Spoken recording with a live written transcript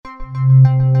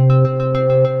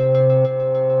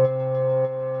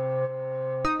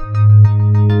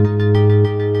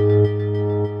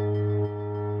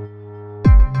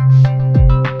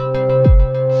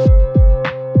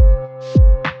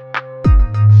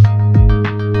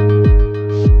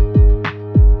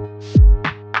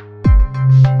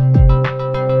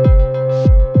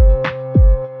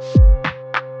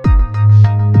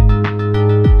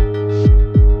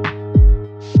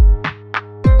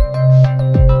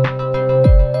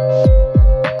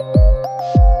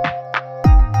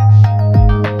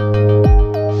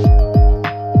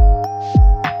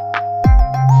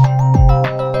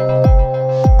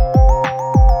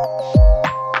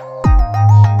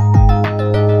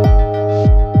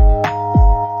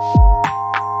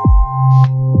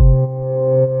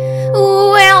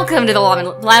Welcome to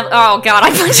the oh god, I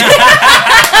punched it.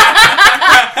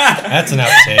 That's an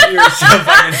outtake. You're so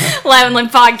fucking... Lavinland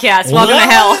Podcast. Welcome to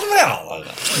hell.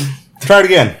 Try it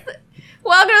again.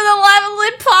 Welcome to the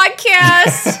Lavinland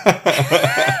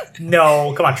Podcast.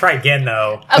 No, come on, try again,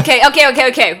 though. Okay.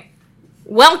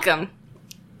 Welcome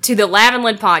to the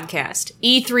Lavinland Podcast.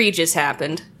 E3 just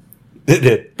happened. It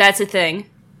did. That's a thing.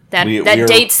 That We are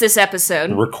dates this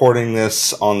episode. recording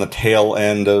this on the tail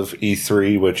end of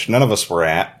E3, which none of us were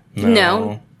at.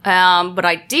 No. But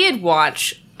I did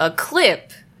watch a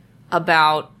clip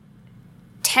about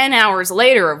 10 hours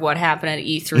later of what happened at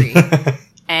E3.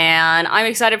 And I'm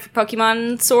excited for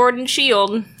Pokemon Sword and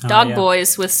Shield. Dog yeah.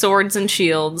 boys with swords and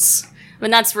shields. I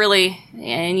mean, that's really...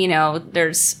 And, you know,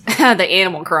 there's the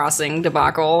Animal Crossing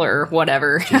debacle or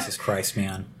whatever. Jesus Christ,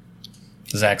 man.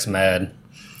 Zach's mad.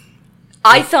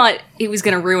 I thought it was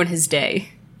going to ruin his day.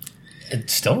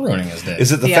 It's still ruining his day.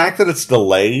 Is it the Yeah. fact that it's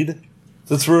delayed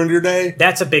that's ruined your day?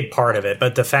 That's a big part of it,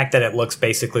 but the fact that it looks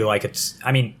basically like it's...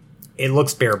 I mean, it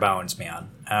looks bare bones, man.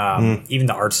 Even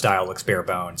the art style looks bare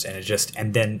bones, and it just...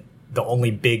 And then the only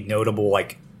big notable,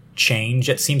 like, change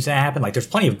that seems to happen... Like, there's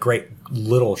plenty of great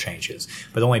little changes,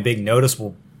 but the only big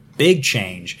noticeable big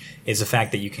change is the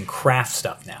fact that you can craft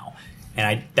stuff now.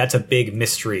 And that's a big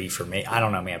mystery for me. I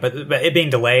don't know, man. But it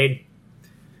being delayed...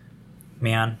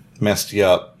 Man. Messed you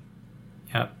up.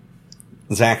 Yep.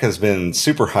 Zach has been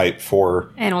super hyped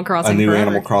for Animal Crossing a new forever.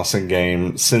 Animal Crossing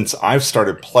game since I've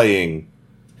started playing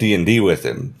D&D with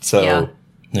him. So Yeah.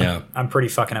 Yeah. I'm pretty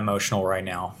fucking emotional right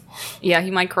now. Yeah, he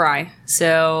might cry.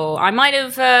 So I might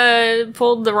have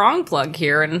pulled the wrong plug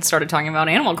here and started talking about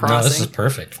Animal Crossing. No, this is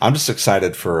perfect. I'm just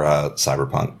excited for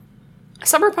Cyberpunk.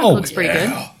 Cyberpunk looks pretty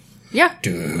good. Yeah.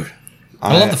 Dude.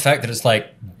 I love the fact that it's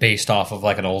like based off of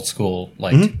like an old school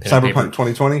like pen and Cyberpunk paper.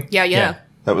 2020. Yeah.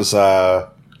 That was I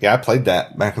played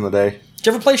that back in the day. Did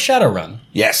you ever play Shadowrun?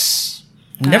 Yes.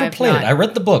 Never I've played not. it. I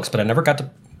read the books, but I never got to.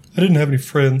 I didn't have any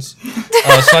friends,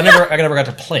 so I never got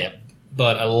to play it.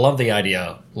 But I love the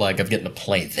idea, like, of getting to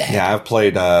play that. Yeah, I've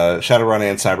played Shadowrun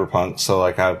and Cyberpunk, so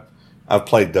like I've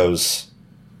played those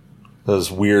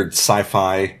weird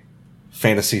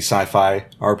fantasy sci-fi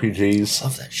RPGs.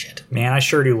 Love that shit. Man, I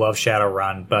sure do love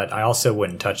Shadowrun, but I also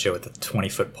wouldn't touch it with a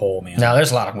 20-foot pole, man. Now,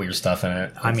 there's a lot of weird stuff in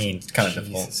it. I mean, it's kind of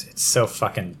difficult. Jesus, it's so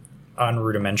fucking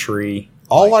unrudimentary.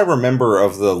 All I remember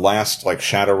of the last like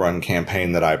Shadowrun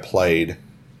campaign that I played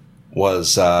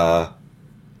was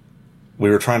we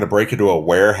were trying to break into a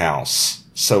warehouse,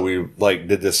 so we like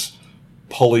did this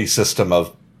pulley system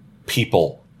of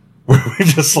people where we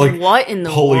just like What in the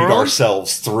pulleyed world?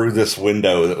 ourselves through this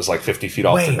window that was like 50 feet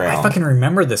off the Wait, ground. I fucking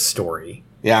remember this story.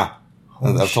 Yeah,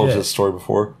 Holy I've told you shit. this story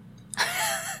before.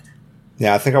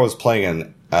 Yeah, I think I was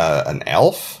playing an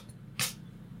elf.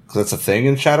 'Cause that's a thing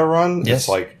in Shadowrun. Yes. It's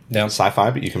like Yeah.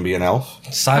 sci-fi, but you can be an elf.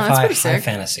 Sci-fi, pretty high sick.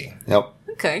 fantasy. Yep.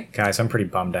 Okay. Guys, I'm pretty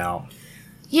bummed out.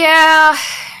 Yeah.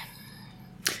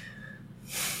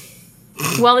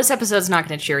 Well, this episode's not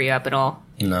going to cheer you up at all.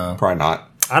 No. Probably not.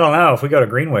 I don't know. If we go to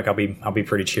Greenwick, I'll be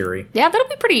pretty cheery. Yeah, that'll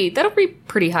be pretty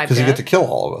hyped Because you up. get to kill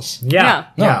all of us. Yeah.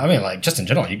 No, Yeah. I mean, like, just in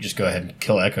general, you could just go ahead and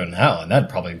kill Echo now, and that'd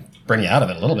probably bring you out of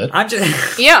it a little bit. I'm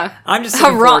just Yeah. I'm just A,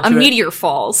 looking forward a to it meteor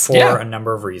falls. for Yeah. a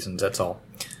number of reasons. That's all.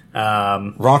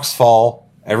 Rocks fall,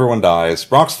 everyone dies.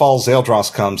 Rocks fall,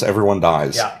 Xaldros comes, everyone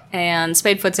dies. Yeah. And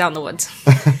Spadefoot's out in the woods.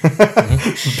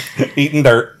 Eating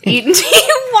dirt. Eating.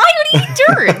 Why would he eat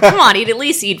dirt? Come on, he'd at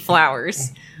least eat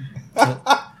flowers.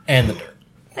 And the dirt.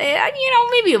 You know,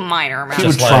 maybe a minor amount. He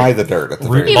would Just like try the dirt at the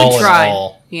very He ball would and try.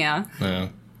 all. Yeah. Yeah.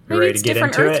 Maybe ready it's to get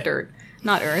different into Earth it? dirt.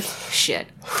 Not Earth. Shit.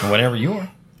 Whenever you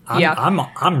are. Yeah.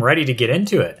 I'm ready to get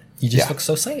into it. You just Yeah. look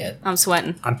so sad. I'm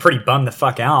sweating. I'm pretty bummed the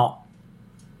fuck out.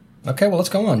 Okay, well, let's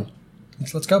go on.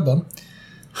 Let's go, bub.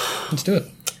 Let's do it.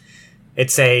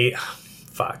 It's a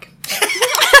fuck.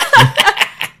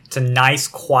 It's a nice,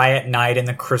 quiet night in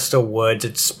the Crystal Woods.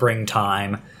 It's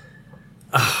springtime.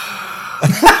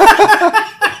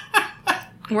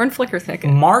 We're in Flicker Thicket.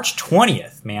 March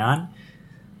 20th, man.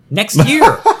 Next year.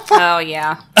 Oh,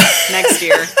 yeah. Next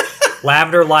year.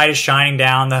 Lavender light is shining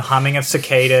down. The humming of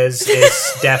cicadas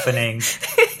is deafening.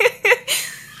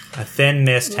 A thin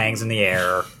mist hangs in the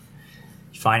air.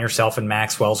 You find yourself in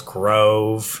Maxwell's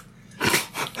Grove.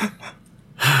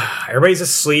 Everybody's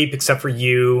asleep except for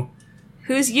you,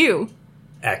 Who's you?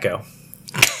 Echo.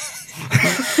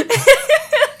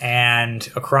 And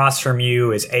across from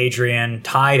you is Adrian,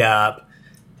 tied up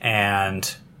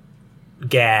and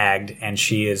gagged, and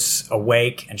she is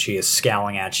awake and she is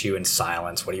scowling at you in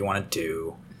silence. What do you want to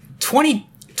do?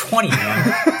 2020,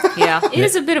 man. Yeah. It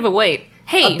is a bit of a wait.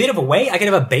 Hey. A bit of a wait? I could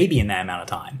have a baby in that amount of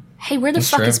time. Hey, where the That's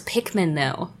fuck true. is Pikmin,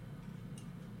 though?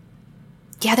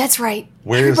 Yeah, that's right.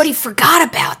 Where's- Everybody forgot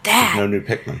about that. No new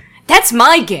Pikmin. That's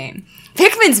my game.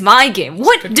 Pikmin's my game.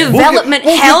 What development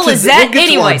We'll get hell to is the- that? we'll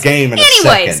get to our Anyways, game in a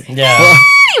anyways, second. Yeah.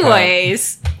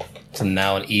 anyways. So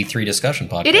now an E3 discussion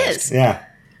podcast. It is. Yeah.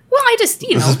 Well, I just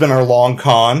This has been our long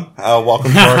con.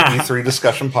 Welcome to our E3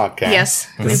 discussion podcast. yes,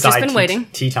 we've just Side been waiting.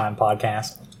 Tea time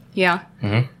podcast. Yeah.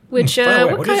 Which By the way,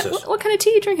 what what kind is this? what kind of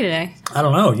tea are you drinking today? I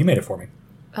don't know. You made it for me.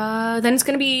 Then it's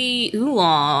gonna be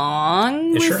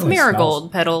oolong It with certainly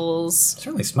marigold petals.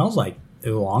 Certainly smells like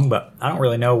oolong, but I don't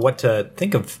really know what to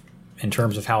think of in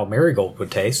terms of how marigold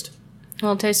would taste.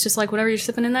 Well, it tastes just like whatever you're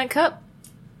sipping in that cup.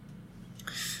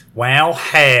 Well,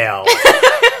 hell.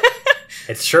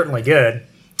 It's certainly good.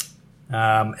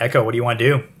 Echo, what do you want to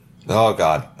do? Oh,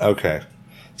 God. Okay.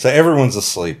 So everyone's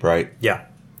asleep, right? Yeah.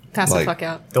 Pass the Like- fuck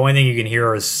out. The only thing you can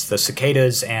hear is the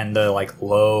cicadas and the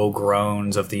low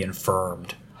groans of the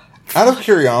infirmed. Out of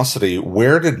curiosity,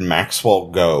 where did Maxwell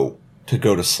go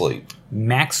to sleep?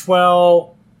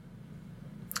 Maxwell.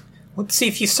 Let's see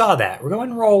if you saw that. We're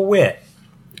going to roll wit.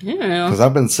 Yeah. Because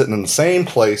I've been sitting in the same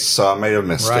place, so I may have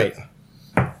missed Right. it.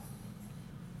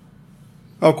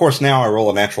 Oh, of course, now I roll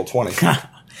a natural 20.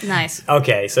 Nice.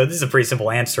 Okay, so this is a pretty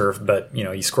simple answer, but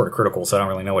you scored a critical, so I don't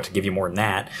really know what to give you more than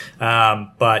that.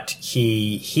 But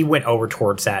he went over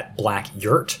towards that black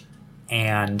yurt,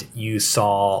 and you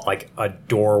saw a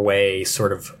doorway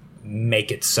sort of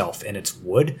make itself in its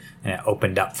wood, and it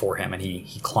opened up for him, and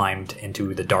he climbed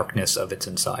into the darkness of its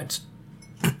insides.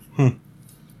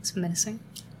 It's menacing.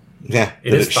 Yeah. It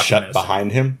Did is it fucking shut menacing.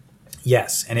 behind him?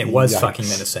 Yes, and it was Yikes. fucking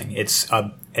menacing. It's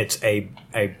a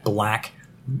black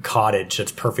cottage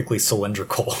that's perfectly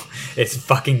cylindrical. It's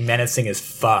fucking menacing as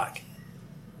fuck.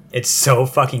 It's so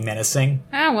fucking menacing.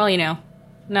 Ah, well,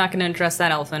 not gonna address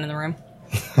that elephant in the room.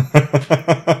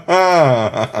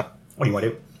 What do you want to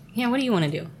do? Yeah, what do you want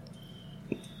to do?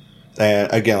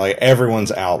 And again,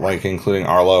 everyone's out, including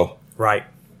Arlo. Right.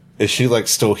 Is she,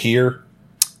 still here?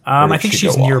 I did think she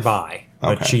she's go off? nearby,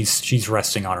 but Okay. she's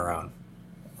resting on her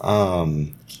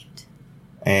own.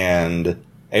 And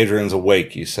Adrian's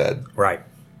awake, you said. Right.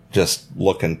 Just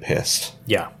looking pissed.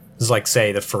 Yeah. This is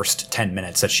say the first 10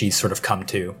 minutes that she's sort of come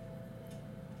to.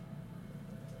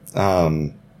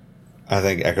 I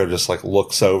think Echo just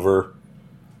looks over,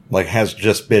 has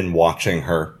just been watching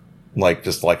her,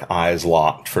 just eyes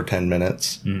locked for 10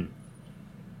 minutes. And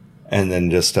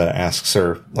then just asks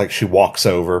her, she walks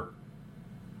over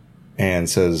and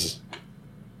says,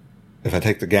 "If I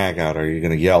take the gag out, are you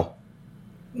going to yell?"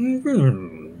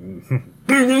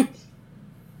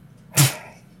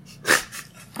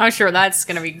 I'm sure that's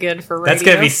gonna be good for radio. That's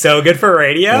going to be so good for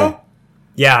radio.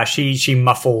 Yeah, she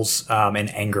muffles in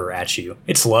anger at you.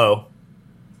 It's low.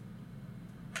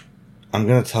 I'm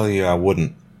going to tell you I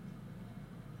wouldn't.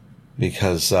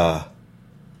 Because I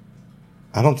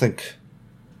don't think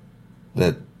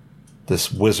that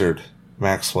this wizard,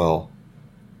 Maxwell,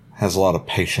 has a lot of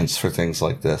patience for things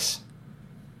like this.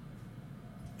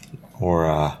 Or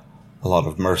a lot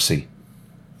of mercy.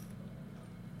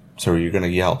 So are you going to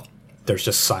yell? There's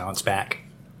just silence back.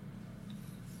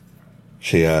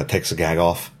 She takes the gag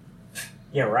off.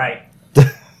 Yeah, right.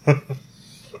 All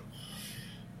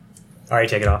right,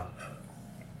 take it off.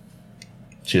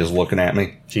 She is looking at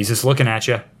me. She's just looking at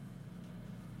you.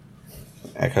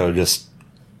 Echo just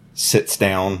sits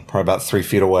down, probably about 3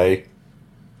 feet away.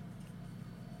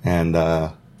 And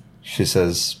she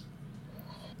says,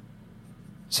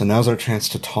 "So now's our chance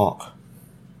to talk."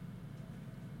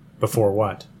 Before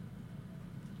what?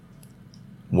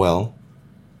 Well,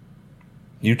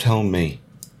 you tell me.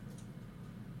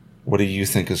 What do you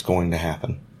think is going to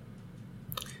happen?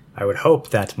 I would hope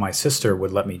that my sister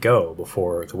would let me go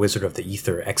before the Wizard of the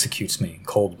Ether executes me in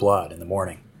cold blood in the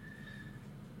morning.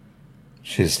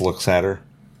 She just looks at her.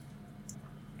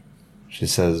 She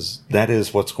says, "That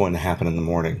is what's going to happen in the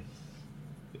morning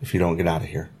if you don't get out of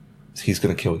here. He's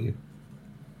going to kill you.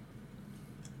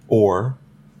 Or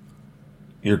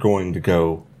you're going to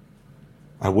go,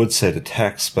 I would say to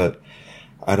Tex, but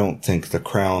I don't think the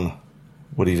Crown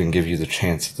would even give you the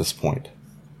chance at this point.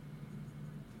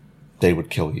 They would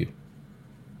kill you."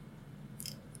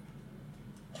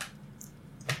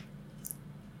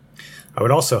 I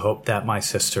would also hope that my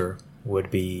sister would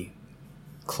be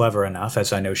clever enough,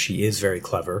 as I know she is very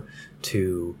clever,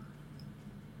 to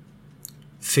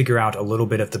figure out a little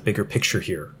bit of the bigger picture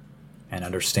here and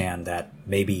understand that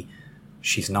maybe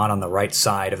she's not on the right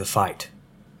side of the fight.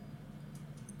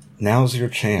 Now's your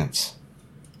chance.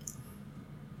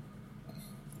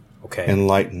 Okay.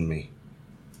 Enlighten me.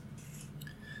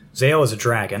 Zale is a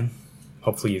dragon.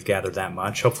 Hopefully you've gathered that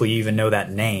much. Hopefully you even know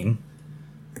that name.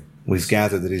 We've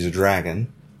gathered that he's a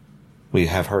dragon. We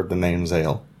have heard the name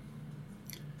Zale.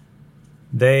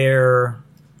 They're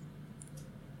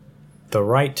the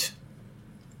right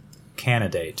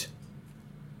candidate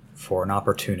for an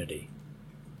opportunity.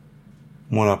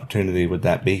 What opportunity would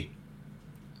that be?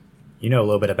 You know a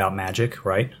little bit about magic,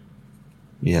 right?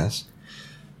 Yes.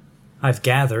 I've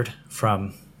gathered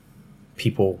from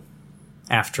people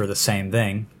after the same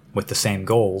thing, with the same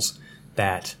goals,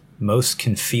 that most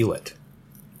can feel it.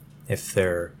 If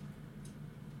they're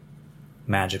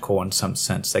magical in some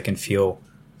sense, they can feel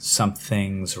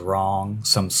something's wrong,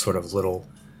 some sort of little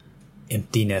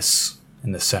emptiness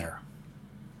in the center.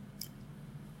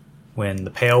 When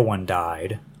the Pale One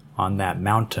died on that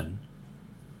mountain,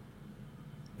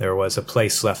 there was a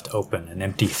place left open, an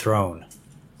empty throne.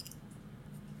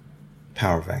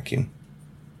 Power vacuum.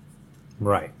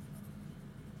 Right.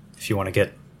 If you want to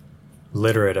get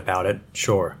literate about it,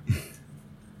 sure.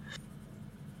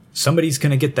 Somebody's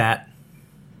going to get that,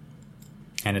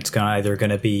 and it's either going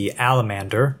to be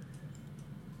Alamander,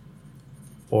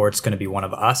 or it's going to be one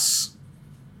of us,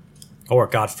 or,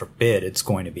 God forbid, it's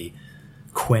going to be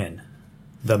Quinn,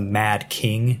 the Mad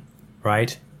King,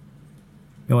 right?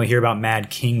 You only hear about Mad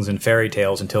Kings in fairy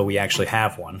tales until we actually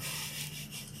have one.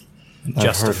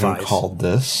 I've heard him called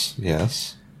this,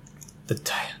 yes.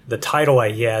 The title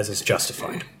he has is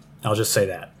justified. I'll just say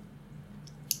that.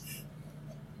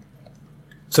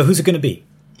 So who's it going to be?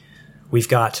 We've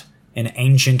got an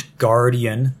ancient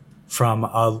guardian from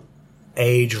a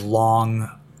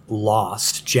age-long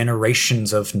lost,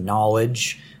 generations of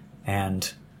knowledge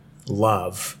and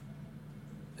love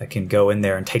that can go in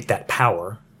there and take that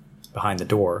power behind the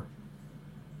door.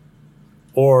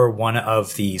 Or one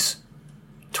of these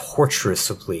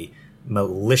torturously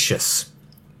malicious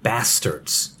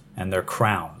bastards and their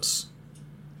crowns.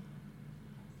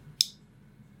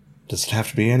 Does it have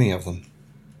to be any of them?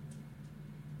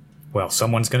 Well,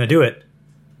 someone's going to do it.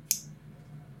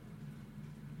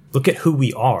 Look at who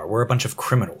we are. We're a bunch of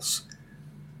criminals.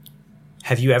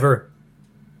 Have you ever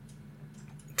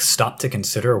stopped to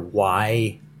consider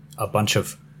why a bunch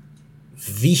of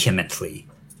vehemently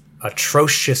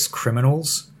atrocious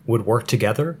criminals would work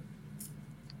together?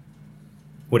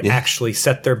 Would actually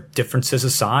set their differences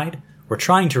aside? We're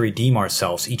trying to redeem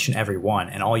ourselves, each and every one,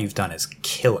 and all you've done is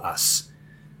kill us.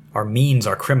 Our means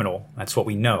are criminal. That's what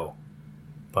we know.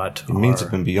 But Your means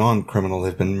have been beyond criminal.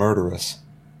 They've been murderous.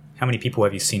 How many people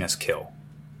have you seen us kill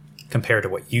compared to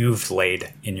what you've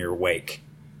laid in your wake?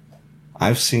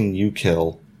 I've seen you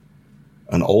kill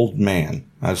an old man.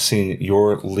 I've seen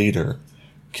your leader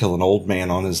kill an old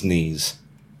man on his knees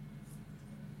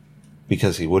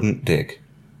because he wouldn't dig.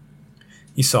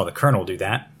 You saw the Colonel do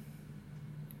that.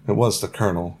 It was the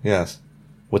Colonel, yes.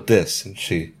 With this, and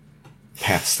she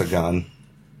pats the gun.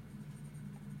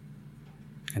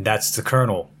 And that's the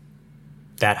Colonel.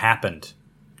 That happened.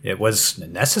 It was a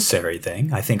necessary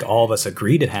thing. I think all of us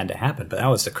agreed it had to happen, but that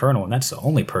was the Colonel, and that's the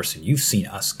only person you've seen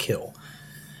us kill.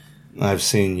 I've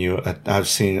seen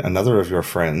another of your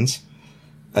friends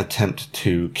attempt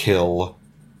to kill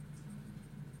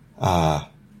either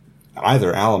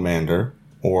Alamander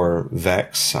or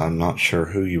Vex. I'm not sure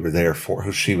who you were there for,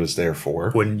 who she was there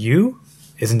for. Wouldn't you?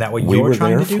 Isn't that what we you're were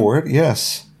trying there to do? for it,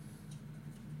 yes.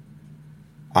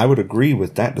 I would agree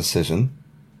with that decision.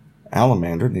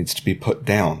 Alamander needs to be put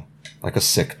down like a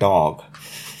sick dog.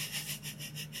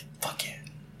 Fuck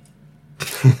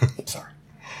yeah. Sorry.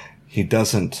 He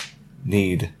doesn't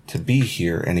need to be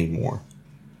here anymore.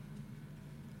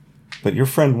 But your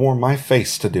friend wore my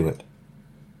face to do it.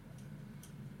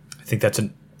 I think that's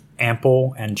an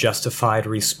ample and justified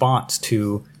response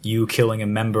to you killing a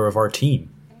member of our team.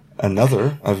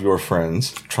 Another of your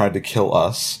friends tried to kill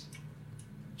us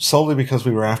solely because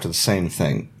we were after the same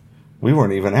thing. We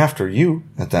weren't even after you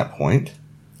at that point.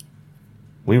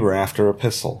 We were after a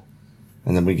pistol.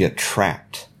 And then we get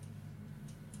trapped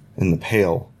in the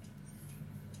Pale.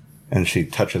 And she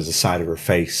touches the side of her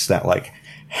face, that like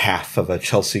half of a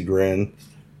Chelsea grin.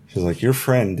 She's like, your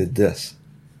friend did this.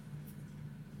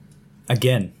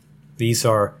 Again, these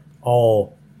are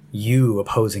all you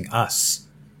opposing us.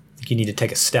 I think you need to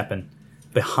take a step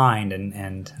behind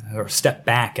or step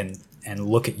back and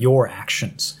look at your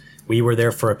actions. We were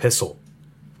there for a pistol.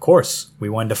 Of course, we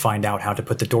wanted to find out how to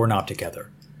put the doorknob together.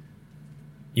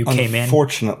 You came in.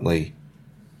 Unfortunately,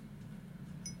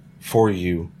 for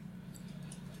you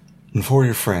and for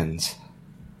your friends,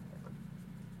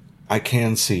 I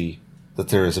can see that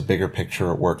there is a bigger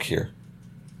picture at work here.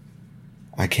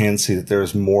 I can see that there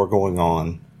is more going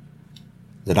on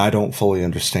that I don't fully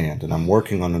understand, and I'm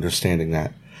working on understanding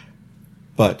that.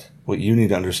 But what you need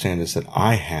to understand is that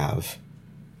I have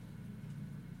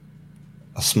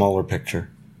a smaller picture.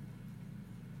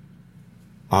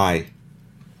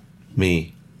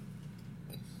 Me,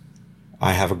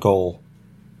 I have a goal.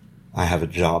 I have a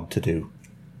job to do.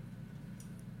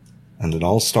 And it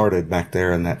all started back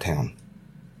there in that town.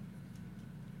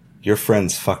 Your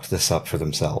friends fucked this up for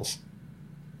themselves.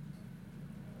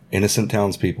 Innocent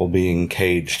townspeople being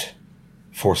caged,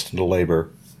 forced into labor,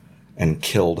 and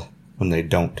killed when they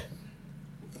don't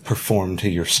perform to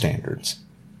your standards.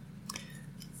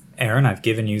 Aaron, I've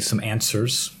given you some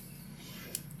answers.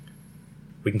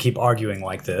 We can keep arguing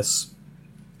like this,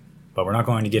 but we're not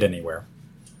going to get anywhere.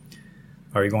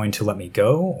 Are you going to let me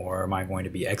go, or am I going to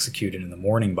be executed in the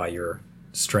morning by your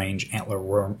strange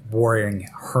antler-warring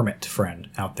hermit friend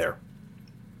out there?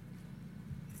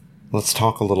 Let's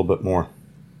talk a little bit more.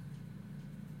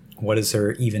 What is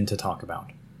there even to talk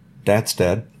about? Dad's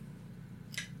dead.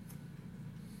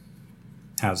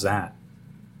 How's that?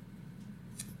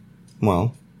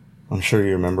 Well, I'm sure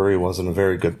you remember he wasn't a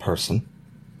very good person.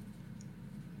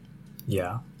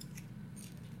 Yeah.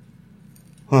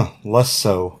 Less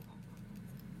so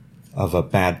of a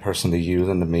bad person to you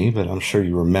than to me, but I'm sure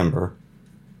you remember.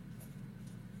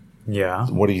 Yeah.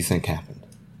 What do you think happened?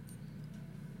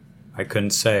 I couldn't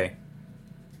say.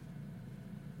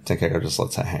 Think Echo just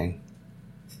lets that hang?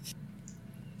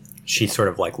 She sort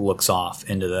of like looks off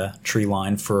into the tree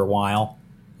line for a while.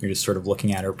 You're just sort of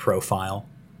looking at her profile.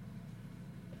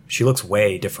 She looks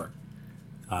way different.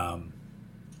 I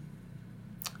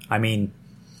mean,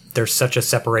 there's such a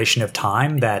separation of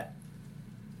time that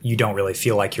you don't really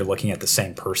feel like you're looking at the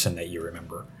same person that you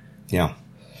remember. Yeah.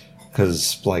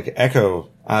 Because, like, Echo,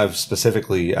 I've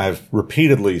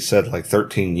repeatedly said, like,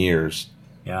 13 years.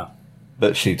 Yeah.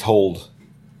 But she told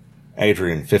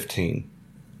Adrian 15.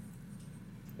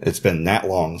 It's been that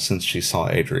long since she saw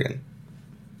Adrian.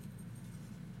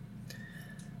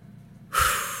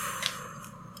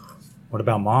 What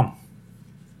about Mom?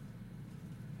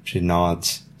 She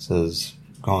nods, says,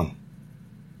 gone.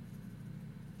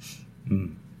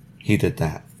 He did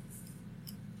that.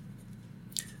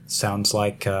 Sounds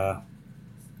like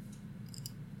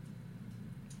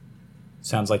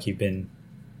you've been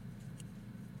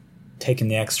taking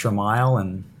the extra mile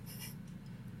and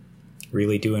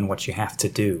really doing what you have to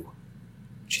do.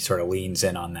 She sort of leans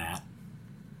in on that.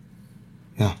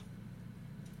 Yeah.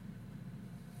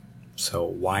 So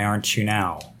why aren't you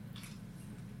now?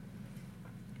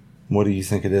 What do you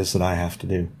think it is that I have to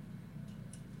do?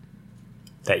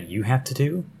 That you have to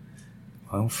do?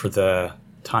 Well, for the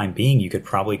time being, you could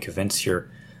probably convince your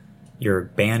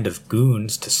band of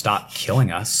goons to stop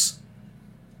killing us.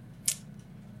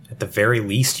 At the very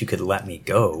least, you could let me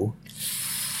go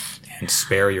and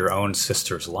spare your own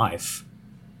sister's life.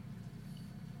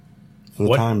 For the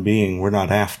What- time being, we're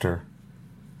not after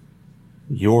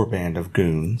your band of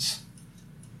goons.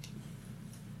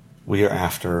 We are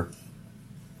after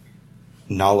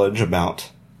knowledge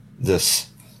about this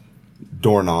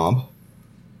doorknob,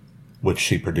 which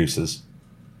she produces.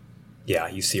 Yeah,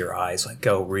 you see her eyes like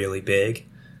go really big,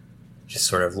 just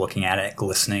sort of looking at it,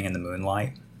 glistening in the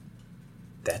moonlight.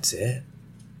 That's it.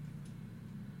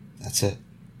 That's it.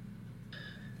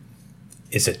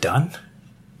 Is it done?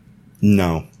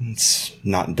 No, it's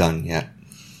not done yet.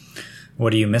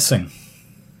 What are you missing?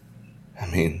 I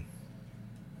mean,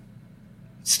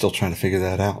 still trying to figure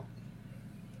that out.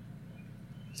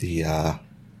 We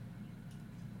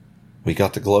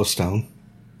got the glowstone.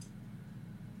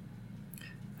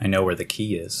 I know where the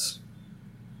key is.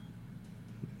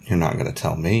 You're not going to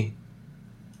tell me.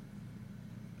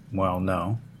 Well,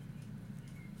 no.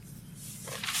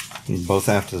 We're both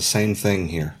after the same thing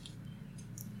here.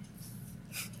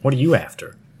 What are you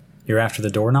after? You're after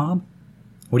the doorknob?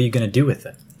 What are you going to do with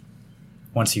it?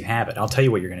 Once you have it, I'll tell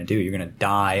you what you're going to do. You're going to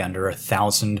die under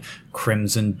 1,000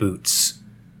 crimson boots.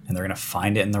 And they're going to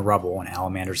find it in the rubble, and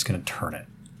Alamander's going to turn it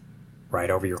right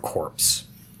over your corpse.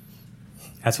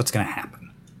 That's what's going to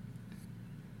happen.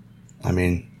 I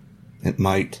mean, it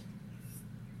might.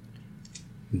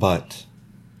 But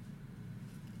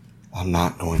I'm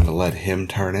not going to let him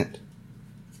turn it.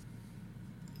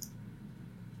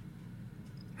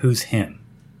 Who's him?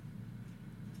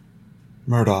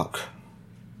 Murdoch.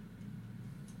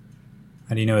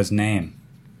 How do you know his name?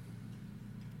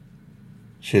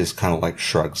 She just kind of like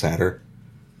shrugs at her.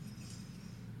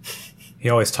 He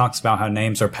always talks about how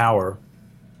names are power.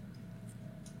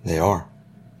 They are.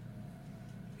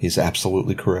 He's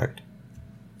absolutely correct.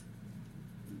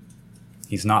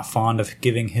 He's not fond of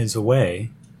giving his away.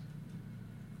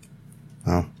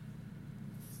 Oh.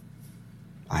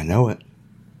 I know it.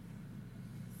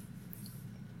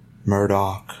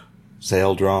 Murdoch,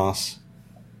 Zaldros,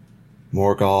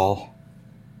 Morgul.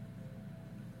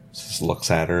 Just looks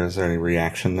at her. Is there any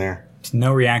reaction there?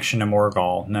 No reaction to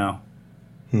Morgul, no.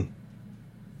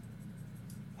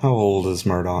 How old is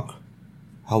Murdoch?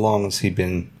 How long has he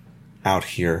been out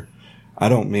here? I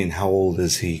don't mean how old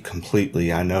is he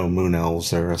completely. I know moon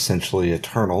elves are essentially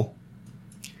eternal.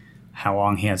 How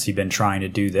long has he been trying to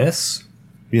do this?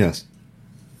 Yes.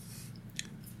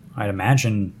 I'd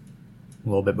imagine a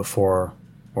little bit before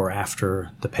or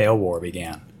after the Pale War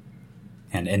began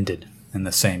and ended in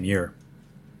the same year.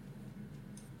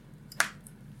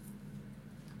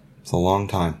 It's a long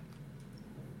time.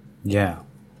 Yeah.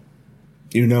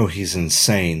 You know he's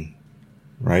insane,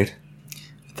 right?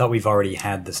 I thought we've already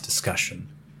had this discussion.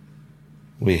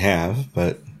 We have,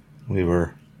 but we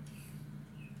were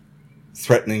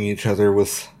threatening each other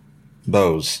with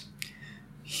bows.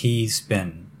 He's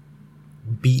been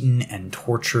beaten and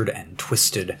tortured and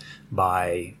twisted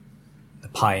by the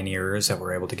pioneers that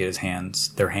were able to get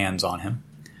their hands on him,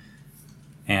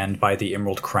 and by the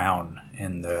Emerald Crown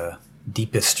in the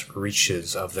deepest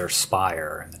reaches of their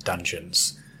spire in the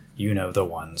dungeons. You know the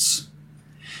ones.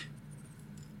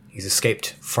 He's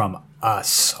escaped from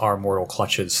us, our mortal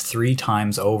clutches, 3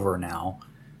 times over now,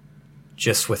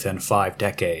 just within 5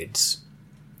 decades.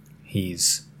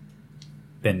 He's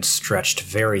been stretched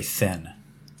very thin,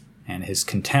 and his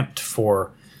contempt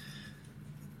for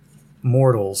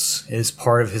mortals is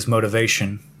part of his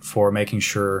motivation for making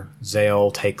sure Zale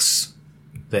takes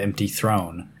the empty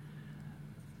throne.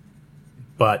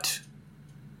 But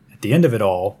at the end of it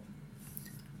all,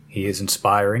 he is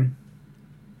inspiring.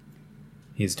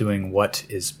 He is doing what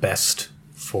is best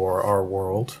for our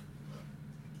world.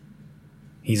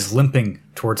 He's limping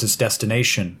towards his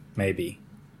destination, maybe,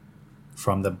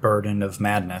 from the burden of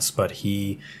madness, but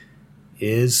he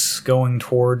is going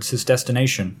towards his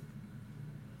destination.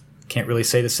 Can't really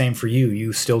say the same for you.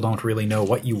 You still don't really know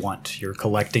what you want. You're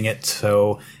collecting it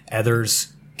so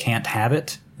others can't have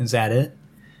it. Is that it?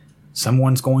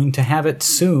 Someone's going to have it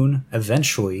soon,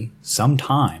 eventually,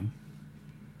 sometime.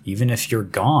 Even if you're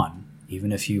gone,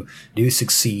 even if you do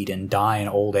succeed and die in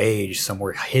old age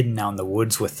somewhere hidden out in the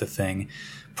woods with the thing,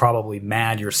 probably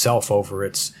mad yourself over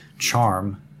its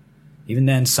charm, even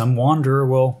then some wanderer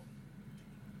will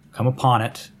come upon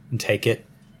it and take it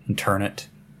and turn it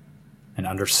and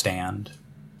understand.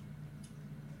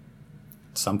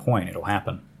 At some point it'll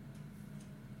happen.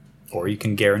 Or you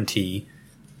can guarantee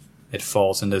it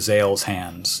falls into Zale's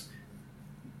hands.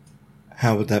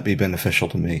 How would that be beneficial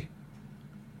to me?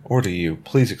 Or to you?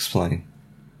 Please explain.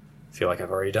 I feel like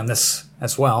I've already done this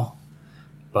as well,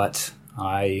 but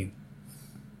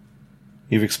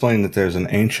You've explained that there's an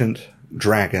ancient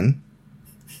dragon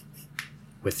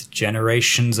with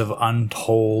generations of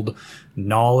untold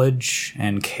knowledge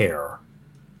and care.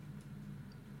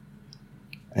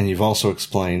 And you've also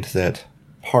explained that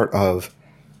part of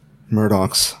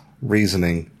Murdoch's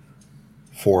reasoning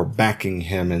for backing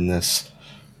him in this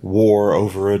war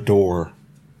over a door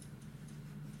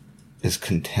is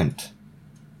contempt.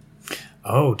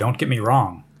 Oh, don't get me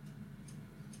wrong.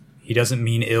 He doesn't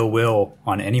mean ill will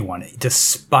on anyone.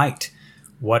 Despite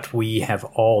what we have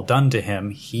all done to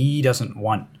him, he doesn't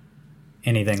want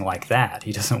anything like that.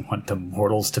 He doesn't want the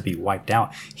mortals to be wiped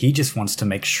out. He just wants to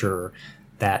make sure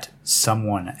that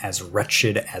someone as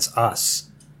wretched as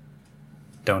us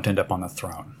don't end up on the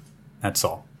throne. That's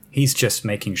all. He's just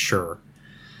making sure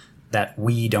that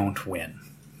we don't win.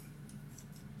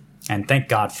 And thank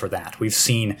God for that. We've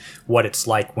seen what it's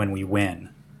like when we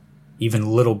win.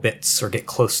 Even little bits or get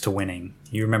close to winning.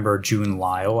 You remember June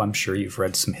Lyle? I'm sure you've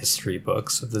read some history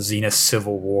books of the Zenith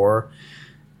Civil War.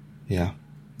 Yeah.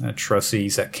 The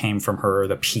atrocities that came from her,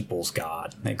 the people's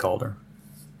god, they called her.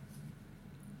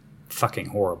 Fucking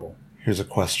horrible. Here's a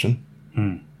question.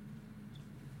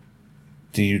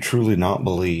 Do you truly not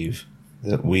believe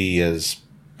that we as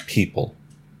people,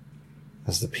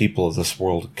 as the people of this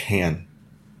world, can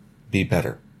be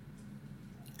better?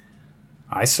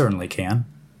 I certainly can.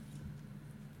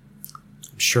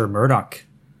 I'm sure Murdoch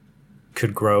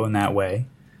could grow in that way.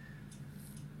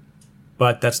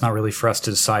 But that's not really for us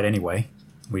to decide anyway.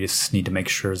 We just need to make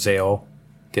sure Zale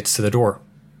gets to the door.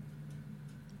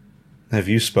 Have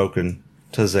you spoken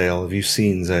to Zale? Have you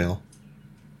seen Zale?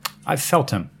 I've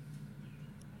felt him.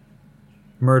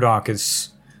 Murdoch is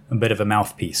a bit of a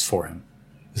mouthpiece for him.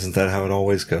 Isn't that how it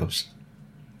always goes?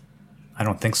 I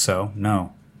don't think so,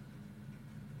 no.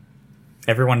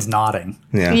 Everyone's nodding.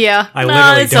 Yeah. Yeah. I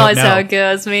literally that's don't always know. how it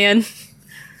goes, man.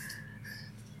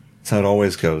 That's how it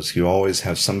always goes. You always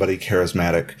have somebody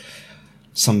charismatic,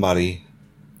 somebody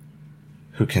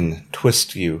who can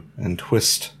twist you and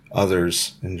twist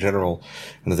others in general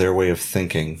into their way of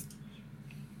thinking,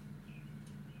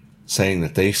 saying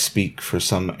that they speak for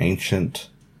some ancient,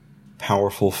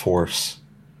 powerful force,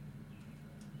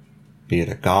 be it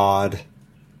a god,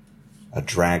 a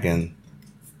dragon,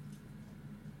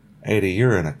 Ada,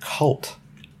 you're in a cult.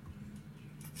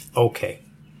 Okay.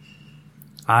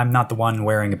 I'm not the one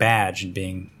wearing a badge and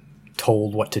being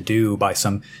told what to do by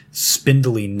some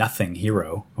spindly nothing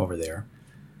hero over there.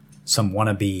 Some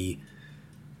wannabe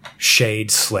Shade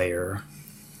Slayer.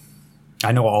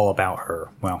 I know all about her.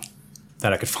 Well,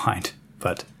 that I could find,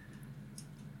 but...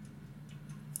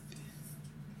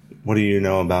 What do you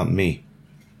know about me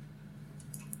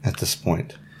at this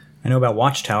point? I know about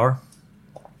Watchtower.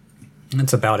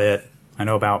 That's about it. I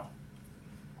know about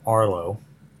Arlo.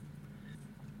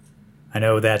 I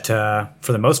know that,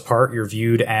 for the most part, you're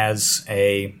viewed as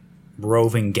a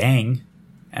roving gang,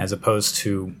 as opposed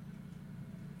to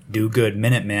do-good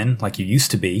Minutemen like you used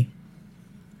to be.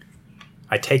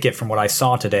 I take it from what I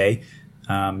saw today,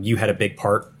 you had a big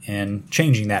part in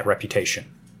changing that reputation.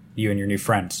 You and your new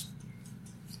friends.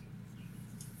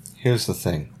 Here's the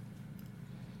thing.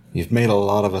 You've made a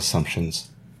lot of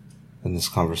assumptions in this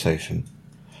conversation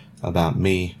about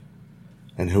me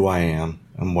and who I am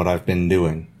and what I've been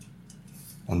doing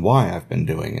and why I've been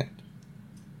doing it.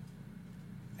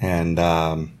 And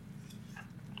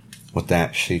with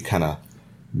that, she kind of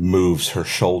moves her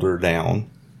shoulder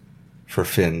down for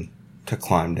Finn to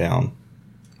climb down.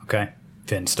 Okay.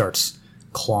 Finn starts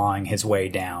clawing his way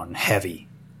down, heavy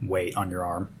weight on your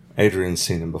arm. Adrian's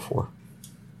seen him before.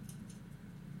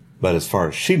 But as far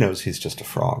as she knows, he's just a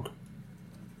frog.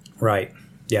 Right.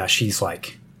 Yeah, she's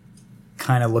like,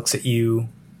 kind of looks at you,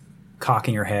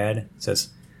 cocking her head, says,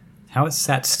 "How is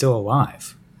that still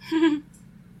alive?" You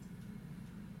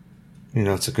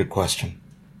know, it's a good question.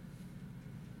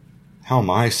 How am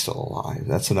I still alive?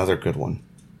 That's another good one.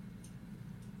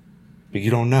 But you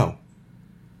don't know.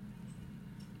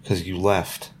 Because you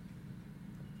left.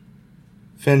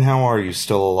 Finn, how are you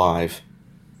still alive?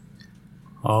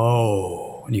 Oh.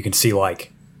 And you can see,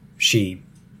 like, she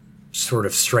sort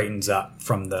of straightens up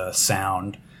from the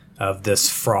sound of this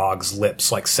frog's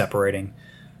lips, like, separating.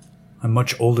 "I'm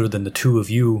much older than the two of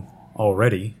you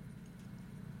already.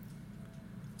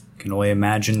 Can only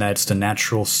imagine that it's the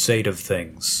natural state of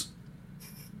things.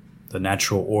 The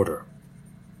natural order."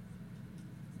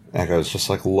 Echo's just,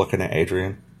 like, looking at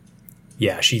Adrian.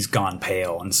 Yeah, she's gone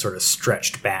pale and sort of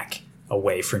stretched back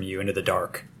away from you into the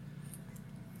dark.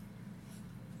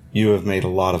 You have made a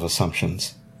lot of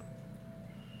assumptions.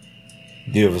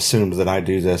 You have assumed that I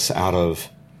do this out of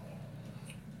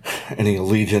any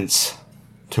allegiance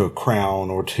to a crown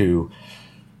or to,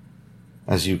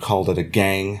 as you called it, a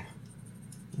gang,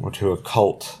 or to a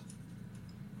cult,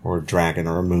 or a dragon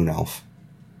or a moon elf.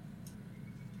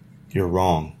 You're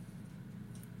wrong.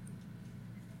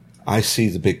 I see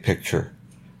the big picture,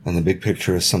 and the big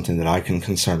picture is something that I can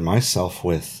concern myself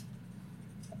with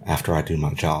after I do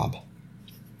my job.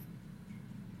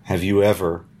 Have you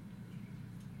ever,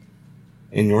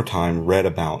 in your time, read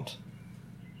about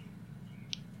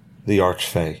the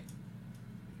Archfey?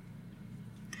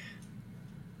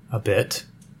 A bit.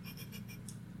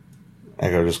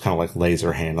 Echo just kind of like lays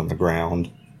her hand on the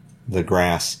ground. The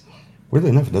grass,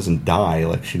 weirdly enough, it doesn't die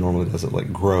like she normally does. It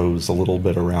like grows a little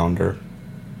bit around her.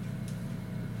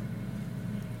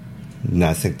 And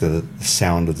I think the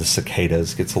sound of the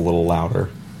cicadas gets a little louder.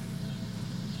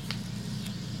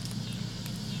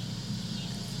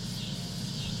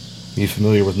 You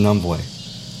familiar with Numvway?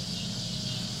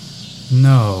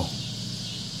 No.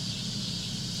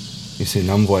 You see,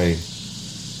 Numvway,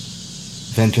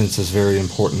 vengeance is very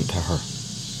important to her.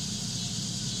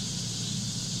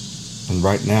 And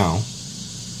right now,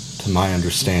 to my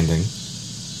understanding,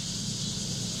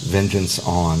 vengeance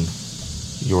on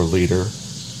your leader,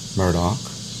 Murdoch,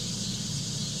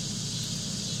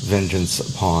 vengeance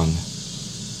upon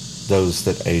those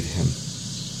that aid him.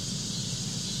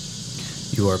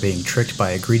 You are being tricked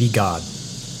by a greedy god.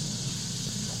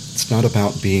 It's not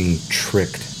about being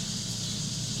tricked.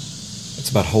 It's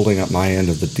about holding up my end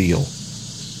of the deal.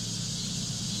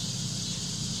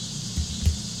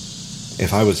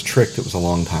 If I was tricked, it was a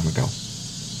long time ago.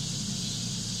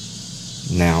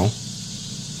 Now,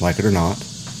 like it or not,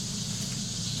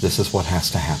 this is what has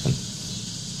to happen.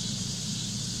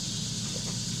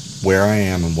 Where I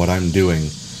am and what I'm doing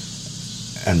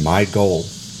and my goal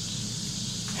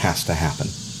has to happen.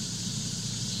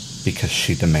 Because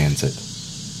she demands it.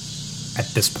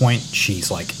 At this point, she's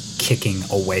like kicking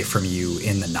away from you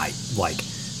in the night, like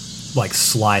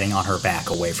sliding on her back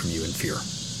away from you in fear.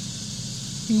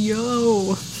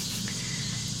 Yo.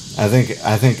 I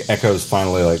think Echo's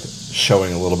finally like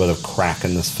showing a little bit of crack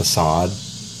in this facade.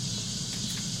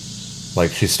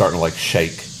 Like she's starting to like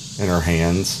shake in her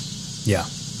hands. Yeah.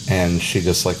 And she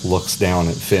just like looks down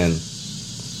at Finn.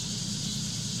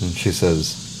 And she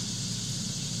says,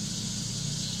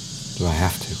 "Do I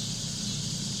have to?"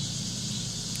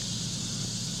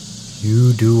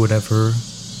 You do whatever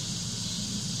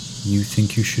you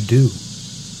think you should do.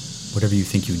 Whatever you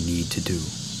think you need to do.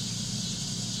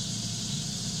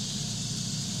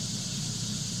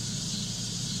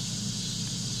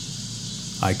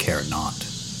 I care not.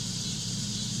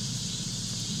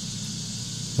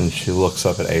 And she looks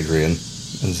up at Adrian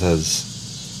and says,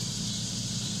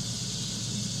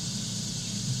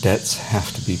 debts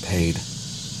have to be paid.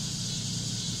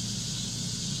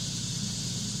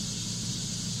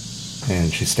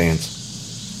 And she stands.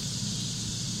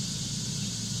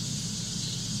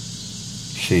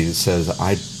 She says,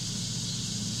 I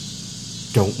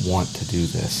don't want to do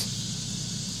this.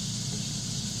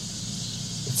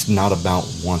 It's not about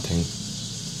wanting.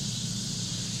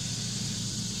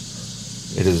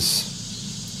 It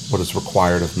is what is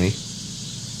required of me.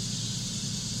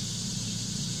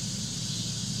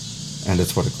 And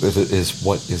it is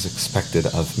what is expected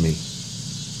of me.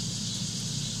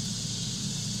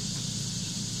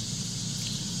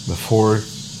 Before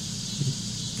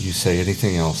you say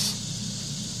anything else,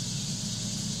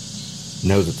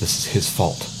 know that this is his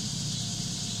fault.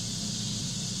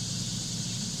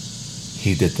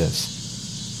 He did this.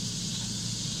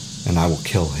 And I will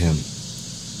kill him.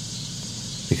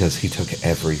 Because he took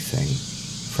everything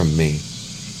from me.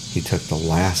 He took the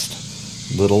last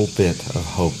little bit of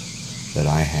hope that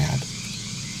I had.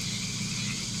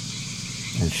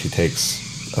 And she takes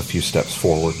a few steps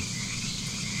forward.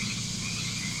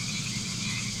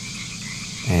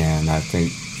 And I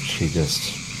think she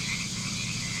just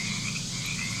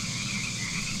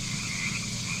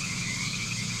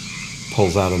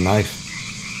pulls out a knife.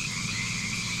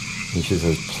 And she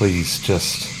says, please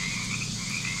just...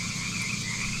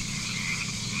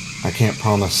 I can't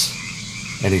promise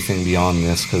anything beyond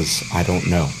this because I don't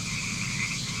know.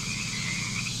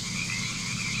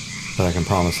 But I can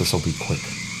promise this will be quick.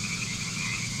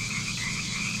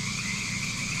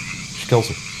 She kills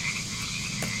her.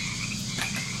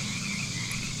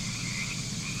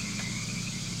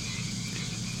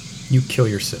 You kill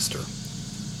your sister.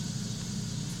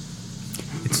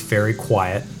 It's very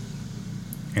quiet,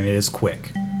 and it is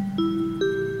quick.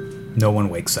 No one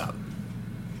wakes up.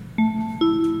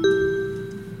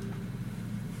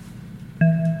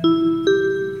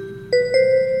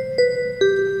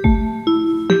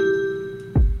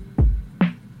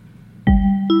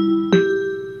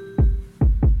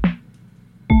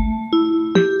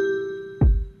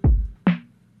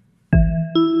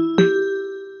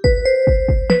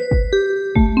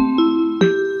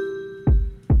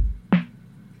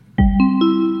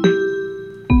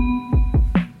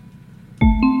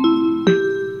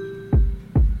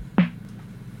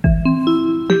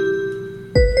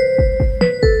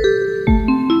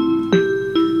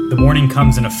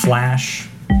 Comes in a flash.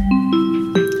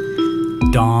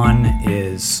 Dawn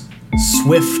is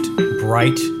swift,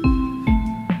 bright.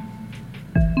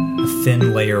 A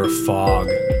thin layer of fog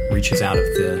reaches out of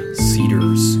the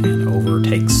cedars and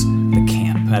overtakes the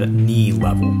camp at a knee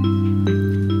level.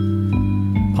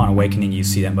 Upon awakening, you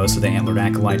see that most of the antlered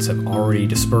acolytes have already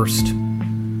dispersed.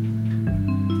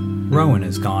 Rowan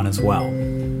is gone as well.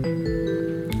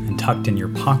 And tucked in your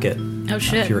pocket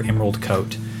of your emerald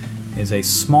coat is a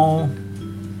small,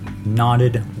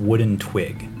 knotted wooden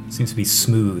twig. It seems to be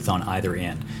smooth on either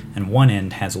end, and one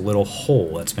end has a little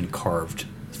hole that's been carved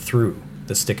through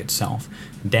the stick itself.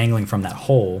 Dangling from that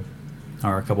hole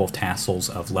are a couple of tassels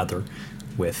of leather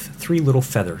with 3 little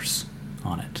feathers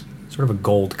on it. Sort of a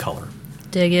gold color.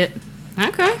 Dig it.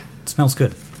 Okay. It smells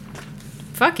good.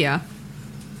 Fuck yeah.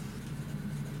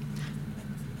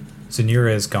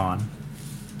 Zanura is gone,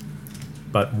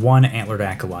 but one antlered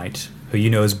acolyte, who you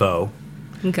know is Bo,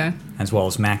 okay, as well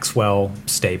as Maxwell,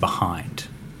 stay behind.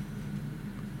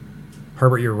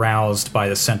 Herbert, you're roused by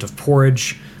the scent of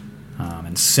porridge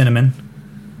and cinnamon,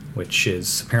 which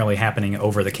is apparently happening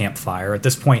over the campfire. At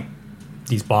this point,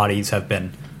 these bodies have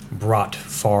been brought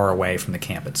far away from the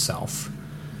camp itself.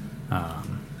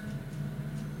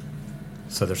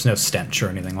 So there's no stench or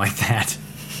anything like that.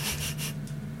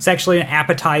 It's actually an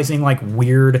appetizing,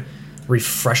 weird,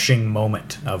 refreshing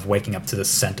moment of waking up to the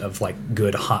scent of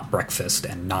good hot breakfast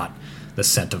and not the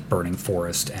scent of burning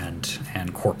forest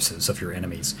and corpses of your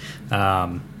enemies.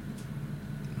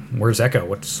 Where's Echo?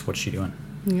 What's she doing?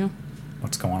 Yeah.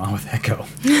 What's going on with Echo?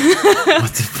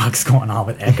 What the fuck's going on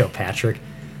with Echo, Patrick?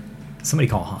 Somebody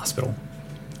call a hospital.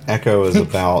 Echo is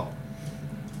about...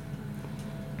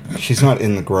 She's not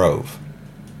in the grove.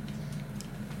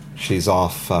 She's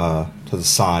off to the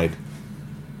side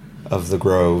of the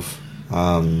grove.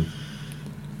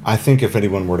 I think if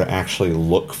anyone were to actually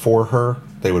look for her,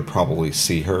 they would probably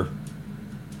see her.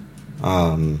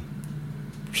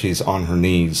 She's on her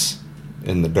knees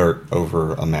in the dirt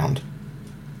over a mound.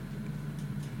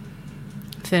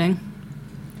 Fitting.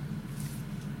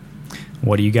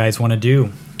 What do you guys want to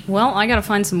do? Well, I gotta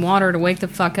find some water to wake the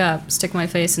fuck up. Stick my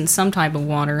face in some type of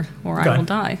water, or I Okay. will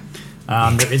die.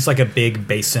 There is like a big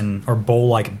basin or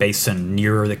bowl-like basin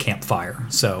near the campfire.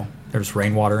 So there's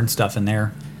rainwater and stuff in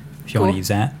there if you want Cool. to use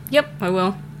that. Yep, I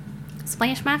will.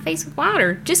 Splash my face with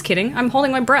water. Just kidding. I'm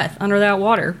holding my breath under that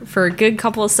water for a good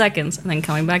couple of seconds and then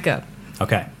coming back up.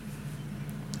 Okay.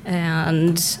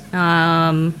 And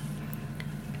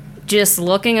just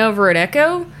looking over at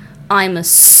Echo, I'm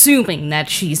assuming that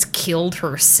she's killed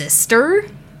her sister.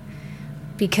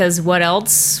 Because what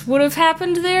else would have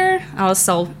happened there?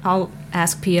 I'll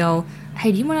ask PL,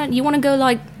 hey, do you wanna go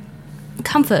like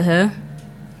comfort her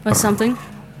or something?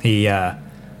 He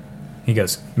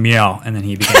goes meow, and then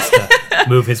he begins to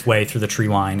move his way through the tree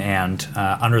line and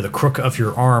under the crook of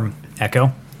your arm,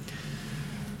 Echo.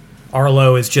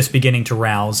 Arlo is just beginning to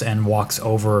rouse and walks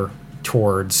over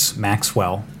towards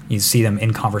Maxwell. You see them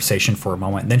in conversation for a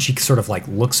moment. Then she sort of like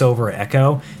looks over at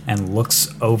Echo and looks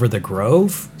over the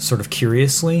grove, sort of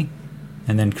curiously,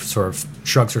 and then sort of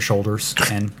shrugs her shoulders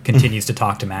and continues to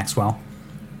talk to Maxwell.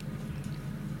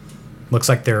 Looks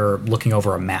like they're looking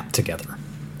over a map together.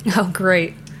 Oh,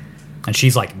 great. And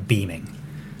she's like beaming.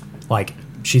 Like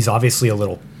she's obviously a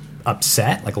little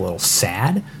upset, like a little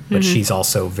sad, but she's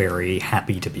also very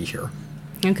happy to be here.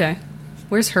 Okay.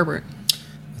 Where's Herbert?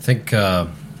 I think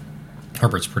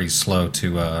Herbert's pretty slow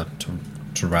to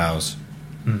rouse.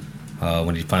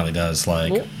 When he finally does,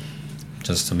 like, Oh.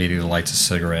 just immediately lights a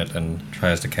cigarette and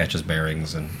tries to catch his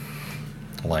bearings and,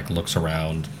 like, looks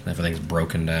around. Everything's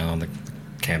broken down. The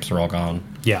camps are all gone.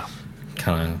 Yeah.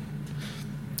 Kind of,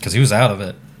 because he was out of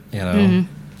it, you know.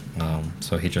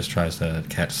 So he just tries to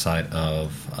catch sight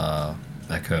of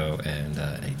Echo and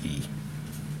E.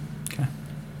 Okay.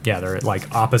 Yeah, they're at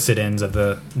like opposite ends of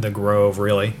the grove,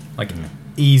 really. Like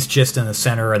E's just in the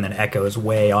center, and then Echo is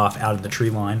way off out of the tree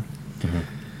line.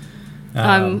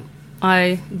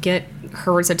 I get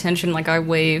Herbert's attention, like I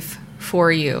wave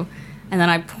for you, and then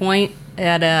I point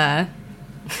at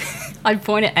I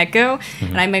point at Echo,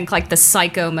 and I make like the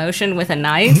psycho motion with a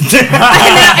knife, and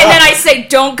then I say,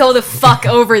 "Don't go the fuck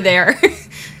over there."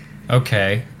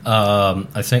 Okay.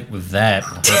 I think with that,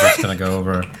 Herbert's gonna go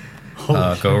over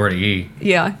to E.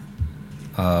 Yeah.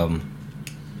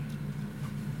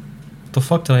 The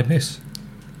fuck did I miss?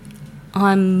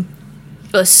 I'm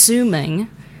assuming,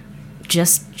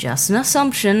 just an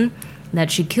assumption,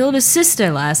 that she killed his sister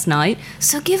last night.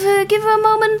 So give her a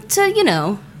moment to, you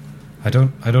know. I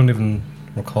don't even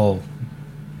recall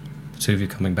the two of you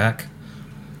coming back.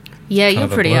 Yeah, Kind you're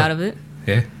of a pretty blur. out of it.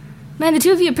 Yeah. Man, the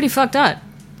two of you are pretty fucked up,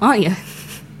 aren't you?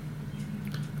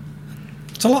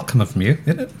 It's a lot coming from you,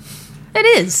 isn't it? It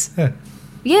is. Yeah.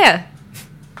 Yeah.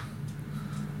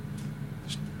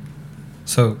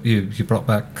 So you brought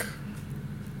back.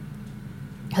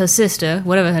 Her sister,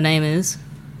 whatever her name is.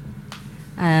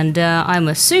 And I'm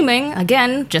assuming,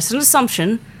 again, just an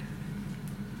assumption,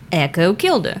 Echo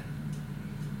killed her.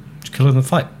 Did you kill her in the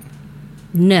fight?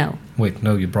 No. Wait,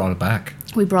 no, you brought her back.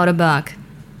 We brought her back.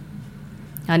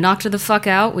 I knocked her the fuck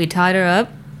out, we tied her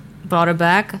up, brought her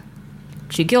back.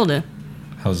 She killed her.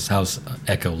 How's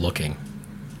Echo looking?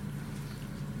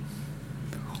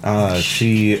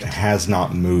 She has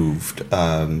not moved,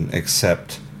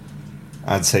 except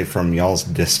I'd say from y'all's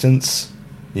distance,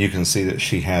 you can see that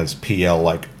she has PL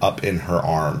like up in her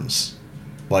arms,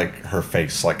 like her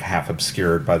face like half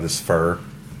obscured by this fur,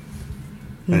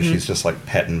 and she's just like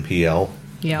petting PL.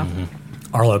 Yeah.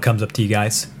 Arlo comes up to you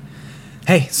guys.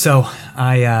 Hey, so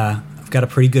I've got a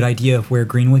pretty good idea of where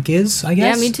Greenwick is, I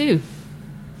guess. Yeah, me too.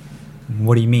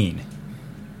 What do you mean?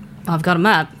 I've got a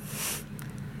map.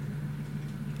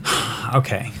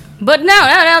 Okay. But no,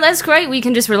 that's great. We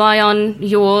can just rely on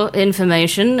your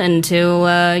information until,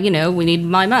 we need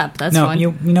my map. That's No, fine.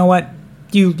 you know what?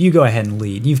 You go ahead and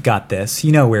lead. You've got this.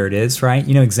 You know where it is, right?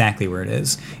 You know exactly where it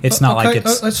is. It's not like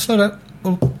it's... let's slow down.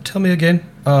 Well, tell me again.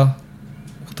 What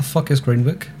the fuck is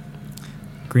Greenwick?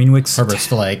 Greenwick's... Herbert's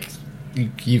still like,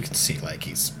 you can see like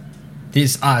his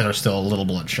eyes are still a little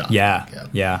bloodshot.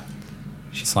 Yeah.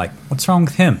 She's like, what's wrong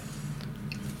with him?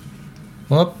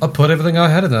 Well, I put everything I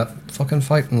had in that fucking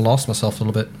fight and lost myself a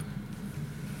little bit.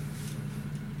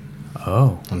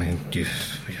 Oh. I mean,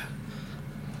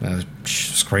 I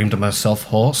screamed at myself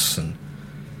hoarse, and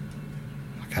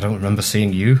like, I don't remember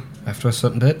seeing you after a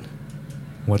certain bit.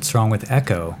 What's wrong with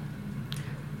Echo?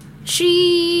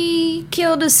 She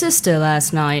killed his sister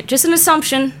last night. Just an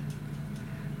assumption.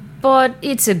 But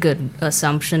it's a good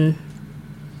assumption.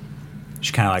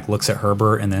 She kind of like looks at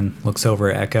Herbert and then looks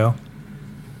over at Echo.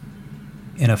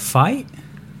 In a fight?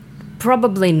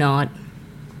 Probably not.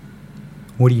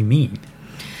 What do you mean?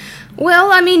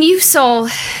 Well, I mean, you saw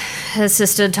her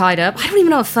sister tied up. I don't even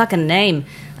know her fucking name.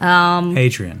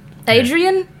 Adrian.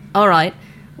 Adrian? Alright.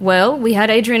 Well, we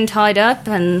had Adrian tied up,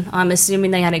 and I'm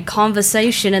assuming they had a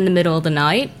conversation in the middle of the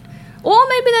night. Or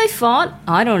maybe they fought,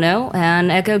 I don't know, and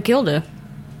Echo killed her.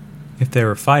 If they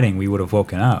were fighting, we would have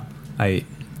woken up.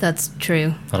 That's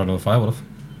true. I don't know if I would have.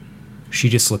 She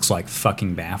just looks like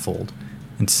fucking baffled.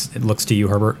 It looks to you,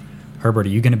 Herbert. Herbert, are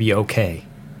you going to be okay?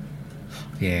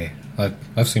 Yeah,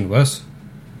 I've seen worse.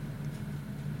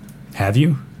 Have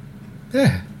you?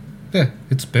 Yeah,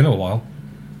 it's been a while.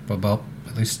 About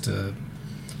at least a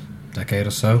decade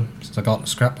or so since I got in a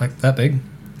scrap like that big.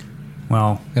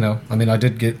 Well, You know, I mean, I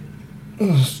did get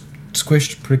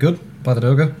squished pretty good by the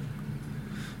Doga.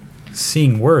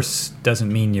 seeing worse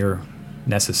doesn't mean you're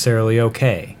necessarily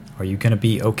okay. Are you going to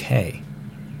be okay?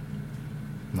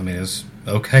 I mean, as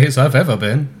okay as I've ever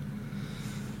been.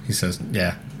 He says,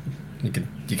 yeah. You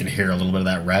can hear a little bit of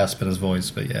that rasp in his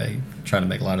voice, but yeah, he's trying to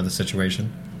make light of the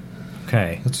situation.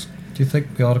 Okay. Do you think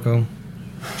we ought to go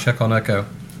check on Echo?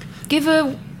 Give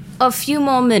her a few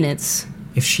more minutes.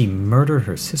 If she murdered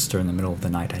her sister in the middle of the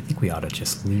night, I think we ought to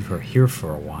just leave her here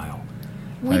for a while.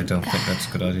 I don't think that's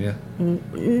a good idea.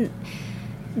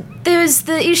 There's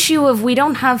the issue of we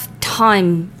don't have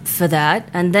time for that,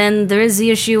 and then there is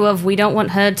the issue of we don't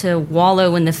want her to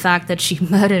wallow in the fact that she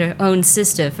murdered her own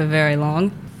sister for very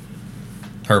long.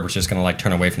 Herbert's just gonna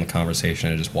turn away from the conversation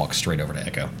and just walk straight over to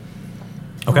Echo.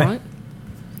 Okay. Alright.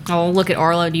 I'll look at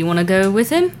Arlo. Do you want to go with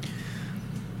him?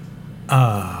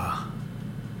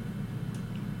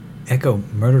 Echo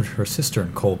murdered her sister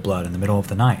in cold blood in the middle of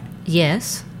the night.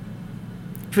 Yes.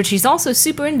 But she's also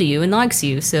super into you and likes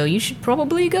you, so you should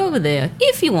probably go over there,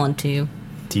 if you want to.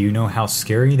 Do you know how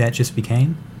scary that just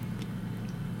became?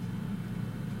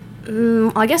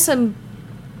 I guess I'm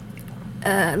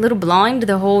a little blind to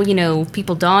the whole,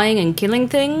 people dying and killing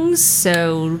things,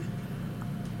 so...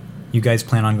 You guys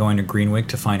plan on going to Greenwick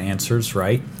to find answers,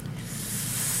 right?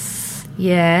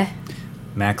 Yeah.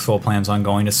 Maxwell plans on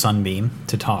going to Sunbeam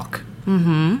to talk.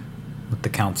 With the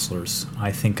counselors.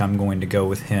 I think I'm going to go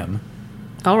with him.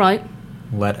 Alright.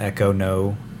 Let Echo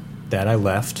know that I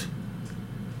left.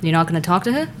 You're not going to talk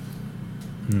to her?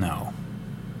 No.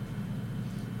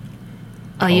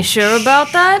 Are you sure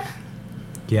about that?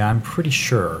 Yeah, I'm pretty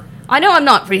sure. I know I'm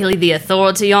not really the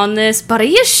authority on this, but are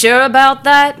you sure about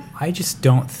that? I just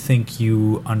don't think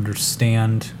you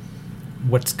understand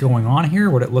what's going on here,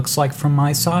 what it looks like from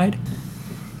my side.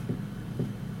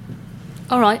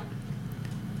 Alright.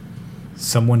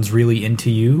 Someone's really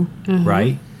into you,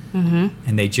 right?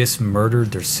 And they just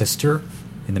murdered their sister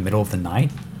in the middle of the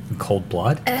night in cold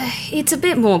blood. It's a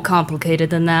bit more complicated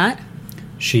than that.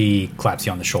 She claps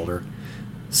you on the shoulder.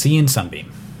 See you in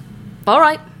Sunbeam.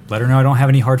 Alright. Let her know I don't have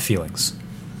any hard feelings.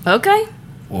 Okay.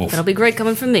 Wolf. That'll be great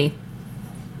coming from me.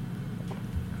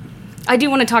 I do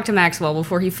want to talk to Maxwell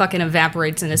before he fucking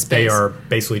evaporates into space. They are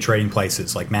basically trading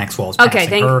places. Like Maxwell's Okay,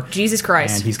 passing her, thank Jesus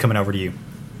Christ. and he's coming over to you.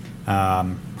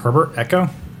 Herbert, Echo.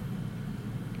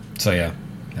 So yeah,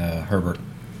 Herbert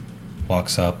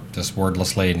walks up, just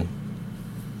wordlessly.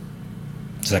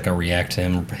 Does Echo react to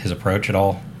his approach at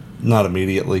all? Not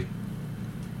immediately.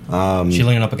 She's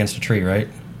leaning up against a tree, right?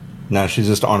 Now she's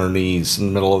just on her knees in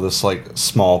the middle of this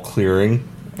small clearing,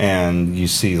 and you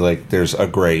see there's a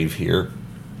grave here.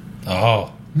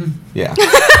 Oh. Yeah.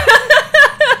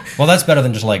 Well, that's better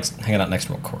than just hanging out next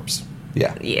to a corpse.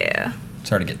 Yeah. Yeah. It's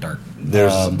hard to get dark.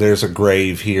 There's a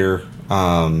grave here,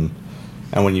 and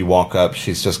when you walk up,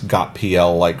 she's just got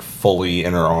PL fully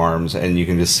in her arms, and you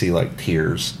can just see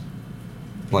tears,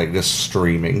 just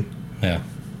streaming. Yeah.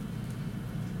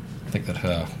 I think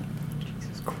that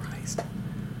Jesus Christ.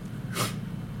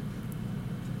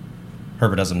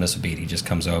 Herbert doesn't miss a beat. He just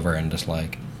comes over and just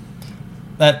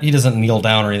that. He doesn't kneel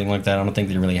down or anything like that. I don't think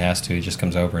that he really has to. He just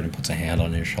comes over and puts a hand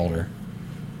on his shoulder.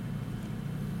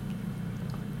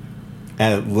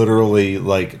 And it literally,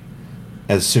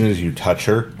 as soon as you touch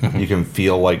her, you can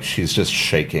feel she's just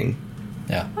shaking.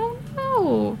 Yeah. Oh,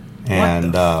 no. And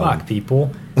What the fuck,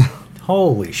 people?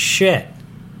 Holy shit.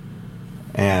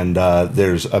 And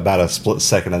there's about a split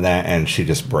second of that, and she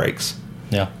just breaks.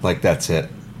 Yeah. That's it.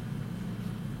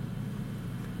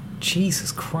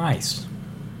 Jesus Christ.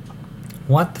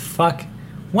 What the fuck?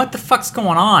 What the fuck's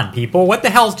going on, people? What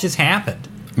the hell's just happened?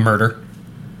 Murder.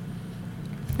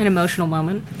 An emotional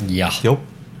moment. Yeah. Yep.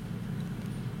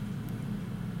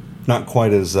 Not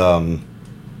quite as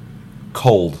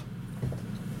cold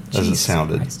as it Jesus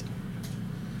sounded. Christ.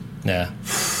 Yeah.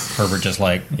 Herbert just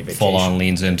full on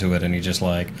leans into it and he just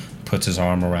puts his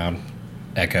arm around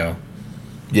Echo.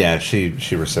 Yeah, she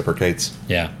reciprocates.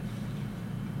 Yeah.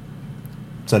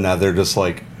 So now they're just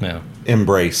like Yeah.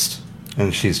 embraced,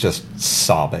 and she's just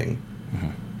sobbing.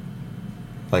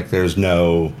 Like there's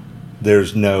no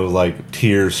like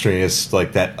tears streaming. It's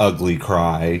like that ugly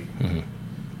cry.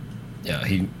 Yeah,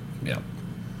 yeah. I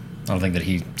don't think that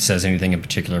he says anything in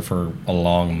particular for a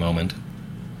long moment.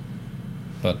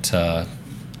 But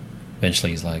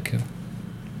eventually he's like, you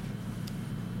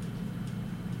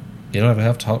don't ever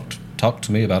have to talk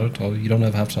to me about it, or you don't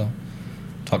ever have to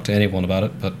talk to anyone about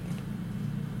it, but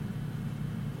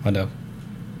I know.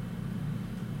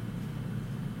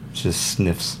 Just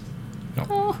sniffs.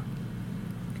 Oh,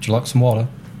 Would you like some water?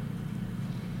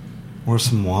 Or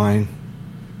some wine.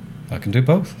 I can do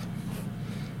both.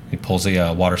 He pulls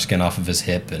the water skin off of his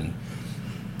hip, and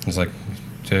he's like,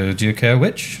 do you care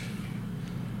which?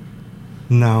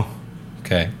 No.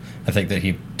 Okay. I think that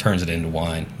he turns it into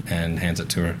wine and hands it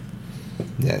to her.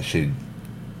 Yeah, she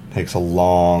takes a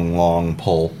long, long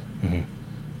pull.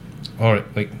 All right,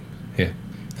 wait, here.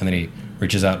 And then he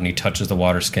reaches out and he touches the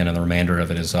water skin, and the remainder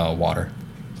of it is water.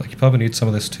 It's like, you probably need some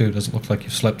of this too. Doesn't look like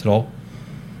you've slept at all.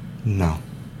 No.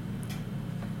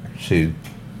 She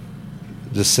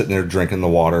just sitting there drinking the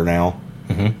water now.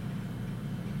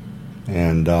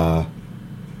 And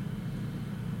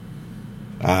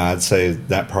I'd say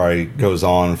that probably goes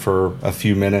on for a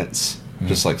few minutes,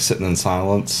 just like sitting in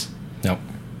silence. Yep.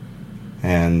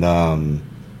 And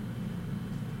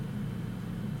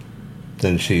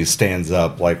then she stands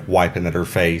up, like wiping at her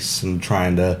face and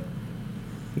trying to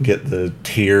get the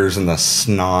tears and the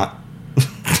snot.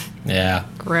 Yeah.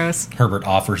 gross. Herbert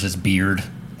offers his beard.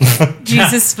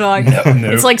 Jesus fuck. No.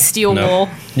 It's like steel No.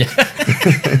 wool.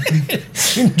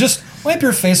 Just wipe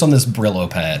your face on this Brillo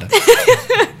pad.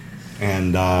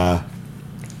 And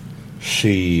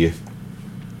she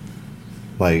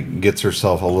like gets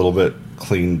herself a little bit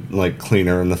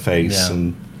cleaner in the face.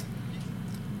 Yeah.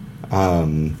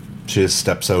 And she just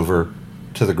steps over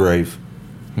to the grave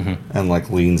and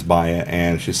like leans by it,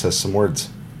 and she says some words.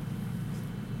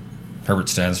 Herbert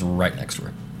stands right next to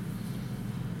her.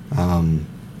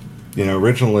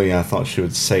 Originally I thought she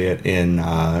would say it in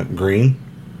Green,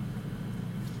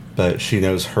 but she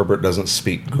knows Herbert doesn't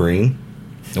speak Green,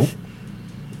 Nope.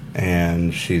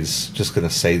 and she's just going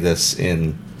to say this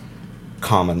in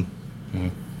Common.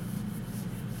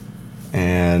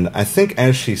 And I think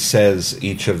as she says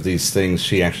each of these things,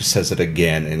 she actually says it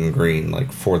again in Green,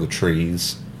 like for the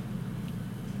trees.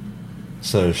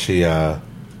 So she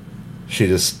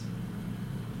just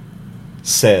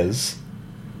says,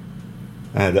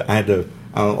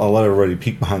 I'll let everybody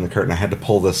peek behind the curtain. I had to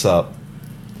pull this up.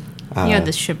 You had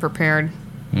this shit prepared.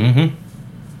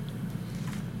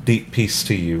 Deep peace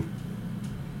to you.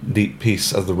 Deep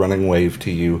peace of the running wave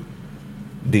to you.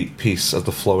 Deep peace of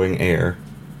the flowing air.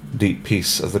 Deep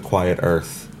peace of the quiet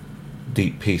earth.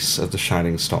 Deep peace of the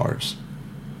shining stars.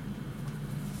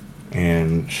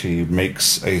 And she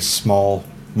makes a small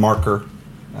marker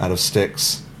out of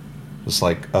sticks, just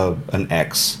like an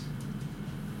X,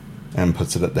 and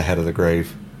puts it at the head of the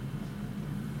grave.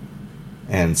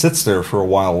 And sits there for a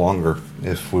while longer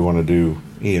if we want to do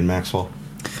Ian Maxwell.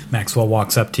 Maxwell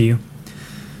walks up to you,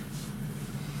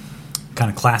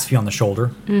 kind of clasps you on the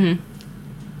shoulder,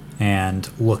 and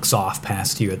looks off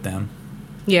past you at them.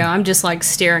 Yeah, I'm just like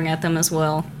staring at them as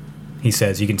well. He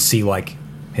says you can see like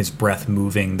his breath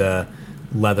moving the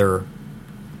leather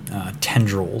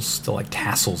tendrils, the like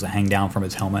tassels that hang down from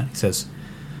his helmet. He says,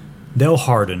 they'll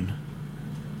harden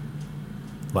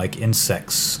like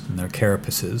insects in their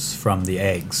carapaces from the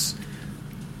eggs.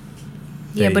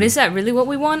 Yeah, They- but is that really what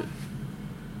we want?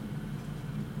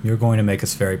 You're going to make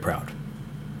us very proud.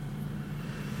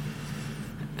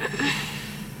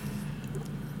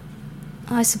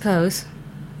 I suppose.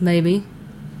 Maybe.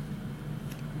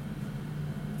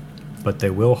 But they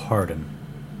will harden.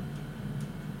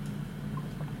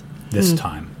 This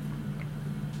time.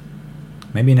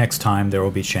 Maybe next time there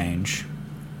will be change,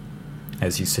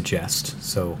 as you suggest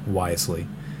so wisely.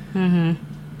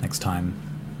 Next time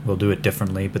we'll do it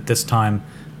differently, but this time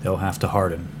they'll have to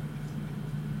harden.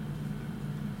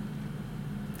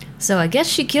 So I guess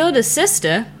she killed his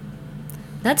sister.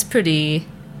 That's pretty...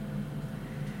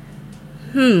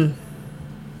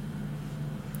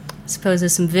 Suppose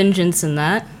there's some vengeance in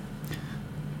that.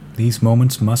 These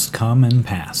moments must come and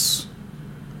pass.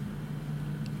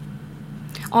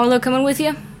 Arlo coming with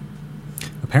you?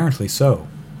 Apparently so.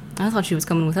 I thought she was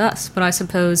coming with us, but I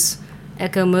suppose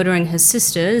Echo murdering his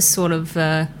sister is sort of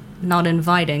not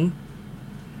inviting.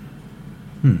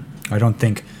 I don't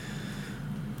think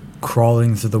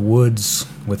crawling through the woods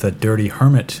with a dirty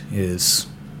hermit is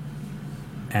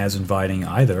as inviting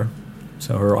either.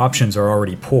 So her options are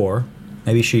already poor.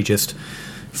 Maybe she just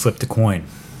flipped a coin.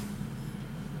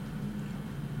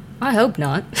 I hope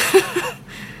not.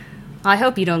 I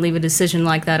hope you don't leave a decision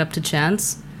like that up to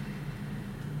chance.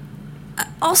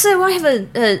 Also, I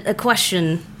have a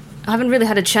question. I haven't really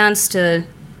had a chance to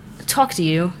talk to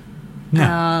you.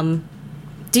 Yeah.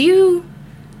 Do you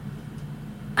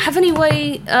have any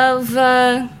way of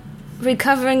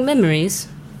recovering memories?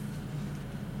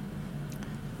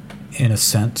 In a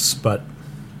sense, but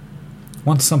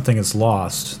once something is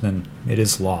lost, then it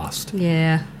is lost.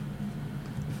 Yeah.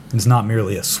 It's not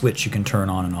merely a switch you can turn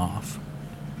on and off.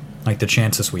 Like the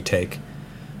chances we take.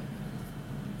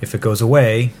 If it goes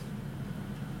away,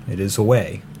 it is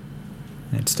away.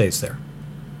 And it stays there.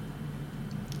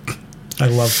 I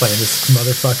love playing this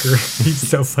motherfucker. He's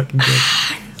so fucking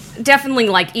good. Definitely,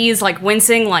 like, E is, like,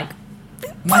 wincing, like,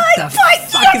 What the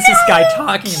fuck is this guy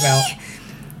talking about?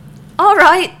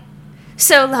 alright.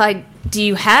 So, like, do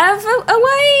you have a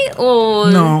way, or...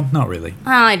 No, not really.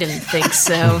 I didn't think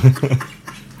so.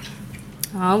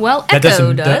 Well, That Echo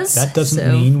doesn't does. that doesn't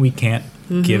so- mean we can't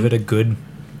give it a good,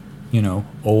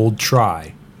 old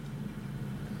try.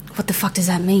 What the fuck does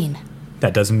that mean?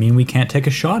 That doesn't mean we can't take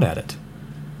a shot at it.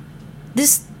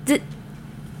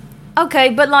 Okay,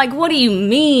 but, like, what do you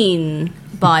mean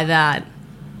by that?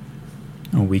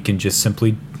 We can just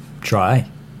simply try,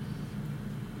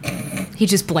 He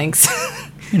just blinks.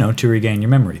 to regain your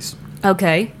memories.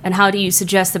 Okay, and how do you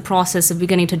suggest the process of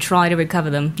beginning to try to recover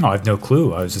them? Oh, I have no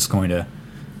clue. I was just going to,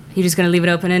 You just gonna leave it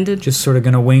open-ended? just sort of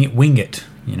going to wing it,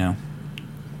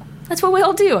 That's what we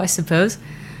all do, I suppose.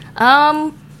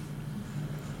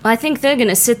 I think they're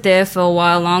gonna sit there for a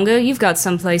while longer. You've got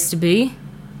someplace to be.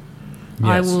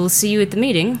 I Yes. will see you at the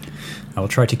meeting. I will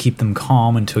try to keep them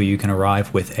calm until you can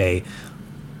arrive with a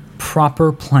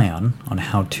proper plan on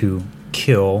how to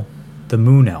kill the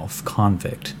Moon Elf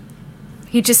convict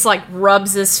He just, like,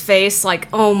 rubs his face like,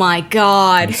 oh my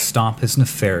god. and stop his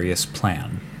nefarious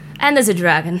plan. And there's a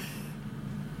dragon.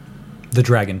 The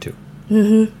dragon, too.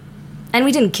 And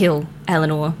we didn't kill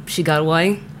Eleanor. She got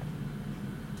away.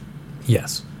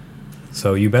 Yes.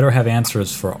 So you better have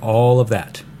answers for all of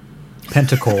that.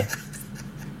 Pentacle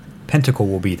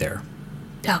will be there.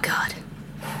 Oh god.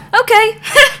 Okay.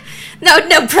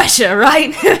 No pressure,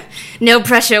 right? No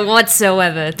pressure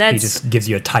whatsoever. He That's... just gives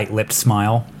you a tight-lipped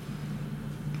smile.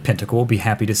 Pentacle will be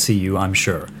happy to see you, I'm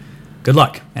sure. Good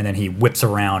luck. And then he whips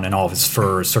around, and all of his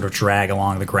furs sort of drag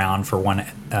along the ground for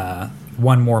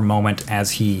one more moment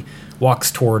as he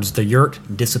walks towards the yurt,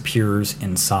 disappears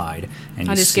inside. And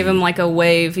I'll just give him, like, a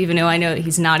wave, even though I know that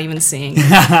he's not even seeing. you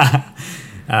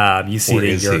see Where the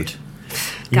is he? yurt.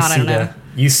 God, I don't know.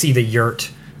 You see the yurt,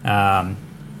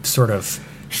 sort of.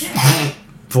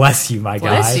 Bless you, my guy.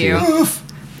 Bless you.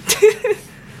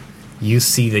 You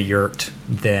see the yurt,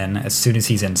 then, as soon as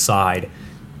he's inside,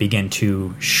 begin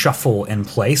to shuffle in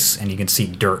place, and you can see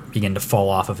dirt begin to fall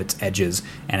off of its edges,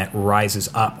 and it rises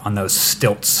up on those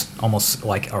stilts, almost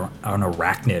like an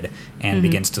arachnid, and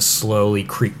begins to slowly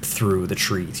creep through the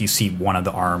trees. You see one of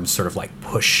the arms sort of like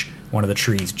push one of the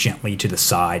trees gently to the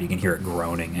side. You can hear it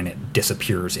groaning, and it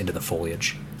disappears into the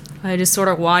foliage. I just sort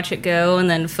of watch it go and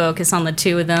then focus on the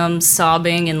two of them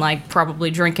sobbing and, like, probably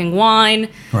drinking wine.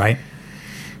 Right?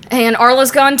 And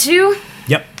Arlo's gone too.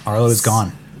 Yep, Arlo is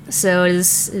gone. So it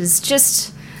is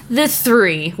just the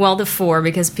three. Well, the four,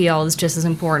 because PL is just as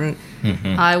important.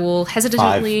 I will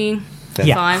hesitantly...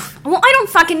 Yeah. Five. Well, I don't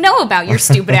fucking know about your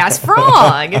stupid ass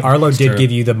frog. Arlo did true.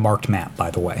 give you the marked map,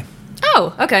 by the way.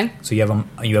 Oh, okay. So you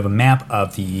have a map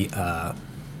of the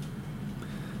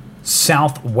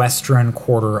southwestern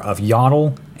quarter of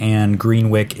Yodel, and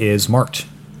Greenwick is marked.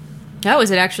 Oh, is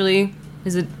it actually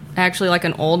like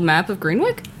an old map of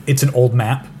Greenwick? It's an old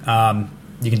map.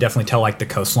 You can definitely tell like the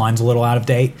coastline's a little out of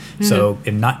date, so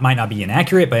it might not be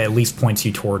inaccurate, but it at least points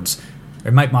you towards.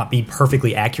 It might not be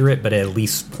perfectly accurate, but it at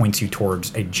least points you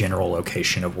towards a general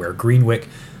location of where Greenwick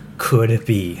could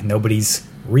be. Nobody's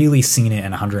really seen it in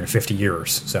 150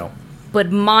 years, so.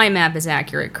 But my map is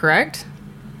accurate, correct?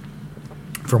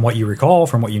 From what you recall,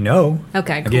 from what you know.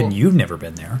 Okay, cool. Again, you've never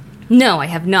been there. No, I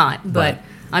have not, but Right.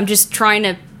 I'm just trying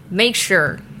to make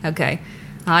sure. Okay.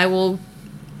 I will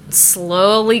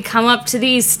slowly come up to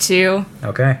these two.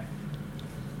 Okay.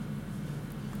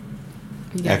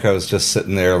 Echo's just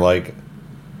sitting there like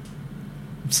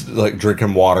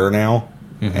drinking water now,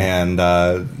 and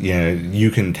you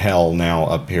can tell now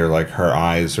up here like her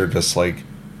eyes are just like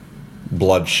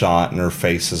bloodshot and her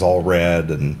face is all red,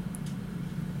 and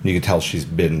you can tell she's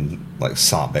been like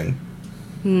sobbing.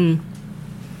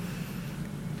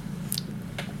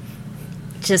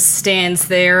 Just stands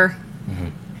there.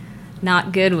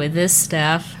 Not good with this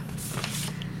stuff.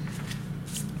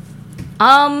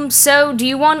 So do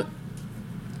you want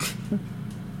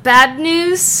bad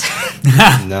news?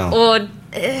 No. Or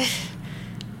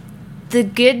the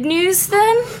good news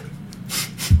then?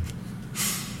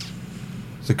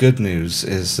 The good news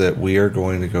is that we are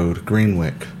going to go to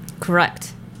Greenwick,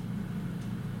 Correct.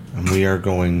 and we are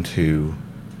going to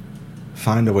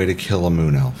find a way to kill a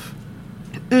moon elf.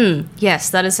 Yes,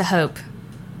 that is a hope.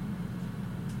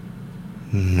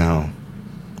 No,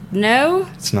 No?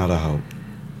 it's not a hope.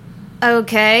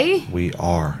 Okay. We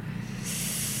are.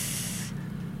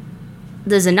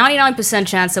 There's a 99%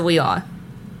 chance that we are.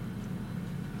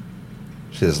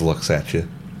 She just looks at you.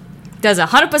 There's a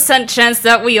 100% chance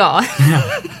that we are.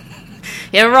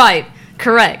 You're right.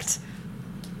 Correct.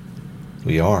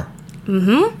 We are.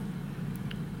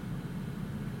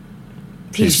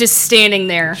 He's just standing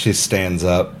there. She stands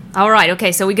up. Alright,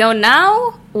 okay, so we go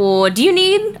now? Or are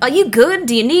you good?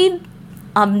 Do you need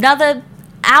another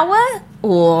hour?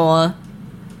 Or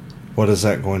What is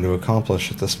that going to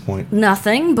accomplish at this point?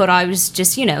 nothing, but I was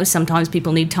just, sometimes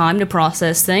people need time to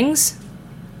process things.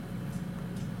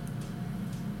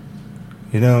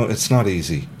 It's not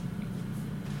easy.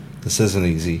 This isn't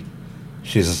easy.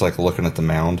 She's just like looking at the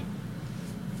mound.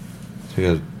 She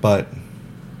goes, but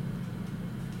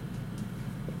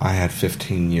I had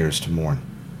 15 years to mourn.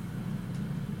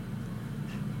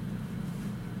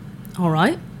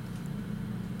 Alright.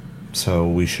 So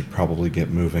we should probably get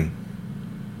moving.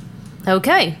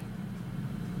 Okay.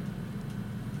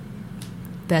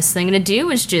 Best thing to do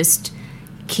is just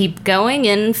keep going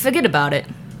and forget about it.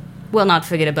 Well, not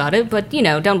forget about it, but,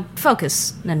 don't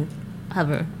focus and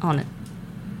hover on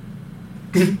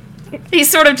it. He's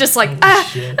sort of just like,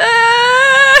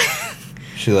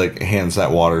 She like hands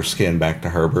that water skin back to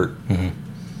Herbert. I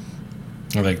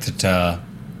think that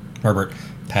Herbert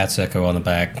pats Echo on the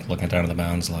back, looking down at the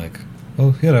mounds like,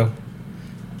 well,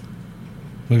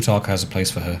 Lutalk has a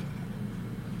place for her.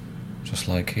 Just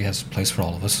like he has a place for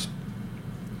all of us.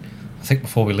 I think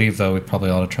before we leave, though, we probably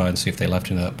ought to try and see if they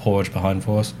left any of that porridge behind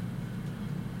for us.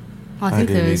 I think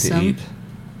do there need is to some. eat.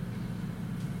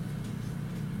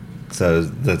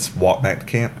 So let's walk back to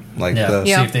camp. See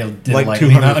Yeah. if they did Like like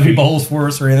 200 leave out any feet. bowls for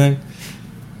us or anything.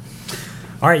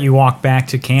 All right, you walk back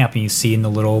to camp and you see in the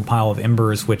little pile of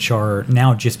embers, which are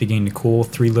now just beginning to cool,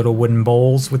 3 little wooden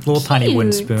bowls with little tiny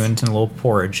wooden Cute. spoons and a little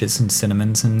porridges and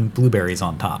cinnamons and blueberries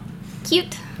on top.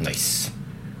 Cute. Nice.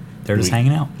 They're just We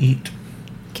hanging out. Eat.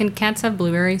 Can cats have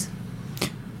blueberries?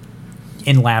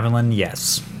 In Lavalin,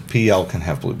 yes. PL can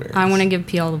have blueberries. I want to give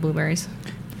P all the blueberries.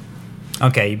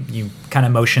 Okay, you kind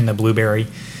of motion the blueberry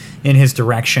in his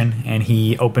direction, and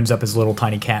he opens up his little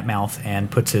tiny cat mouth and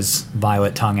puts his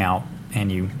violet tongue out,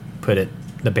 and you put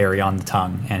the berry on the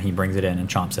tongue, and he brings it in and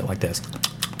chomps it like this.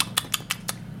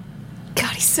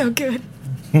 God, he's so good.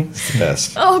 It's the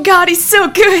best. Oh, God, he's so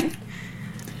good.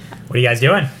 What are you guys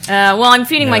doing? Well, I'm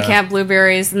feeding my Yeah. cat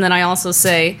blueberries, and then I also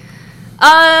say,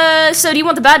 so do you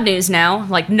want the bad news now?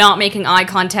 Like, not making eye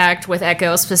contact with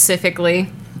Echo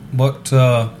specifically.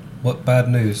 What bad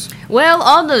news? Well,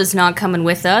 Aldo's not coming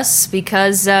with us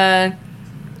because,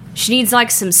 she needs,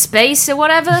 like, some space or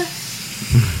whatever.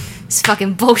 It's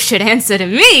fucking bullshit answer to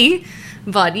me,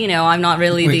 but, I'm not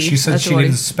really Wait, the she said she authority.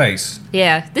 needed space.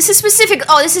 Yeah, this is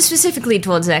specifically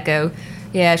towards Echo.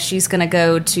 Yeah, she's gonna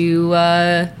go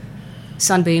to,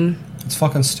 Sunbeam. It's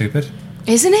fucking stupid.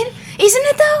 Isn't it? Isn't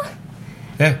it, though?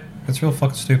 Yeah, it's real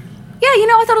fucking stupid. Yeah,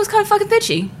 I thought it was kind of fucking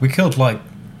bitchy. We killed like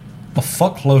a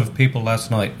fuckload of people last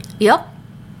night, Yep.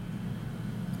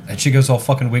 and she goes all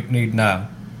fucking weak-kneed now.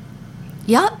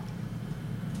 Yep.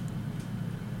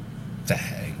 That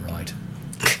ain't right.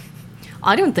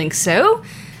 I don't think so.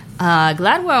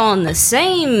 Glad we're on the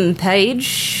same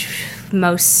page,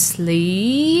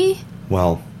 mostly.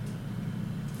 Well,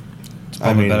 It's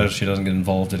probably I mean- better if she doesn't get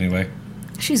involved anyway.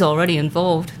 She's already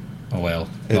involved. Oh well,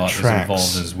 It not tracks. as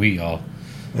involved as we are.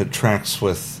 it tracks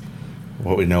with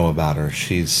what we know about her.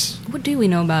 She's, What do we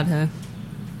know about her?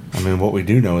 what we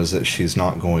do know is that she's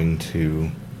not going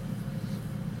to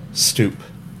stoop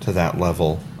to that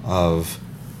level of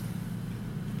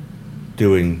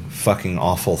doing fucking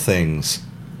awful things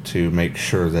to make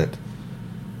sure that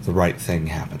the right thing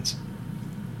happens.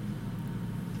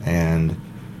 And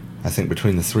I think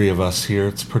between the 3 of us here,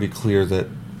 it's pretty clear that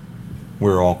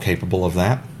we're all capable of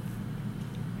that.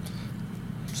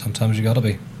 Sometimes you gotta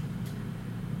be.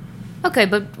 Okay,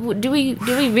 but do we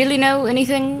really know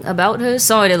anything about her?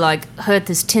 Sorry to, hurt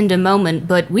this tender moment,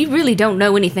 but we really don't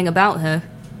know anything about her.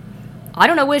 I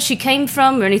don't know where she came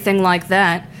from or anything like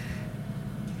that.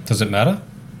 Does it matter?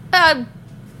 Uh,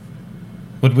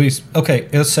 Would we? Okay,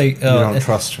 let's say. You don't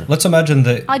trust her. Let's imagine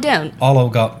that I don't. Arlo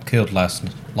got killed last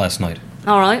night.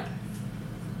 Alright.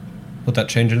 Would that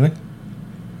change anything?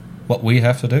 What we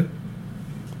have to do?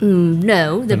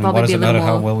 No, there'd And why probably does be a it little matter more.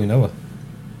 how well we know her?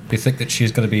 Do you think that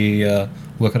she's going to be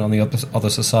working on the other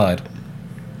side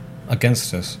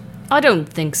against us? I don't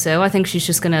think so. I think she's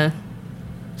just gonna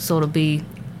sort of be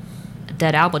a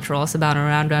dead albatross about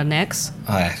around our necks.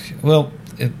 Well,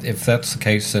 if that's the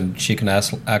case, then she can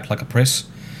act like a priss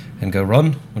and go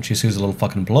run when she sees a little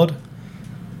fucking blood.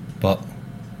 But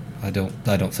I don't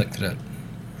think that it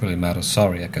really matters.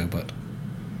 Sorry, Echo, but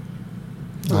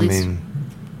At I least- mean,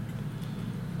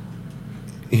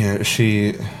 yeah,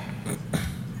 she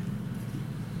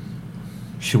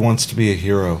wants to be a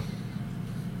hero,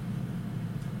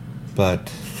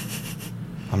 but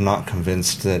I'm not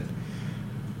convinced that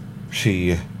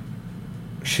she's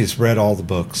read all the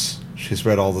books. She's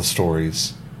read all the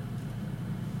stories.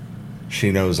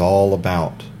 She knows all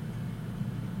about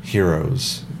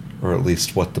heroes, or at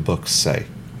least what the books say.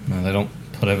 no, they don't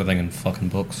put everything in fucking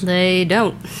books. They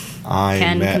don't. I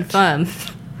Can met confirm.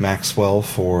 Maxwell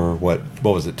for what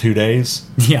was it, 2 days?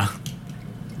 Yeah.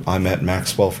 I met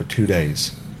Maxwell for 2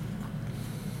 days.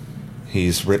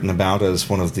 He's written about as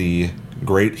one of the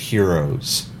great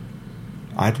heroes.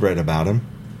 I'd read about him.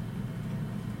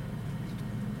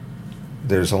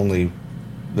 There's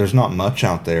not much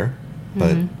out there,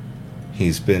 but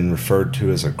he's been referred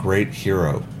to as a great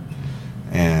hero.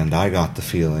 And I got the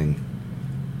feeling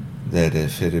that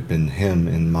if it had been him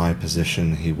in my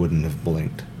position, he wouldn't have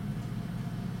blinked.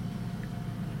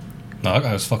 No, that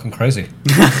guy was fucking crazy.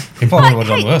 He probably would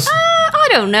have done worse. I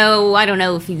don't know. I don't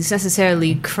know if he's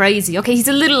necessarily crazy. Okay, he's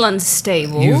a little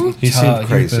unstable. He seemed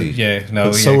crazy. Yeah, no,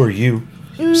 But so are you.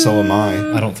 So am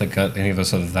I. I don't think any of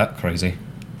us are that crazy.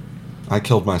 I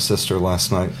killed my sister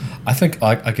last night. I think,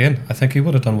 I think he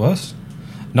would have done worse.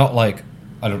 Not like,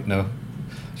 I don't know,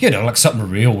 like something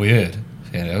real weird.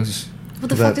 Just, What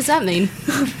the fuck does that mean?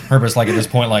 Herbert's like at this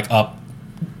point, like up,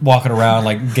 walking around,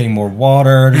 like getting more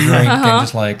water to drink, and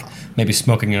just like maybe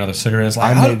smoking another cigarette. It's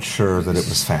like, I made sure that it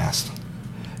was fast.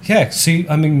 yeah, see,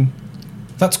 I mean,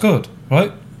 that's good,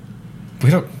 right? We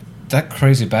don't, that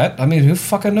crazy bat, I mean, who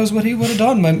fucking knows what he would have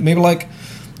done? Maybe like,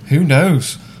 who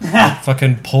knows?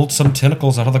 Fucking pulled some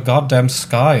tentacles out of the goddamn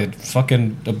sky and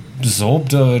fucking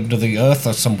absorbed into the earth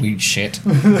or some weird shit.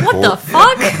 What the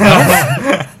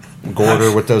fuck?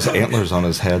 Gorder with those antlers on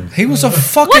his head. He was a What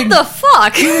fucking... the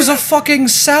fuck? He was a fucking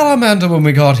salamander when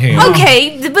we got here.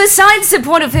 Okay, besides the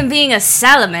point of him being a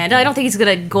salamander, I don't think he's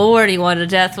gonna gore anyone to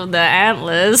death with the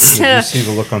antlers. Did you see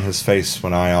the look on his face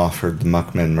when I offered the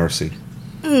Muckmen mercy?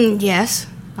 Yes,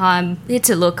 it's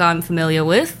a look I'm familiar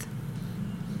with.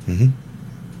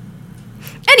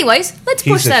 Anyways, let's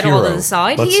push He's a that all to hero. the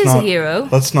side. Let's He is a not- hero.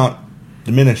 Let's not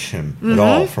diminish him at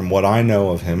all. From what I know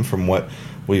of him, from what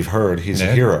we've heard, he's Yeah.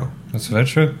 a hero. That's very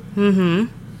true.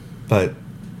 But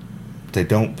they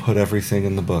don't put everything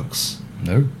in the books.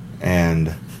 No.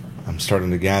 And I'm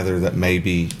starting to gather that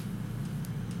maybe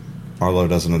Arlo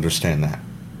doesn't understand that.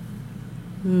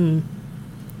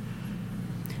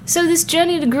 So this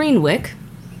journey to Greenwick.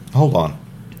 Hold on.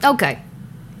 Okay.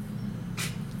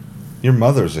 Your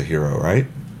mother's a hero, right?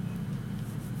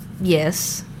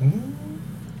 Yes.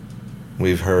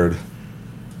 We've heard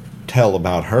tell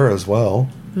about her as well.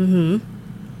 You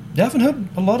haven't heard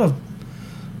a lot of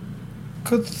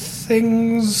good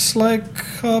things like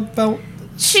about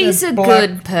She's said a black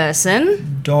good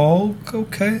person. dog.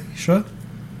 Okay, sure.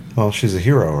 Well, she's a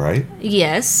hero, right?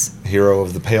 Yes. Hero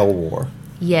of the Pale War.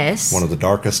 Yes. One of the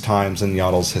darkest times in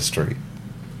Yoddle's history.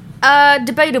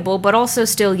 Debatable, but also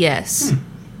still yes.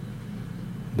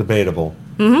 Debatable.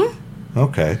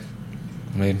 Okay.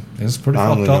 I mean, it's pretty I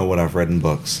fucked only up. know what I've read in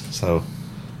books, so.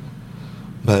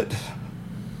 But,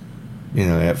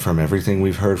 from everything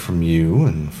we've heard from you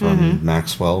and from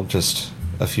Maxwell just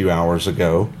a few hours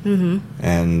ago,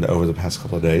 and over the past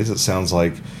couple of days, it sounds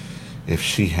like if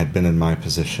she had been in my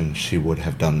position, she would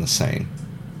have done the same.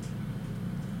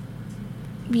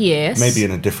 Yes. Maybe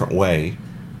in a different way.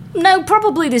 No,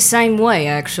 probably the same way,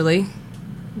 actually.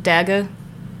 Dagger.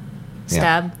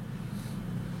 Stab.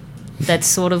 That's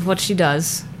sort of what she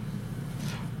does.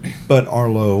 But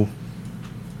Arlo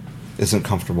isn't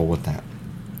comfortable with that.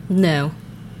 No.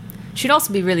 She'd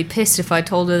also be really pissed if I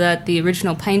told her that the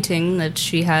original painting that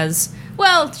she has...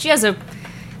 Well, she has a...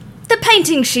 The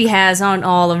paintings she has aren't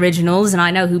all originals, and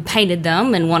I know who painted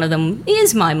them, and one of them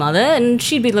is my mother, and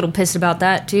she'd be a little pissed about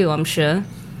that too, I'm sure.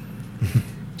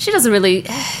 She doesn't really...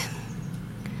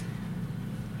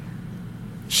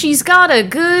 She's got a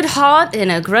good heart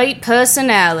and a great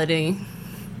personality.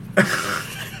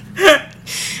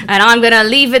 And I'm gonna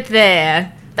leave it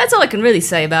there. That's all I can really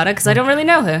say about her, because I don't really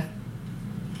know her.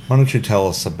 Why don't you tell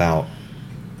us about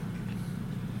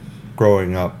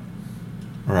growing up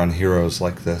around heroes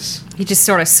like this? He just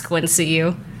sort of squints at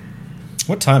you.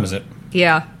 What time is it?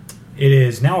 Yeah. It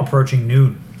is now approaching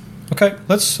noon. Okay,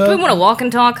 let's. Do we want to walk and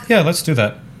talk? Yeah, let's do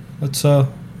that. Let's. I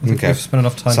think Okay. we've spent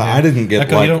enough time. So here. I didn't get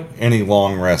Echo, you don't- any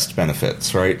long rest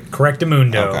benefits, right?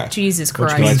 Correctamundo. Okay. Jesus Which Do I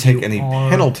Christ. means- take you any are-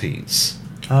 penalties?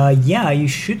 Yeah, you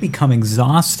should become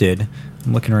exhausted.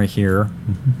 I'm looking right here.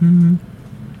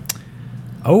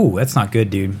 Oh, that's not good,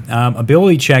 dude.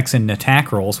 Ability checks and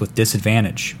attack rolls with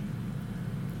disadvantage.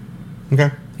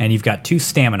 Okay. And you've got 2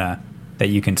 stamina that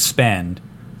you can spend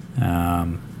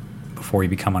before you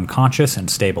become unconscious and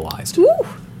stabilized. Woo.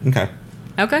 Okay.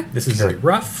 Okay. This is very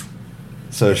rough.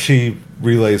 So she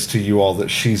relays to you all that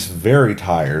she's very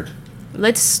tired.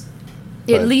 Let's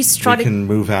but at least try we to. can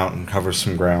move out and cover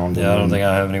some ground. Yeah, I don't and think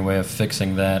I have any way of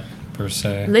fixing that per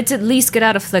se. Let's at least get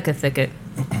out of Flicker Thicket.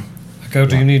 Echo,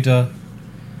 do you need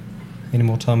any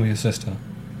more time with your sister?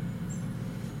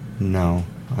 No,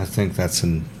 I think that's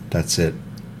it.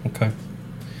 Okay.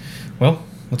 Well,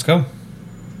 let's go.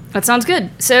 That sounds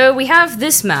good. So we have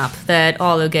this map that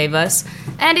Arlo gave us,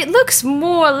 and it looks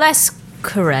more or less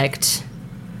correct.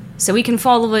 So we can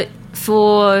follow it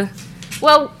for.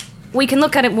 Well, we can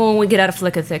look at it more when we get out of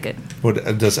Flicker Thicket.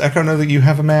 Does Echo know that you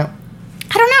have a map?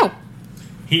 I don't know.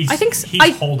 He's, I think s- he's I-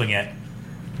 holding it.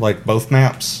 Like both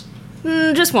maps?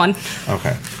 Just one.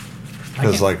 Okay.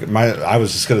 Because I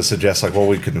was just going to suggest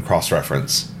we can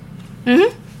cross-reference.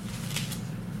 Mm-hmm.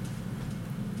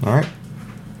 All right.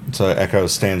 So Echo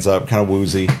stands up, kind of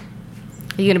woozy.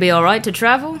 Are you gonna be all right to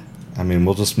travel? I mean,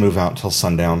 we'll just move out till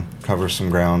sundown, cover some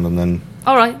ground, and then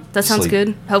All right, that sounds Sleep.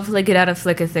 good. Hopefully, get out of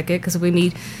Flicker Thicket because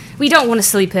we don't want to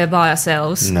sleep here by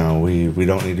ourselves. no, we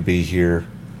don't need to be here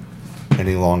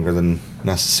any longer than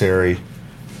necessary.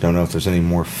 Don't know if there's any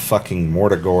more fucking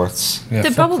Mortogorths. Yeah,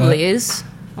 There fuck probably that. is.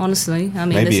 Honestly, I mean,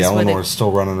 Maybe this is where Eleanor's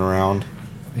still running around.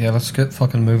 Yeah, let's get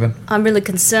fucking moving. I'm really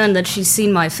concerned that she's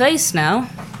seen my face now.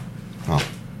 Oh,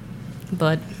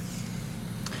 But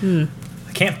I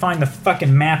can't find the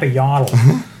fucking map of Yodel.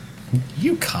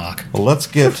 You cock. well, let's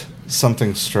get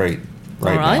something straight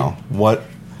right, All right. now.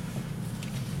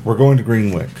 We're going to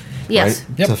Greenwick, Yes.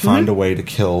 right? Yep. To find a way to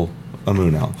kill a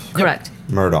moon elf, correct,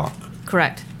 Murdoch.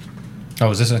 correct. Oh,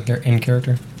 is this in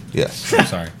character? Yes, I'm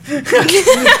sorry.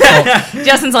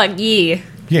 Justin's like, yeah.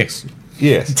 Yes.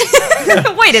 yes.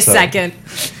 Wait a So- second.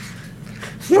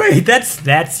 Wait,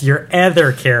 that's your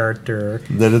other character.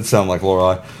 That did sound like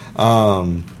Lorelai.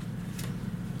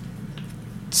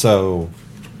 So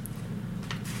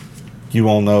you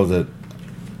all know that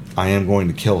I am going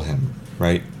to kill him,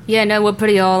 right? Yeah, no, we're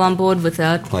pretty all on board with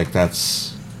that. Like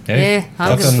that's Yeah, I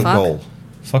don't that's give the a fuck. goal.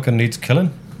 Fucking needs killing.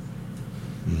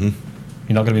 Mm-hmm.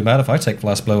 You're not gonna be mad if I take the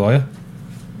last blow, are you?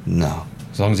 No,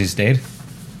 As long as he's dead.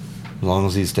 as long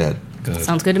as he's dead, Good.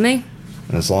 Sounds good to me.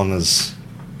 and as long as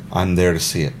I'm there to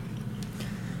see it,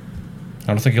 I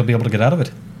don't think you'll be able to get out of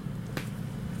it.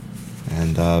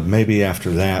 and maybe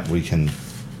after that we can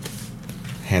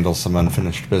handle some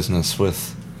unfinished business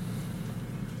with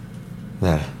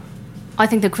that. I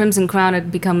think the Crimson Crown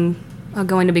are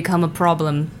going to become a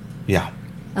problem Yeah,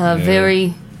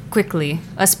 very quickly,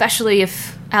 especially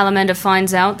if Alamander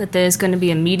finds out that there's going to be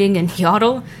a meeting in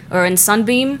Yodel or in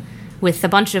Sunbeam with a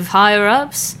bunch of higher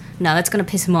ups. No, that's going to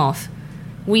piss him off.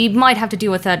 We might have to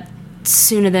deal with that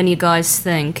sooner than you guys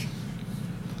think.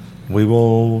 we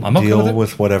will I'm okay deal with it.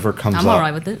 with whatever comes I'm up.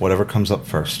 alright with it. Whatever comes up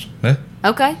first. Yeah.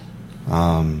 Okay.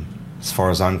 As far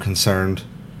as I'm concerned,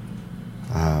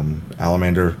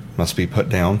 Alamander must be put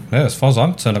down. Yeah, as far as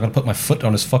I'm concerned, I'm gonna put my foot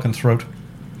on his fucking throat.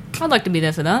 I'd like to be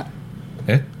there for that.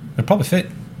 Yeah, it'd probably fit.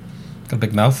 Got a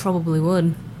big mouth. Probably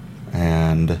would.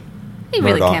 And He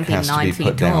really Murdoch can't be has to 9 be feet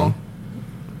put tall. down.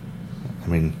 I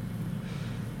mean,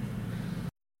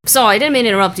 Sorry, I didn't mean to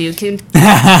interrupt you.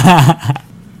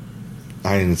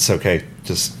 it's okay.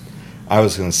 Just, I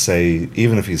was going to say,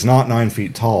 even if he's not 9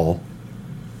 feet tall,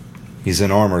 he's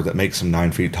in armor that makes him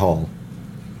 9 feet tall.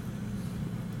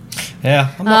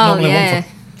 Yeah, I'm not Oh, normally yeah. one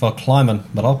for climbing,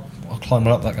 but I'll climb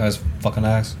right up that guy's fucking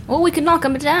ass. Well, we could knock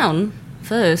him down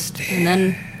first, and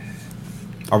then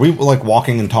Are we like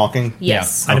walking and talking?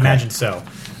 yes. I'd Okay. imagine so.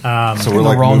 So In we're the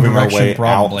like wrong moving our direction, way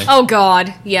probably. out. Oh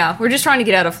God, yeah. We're just trying to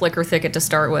get out of Flicker Thicket to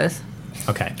start with.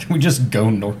 Okay. We just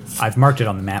go north. I've marked it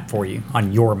on the map for you,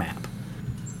 on your map.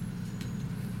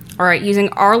 All right, using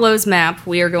Arlo's map,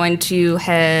 we are going to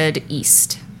head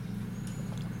east.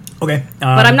 Okay.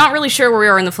 But I'm not really sure where we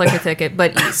are in the Flicker Thicket,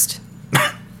 but east.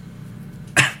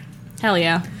 Hell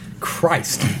yeah.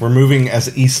 Christ. We're moving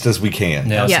as east as we can.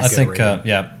 Yeah, Yes. I think Good radio.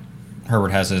 yeah, Herbert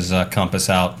has his compass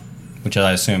out, which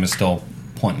I assume is still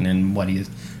pointing in what he is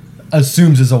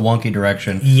assumes is a wonky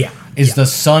direction. Yeah. Is the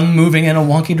sun moving in a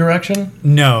wonky direction?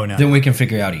 No. Then we can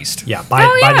figure out east. Yeah, by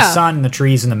yeah. the sun, the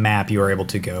trees, and the map, you are able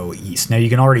to go east. Now, you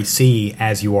can already see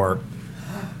as you are...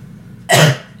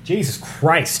 Jesus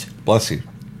Christ. Bless you.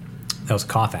 That was a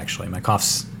cough, actually. My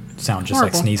coughs sound just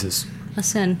Horrible. like sneezes. A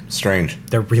sin. Strange.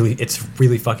 It's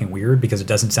really fucking weird because it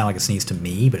doesn't sound like a sneeze to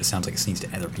me, but it sounds like a sneeze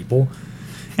to other people.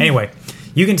 Anyway,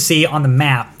 you can see on the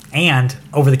map and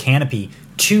over the canopy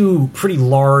 2 pretty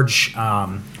large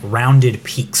rounded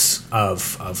peaks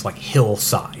of like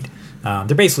hillside.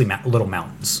 They're basically little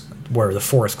mountains where the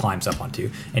forest climbs up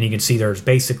onto, and you can see there's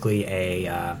basically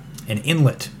an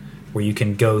inlet where you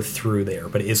can go through there,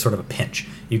 but it is sort of a pinch.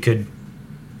 You could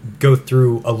go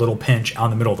through a little pinch out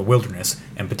in the middle of the wilderness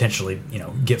and potentially,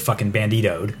 get fucking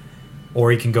banditoed,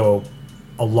 or you can go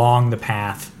along the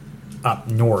path up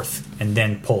north and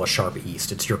then pull a sharp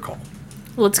east. It's your call.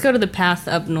 Let's go to the path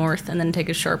up north and then take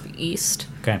a sharp east.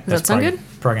 Okay, Does that sound good?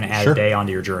 Probably gonna add Sure. a day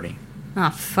onto your journey. Ah,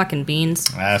 fucking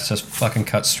beans. Let's just fucking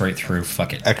cut straight through.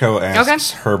 Fuck it. Echo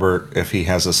asks Herbert if he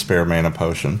has a spare mana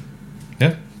potion.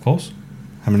 Yeah, of course.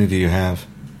 How many do you have?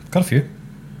 Got a few.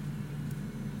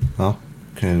 Well,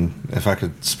 if I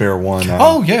could spare one, I'm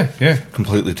Oh, yeah.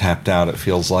 completely tapped out, it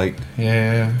feels like.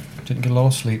 Yeah. Didn't get a lot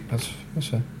of sleep. That's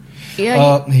fine.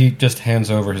 Yeah, He just hands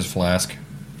over his flask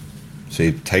So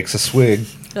he takes a swig.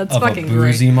 that's of a fucking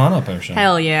boozy great. mana potion.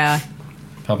 Hell yeah.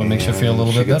 Probably makes you feel a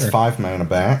little She bit gets better. 5 mana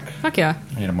back. Fuck yeah.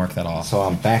 I need to mark that off. So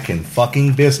I'm back in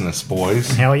fucking business, boys.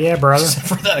 Hell yeah, brother.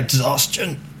 For that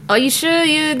exhaustion. Are you sure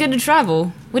you're good to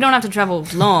travel? We don't have to travel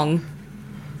long.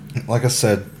 Like I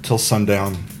said, till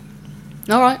sundown,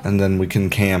 Alright. and then we can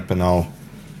camp, and I'll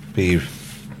be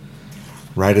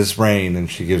right as rain. And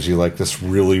she gives you like this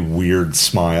really weird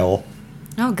smile.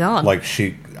 Oh god. Like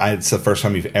it's the first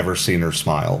time you've ever seen her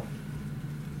smile.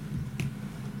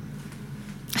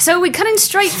 So are we cutting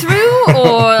straight through,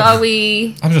 or are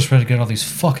we... I'm just ready to get out of these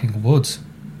fucking woods.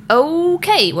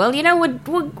 Okay, well,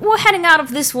 we're heading out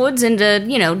of this woods into,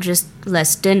 just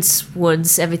less dense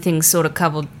woods. Everything's sort of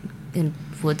covered in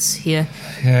woods here.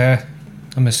 Yeah.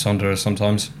 I miss Sundar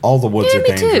sometimes. All the woods Yeah, are me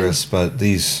too. dangerous, but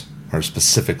these are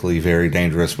specifically very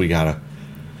dangerous. We gotta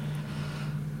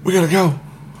go.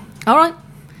 Alright.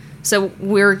 So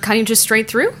we're cutting just straight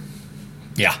through?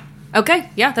 Yeah. Okay,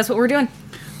 yeah, that's what we're doing.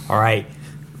 All right.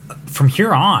 From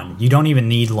here on, you don't even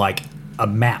need like a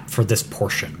map for this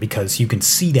portion because you can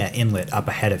see that inlet up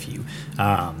ahead of you,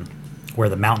 where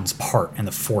the mountains part and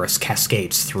the forest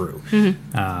cascades through.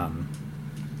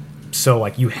 So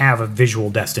like you have a visual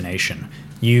destination.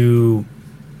 You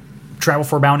travel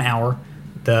for about an hour.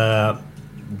 The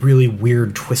really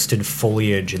weird twisted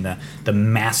foliage and the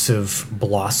massive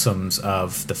blossoms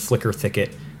of the flicker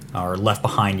thicket are left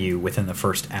behind you within the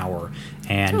first hour,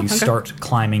 and you okay. start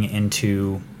climbing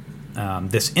into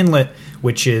this inlet,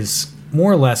 which is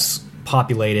more or less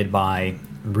populated by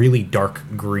really dark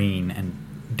green and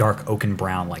dark oaken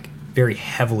brown, like very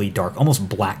heavily dark, almost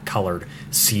black colored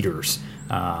cedars,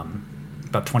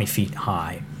 about 20 feet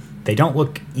high. They don't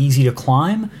look easy to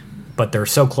climb, but they're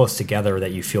so close together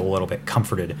that you feel a little bit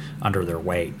comforted under their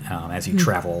weight as you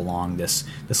travel along this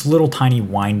little tiny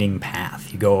winding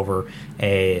path. You go over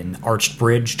an arched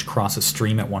bridge to cross a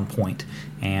stream at one point,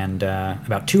 and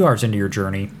about 2 hours into your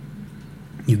journey,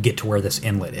 you get to where this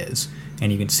inlet is,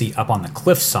 and you can see up on the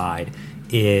cliffside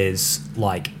is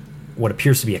like what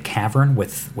appears to be a cavern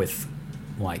with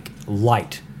like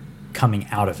light coming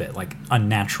out of it, like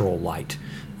unnatural light.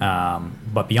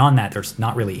 But beyond that, there's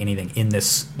not really anything in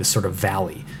this sort of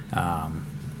valley. A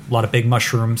lot of big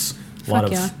mushrooms, a lot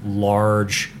Fuck yeah. of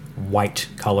large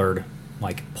white-colored,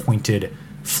 like pointed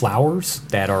flowers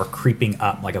that are creeping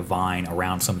up like a vine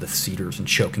around some of the cedars and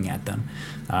choking at them.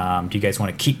 Do you guys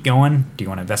want to keep going? Do you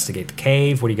want to investigate the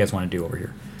cave? What do you guys want to do over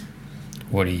here?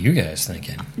 What are you guys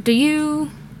thinking?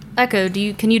 Echo,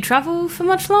 can you travel for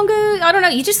much longer? I don't know,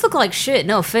 you just look like shit,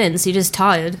 no offense, you're just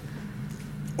tired.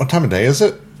 What time of day is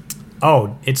it?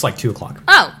 Oh, it's like 2 o'clock.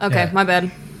 Oh, okay, Yeah. my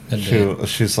bad.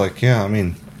 She's like, yeah. I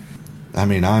mean,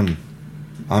 I'm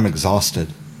exhausted,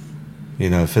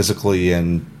 physically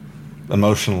and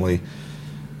emotionally,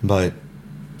 but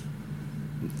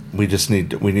we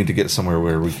need to get somewhere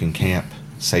where we can camp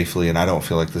safely, and I don't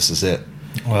feel like this is it.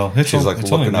 Well, it's She's like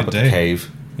it's only looking up at the midday.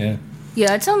 cave. Yeah.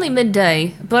 Yeah, it's only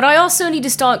midday, but I also need to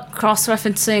start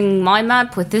cross-referencing my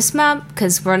map with this map,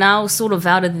 because we're now sort of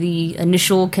out of the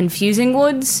initial confusing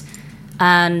woods,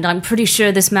 and I'm pretty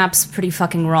sure this map's pretty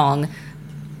fucking wrong.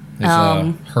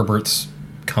 Is Herbert's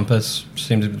compass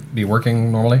seem to be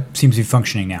working normally? Seems to be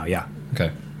functioning now, yeah.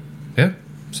 Okay. Yeah.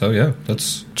 So yeah,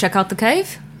 let's Check out the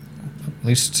cave? at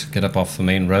least get up off the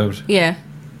main road. Yeah.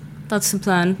 That's the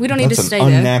plan. We don't need to That's stay an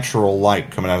there. unnatural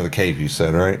light coming out of the cave, you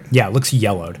said, right? Yeah, it looks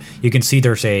yellowed. You can see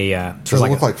there's a... Does it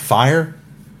look like fire?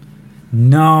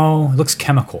 No, it looks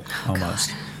chemical, almost.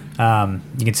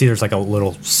 You can see there's like a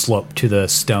little slope to the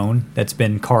stone that's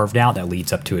been carved out that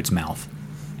leads up to its mouth.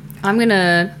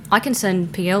 I can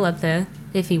send PL up there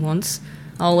if he wants.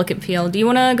 I'll look at PL. Do you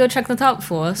want to go check the top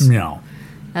for us? No.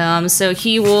 So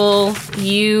he will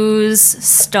use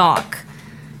stock.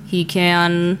 He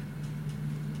can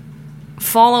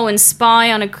follow and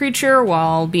spy on a creature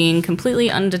while being completely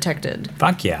undetected.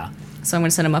 Fuck yeah. So I'm going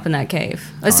to send him up in that cave,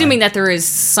 assuming that there is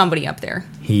somebody up there.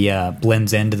 He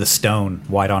blends into the stone,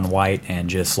 white on white, and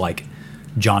just like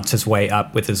jaunts his way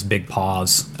up with his big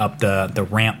paws up the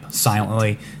ramp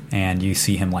silently. And you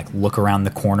see him like look around the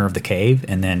corner of the cave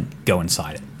and then go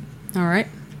inside it. All right.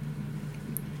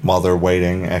 While they're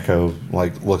waiting, Echo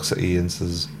like looks at Ian and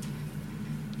says,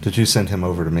 "Did you send him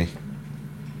over to me?"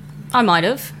 I might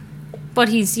have, but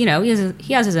he's he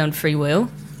has his own free will.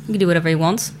 He can do whatever he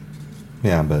wants.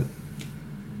 Yeah, but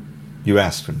you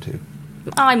asked him to.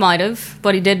 I might have,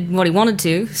 but he did what he wanted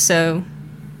to. So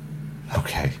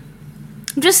Okay.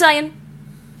 I'm just saying.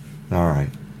 All right.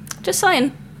 Just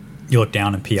saying. You look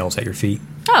down and PL's at your feet.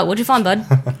 Oh, what'd you find, bud?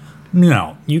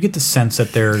 No, you get the sense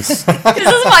that there's This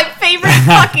is my favorite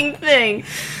fucking thing.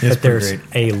 that there's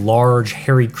a large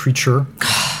hairy creature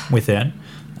within,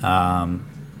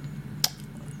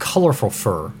 colorful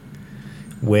fur,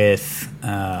 with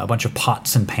a bunch of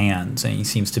pots and pans, and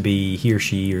he or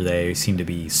she or they seem to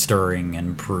be stirring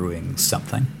and brewing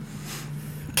something.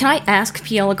 Can I ask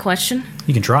PL a question?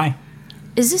 You can try.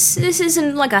 This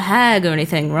isn't like a hag or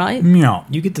anything, right? No,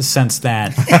 you get the sense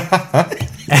that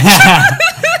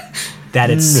that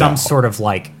it's some sort of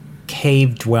like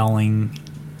cave dwelling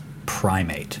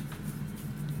primate.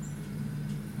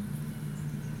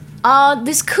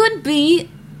 This could be.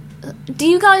 Do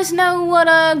you guys know what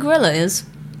a gorilla is?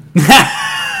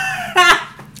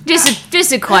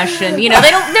 just a question.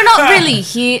 They're not really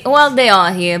here. Well, they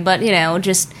are here, but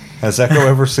just. Has Echo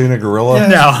ever seen a gorilla?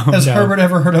 No. Has Herbert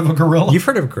ever heard of a gorilla? You've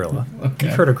heard of gorilla. Okay.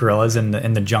 You've heard of gorillas in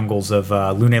the jungles of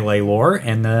Lunele lore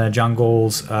and the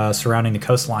jungles surrounding the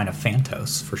coastline of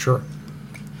Phantos, for sure.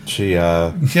 She,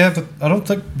 Yeah, but I don't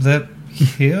think they're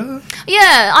here.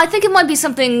 Yeah, I think it might be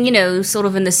something sort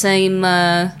of in the same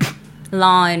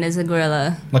line as a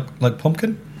gorilla. Like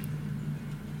Pumpkin?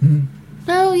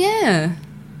 Oh yeah.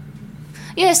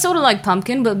 Yeah, sort of like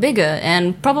Pumpkin, but bigger,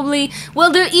 and probably...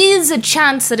 Well, there is a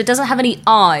chance that it doesn't have any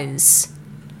eyes.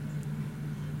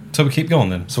 So we keep going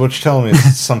then. so what you're telling me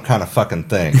is some kind of fucking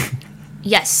thing.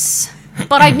 Yes.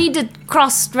 But I'd need to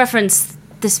cross-reference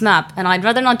this map, and I'd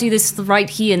rather not do this right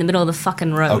here in the middle of the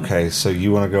fucking road. Okay, so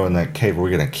you want to go in that cave. Are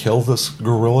we going to kill this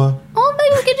gorilla? Or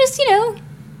maybe we could just,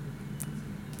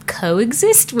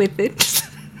 coexist with it.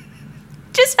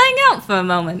 Just hang out for a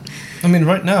moment. I mean,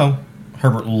 right now,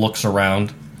 Herbert looks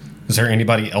around. Is there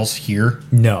anybody else here?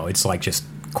 No, it's like just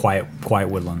quiet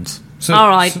woodlands. So, All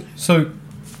right. So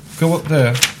go up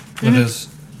there where there's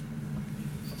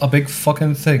a big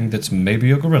fucking thing that's maybe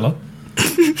a gorilla.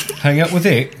 Hang out with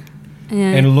it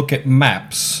and look at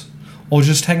maps. Or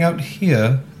just hang out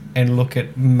here and look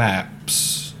at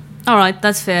maps. All right,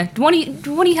 that's fair. Do one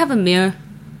of you have a mirror?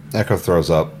 Echo throws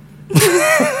up.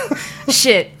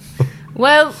 Shit.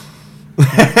 Well,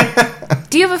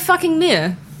 do you have a fucking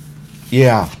mirror?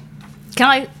 Yeah. Can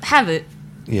I have it?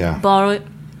 Yeah. Borrow it?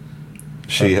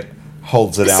 She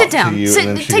holds it Sit out down. to you, and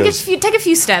then she take goes. take a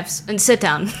few steps and sit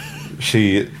down.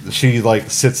 She like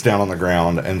sits down on the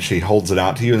ground and she holds it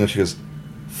out to you, and then she goes,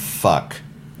 "Fuck,"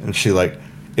 and she like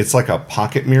it's like a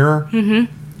pocket mirror,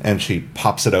 and she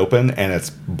pops it open, and it's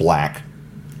black.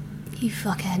 You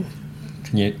fuckhead.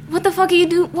 Can you... What the fuck are you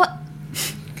doing? What?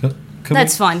 Can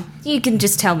That's fine. You can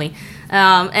just tell me.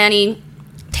 And he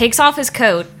takes off his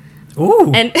coat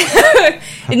Ooh. and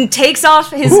and takes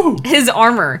off his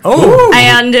armor. Oh.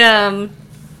 And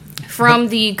from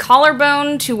the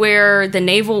collarbone to where the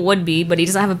navel would be, but he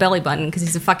doesn't have a belly button because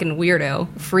he's a fucking weirdo,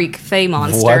 freak, fey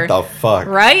monster. What the fuck?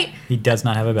 Right? He does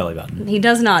not have a belly button. He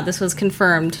does not. This was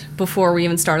confirmed before we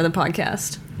even started the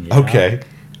podcast. Yeah. Okay.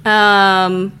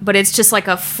 But it's just like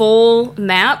a full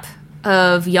map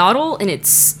of Yodel, and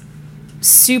it's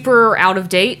super out of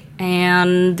date,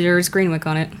 and there's Greenwick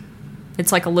on it.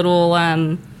 It's like a little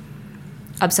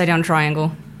upside down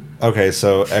triangle. Okay,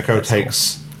 so Echo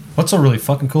takes What's a really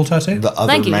fucking cool tattoo? the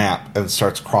other Thank you. map and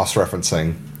starts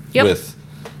cross-referencing Yep. with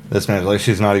this man. Like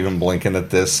she's not even blinking at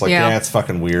this. Like, Yeah. yeah, it's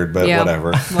fucking weird, but Yeah.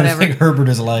 whatever. I Whatever. think Herbert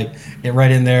is like, get right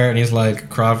in there, and he's like,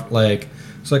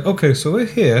 it's like, okay, so we're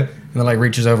here. And then like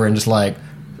reaches over and just like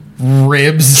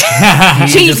ribs.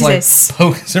 He just like Jesus.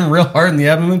 pokes him real hard in the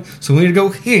abdomen. So we need to go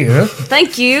here,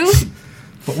 Thank you.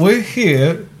 but we're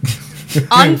here.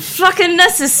 Unfucking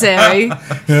necessary.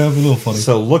 Yeah, a little funny.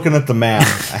 So looking at the map,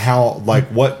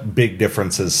 what big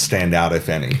differences stand out, if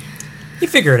any? You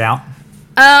figure it out.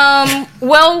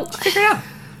 Well, Figure it out.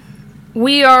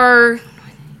 we are.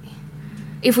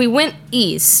 If we went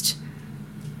east,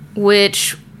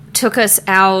 which took us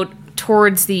out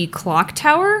towards the clock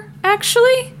tower,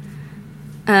 actually,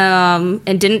 and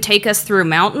didn't take us through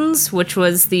mountains, which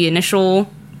was the initial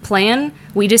plan,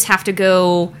 we just have to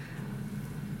go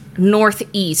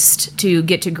northeast to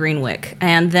get to Greenwick.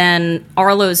 And then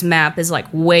Arlo's map is like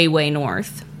way, way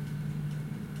north.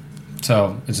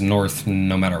 So it's north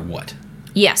no matter what.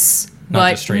 Yes, Not but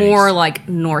just straight more east. like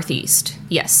northeast.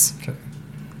 Yes. Okay.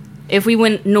 If we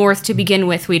went north to begin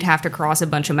with, we'd have to cross a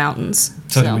bunch of mountains.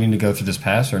 So do we need to go through this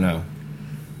pass or no?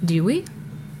 Do we?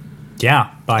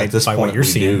 Yeah, by At this by point, what you're we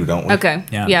seeing. do, don't we? Okay.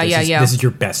 Yeah. This is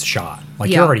your best shot. Like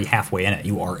Yeah. you're already halfway in it.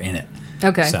 You are in it.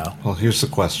 Okay. So Well, here's the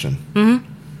question. Mm-hmm.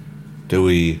 Do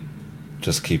we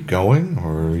just keep going,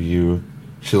 or are you...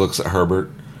 She looks at Herbert.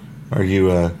 Are you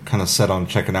kind of set on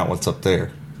checking out what's up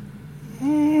there?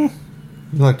 You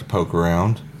like to poke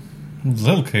around. A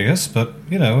little curious, but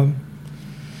you know.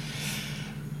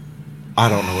 I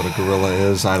don't know what a gorilla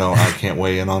is. I can't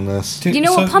weigh in on this. Do you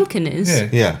know what pumpkin is? Yeah.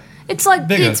 Yeah. It's like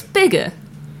Bigger. it's bigger.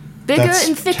 Bigger That's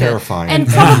and thicker. terrifying. And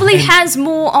probably has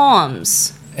more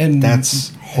arms. And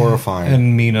That's horrifying.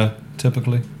 and Mina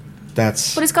typically.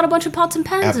 That's But it's got a bunch of pots and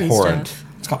pans abhorrent. and stuff.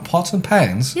 It's got pots and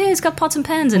pans. Yeah, it's got pots and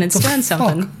pans and it's the doing fuck?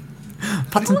 something.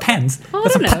 pots and pans. Oh, I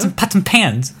That's some don't know. pots and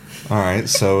pans. All right,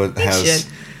 so it has shit.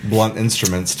 blunt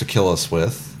instruments to kill us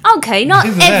with. Okay, not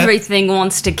Either that- everything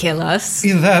wants to kill us.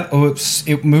 Either that, or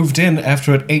it moved in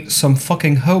after it ate some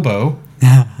fucking hobo.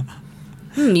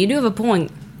 You do have a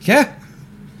point. Yeah.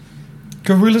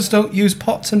 Gorillas don't use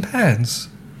pots and pans.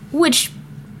 Which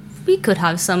we could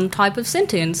have some type of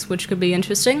sentience, which could be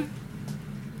interesting.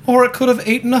 Or it could have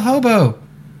eaten a hobo.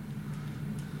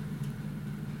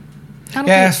 I don't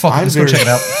Yeah, think- fuck it. Let's go check it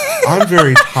out. I'm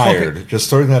very tired. Just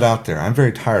throwing that out there. I'm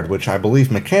very tired, which I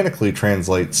believe mechanically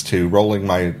translates to rolling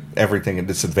my everything at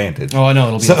disadvantage. Oh, I know.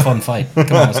 It'll be a fun fight. Come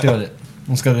on, let's do it.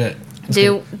 Let's go to it.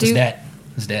 Do-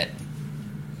 It's that.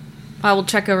 I will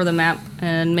check over the map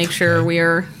and make sure we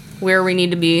are where we need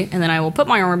to be, and then I will put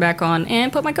my armor back on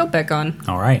and put my coat back on.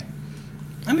 All right.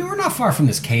 I mean, we're not far from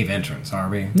this cave entrance, are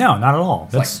we? No, not at all.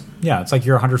 That's it's like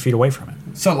you're 100 feet away from it.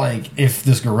 So, like, if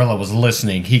this gorilla was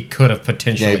listening, he could have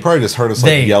potentially... Yeah, he probably just heard us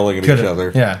They yelling at each could've-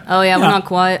 other. Yeah. Oh yeah, we're Yeah. not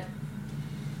quiet. All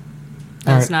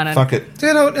That's right, not it. fuck it.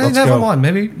 You know, Let's never go. mind.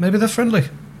 Maybe they're friendly.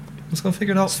 Let's go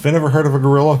figure it out. Finn ever heard of a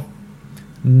gorilla?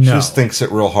 No. She just thinks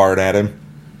it real hard at him.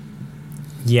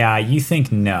 Yeah, you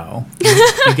think no.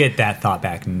 You get that thought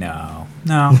back. No.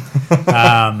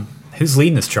 Who's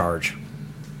leading this charge?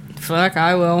 Fuck,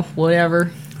 I will.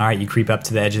 Whatever. All right, you creep up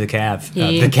to the edge of the cave. Yeah.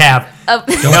 The cave. Oh,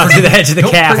 Go to the edge of the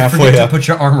cave. Halfway Forget to up. put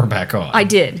your armor back on. I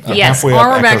did. Yes, Halfway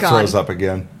armor up, back Echo on. throws up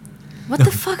again. What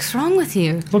the fuck's wrong with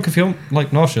you? Look, if you're,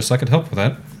 like, nauseous, I could help with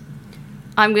that.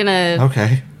 I'm gonna.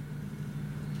 Okay.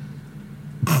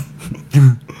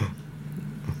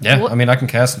 Yeah, What- I mean, I can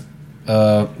cast,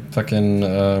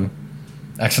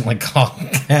 accidentally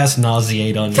cast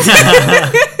nauseate on you.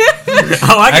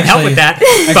 Oh, I can help with that,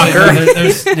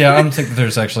 fucker. Yeah, I don't think that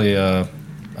there's actually a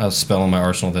spell in my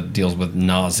arsenal that deals with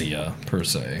nausea, per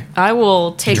se. I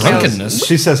will take out. Drunkenness.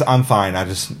 She says, I'm fine. I'm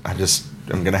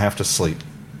going to have to sleep.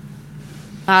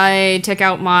 I take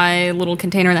out my little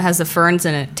container that has the ferns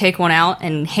in it, take one out,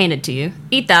 and hand it to you.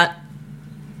 Eat that.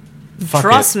 Fuck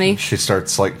Trust it. me. She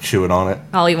starts, like, chewing on it.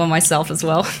 I'll eat one myself as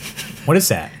well. What is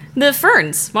that? The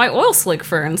ferns, my oil slick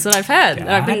ferns that I've had, that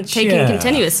I've been taking Gotcha.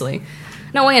 continuously.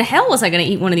 No way in hell was I going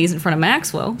to eat one of these in front of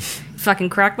Maxwell. Fucking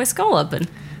crack my skull open.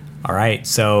 All right,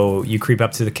 so you creep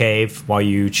up to the cave while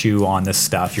you chew on this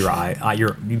stuff.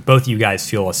 Both of you guys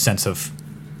feel a sense of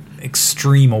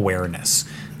extreme awareness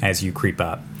as you creep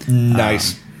up.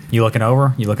 Nice. You looking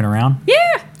over? You looking around?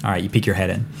 Yeah. All right, you peek your head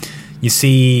in. You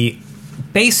see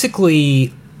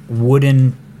basically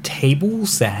wooden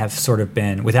tables that have sort of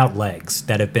been without legs,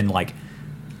 that have been like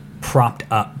propped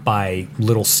up by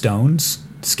little stones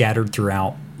scattered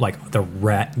throughout like the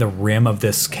rim of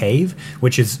this cave,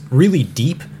 which is really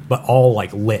deep but all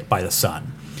like lit by the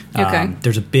sun. Okay.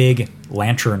 There's a big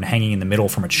lantern hanging in the middle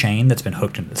from a chain that's been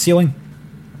hooked into the ceiling.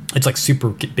 It's like super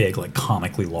big, like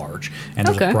comically large, and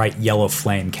there's Okay. a bright yellow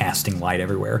flame casting light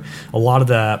everywhere. A lot of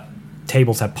the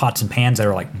tables have pots and pans that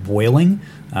are like boiling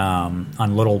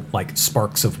on little like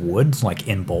sparks of wood, like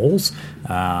in bowls.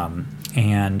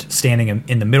 And standing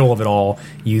in the middle of it all,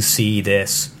 you see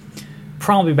this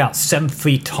probably about 7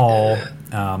 feet tall,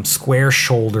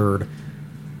 square-shouldered,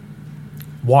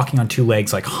 walking on 2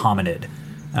 legs like hominid.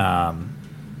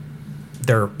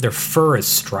 Their fur is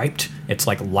striped. It's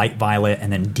like light violet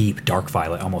and then deep dark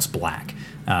violet, almost black,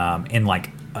 in like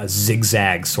a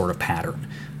zigzag sort of pattern.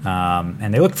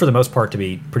 And they look for the most part to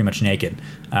be pretty much naked.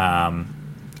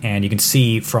 And you can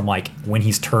see from like when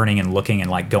he's turning and looking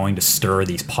and like going to stir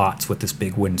these pots with this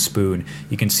big wooden spoon,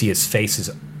 you can see his face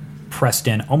is pressed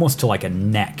in almost to like a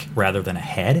neck rather than a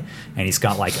head. And he's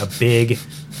got like a big,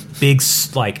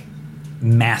 like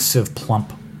massive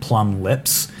plum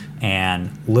lips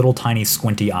and little tiny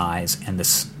squinty eyes and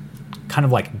this kind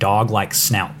of like dog-like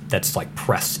snout that's like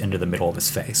pressed into the middle of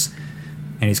his face.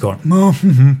 And he's going,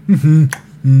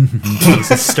 he's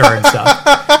just stirring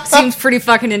stuff. Seems pretty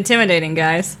fucking intimidating,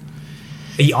 guys.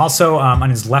 He also, on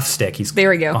his left stick, There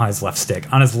we go. On his left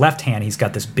stick. On his left hand, he's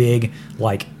got this big,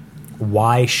 like,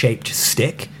 Y-shaped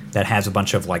stick that has a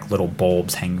bunch of, like, little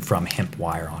bulbs hanging from hemp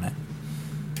wire on it.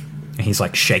 And he's,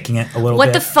 like, shaking it a little bit.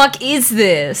 What the fuck is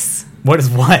this? What is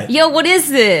what? Yo, what is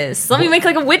this? Let me make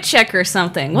like a wit check or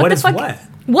something. What What the is fuck? what?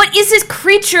 What is this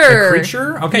creature? A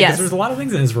creature? Okay, because Yes. there's a lot of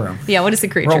things in his room. Yeah, what is the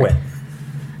creature? Roll it.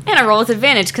 And I roll with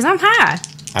advantage because I'm high.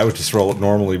 I would just roll it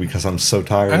normally because I'm so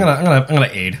tired. I'm gonna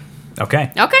aid.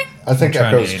 Okay. Okay. I think I'm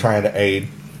trying to Echo's aid. trying to aid.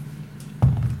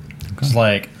 It's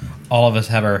like all of us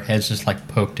have our heads just like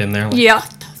poked in there. Like, Yeah.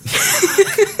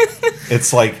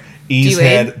 It's like E's Do you aid?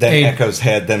 head, then Aid. Echo's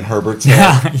head, then Herbert's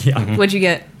head. Yeah. What'd you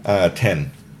get?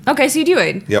 10. Okay, so you do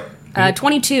aid. Yep.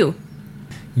 22.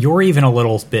 You're even a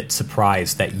little bit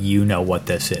surprised that you know what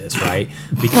this is, right?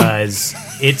 Because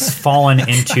it's fallen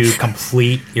into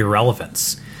complete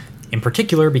irrelevance. In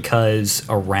particular, because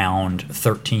around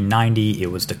 1390,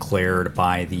 it was declared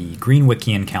by the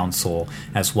Greenwickian Council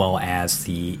as well as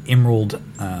the Emerald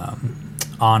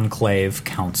Enclave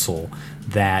Council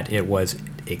that it was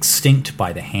extinct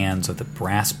by the hands of the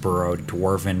brass-burrowed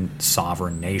dwarven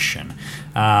sovereign nation,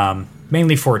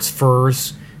 mainly for its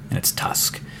furs and its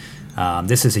tusk.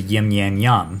 This is a yim yam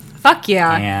yum, Fuck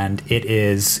yeah. and it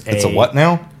is It's a what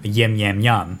now? a yim yam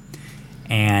yum,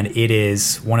 and it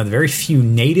is one of the very few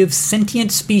native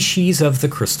sentient species of the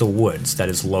Crystal Woods that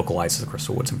is localized to the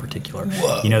Crystal Woods in particular.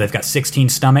 You know, they've got 16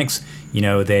 stomachs. You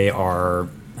know, they are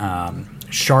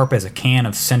sharp as a can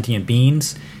of sentient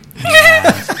beans, and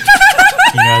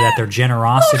you know that their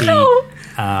generosity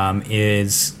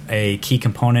is a key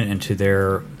component into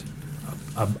their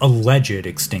alleged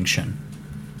extinction.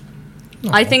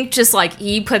 I think just like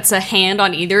he puts a hand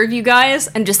on either of you guys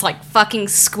and just like fucking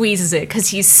squeezes it because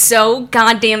he's so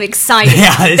goddamn excited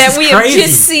Yeah, this that is we have crazy.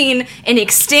 just seen an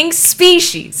extinct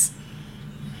species.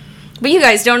 But you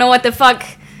guys don't know what the fuck.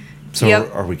 So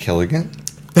Yep. are we killing it?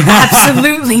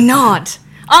 Absolutely not.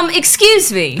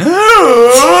 Excuse me.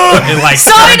 It like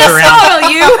Sorry to turns around, startle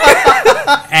you.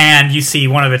 and you see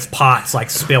one of its pots like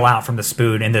spill out from the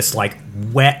spoon, and this like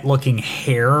wet-looking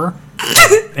hair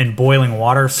and boiling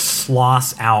water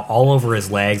slosh out all over his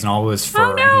legs and all over his fur. Oh,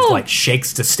 And no. he like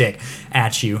shakes the stick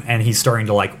at you, and he's starting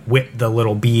to like whip the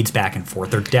little beads back and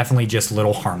forth. They're definitely just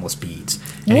little harmless beads.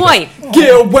 And he Wait. goes,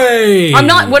 "Get away!" I'm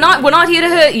not. We're not here to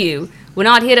hurt you. We're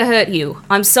not here to hurt you.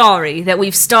 I'm sorry that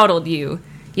we've startled you.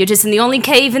 You're just in the only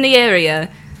cave in the area.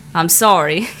 I'm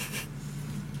sorry.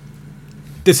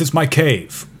 This is my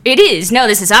cave. It is. No,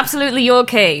 this is absolutely your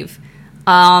cave.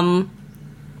 Nice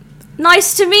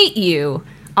to meet you.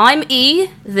 I'm E,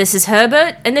 this is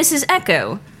Herbert, and this is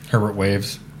Echo. Herbert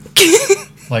waves,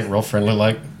 like real friendly,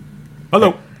 like.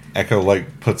 Hello. Echo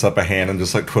like puts up a hand and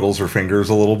just like twiddles her fingers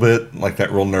a little bit, like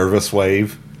that real nervous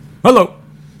wave. Hello.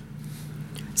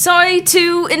 Sorry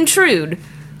to intrude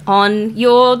on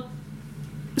your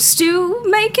stew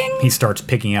making. He starts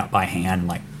picking it up by hand,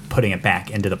 like putting it back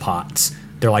into the pots.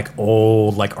 They're like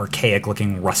old, like archaic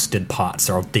looking rusted pots.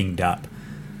 They're all dinged up.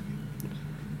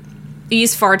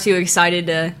 He's far too excited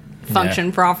to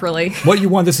function properly. What you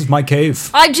want? This is my cave.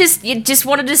 I just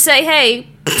wanted to say, hey,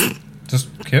 Just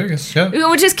curious, yeah. we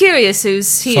were just curious who's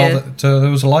Saw here. that there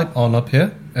was a light on up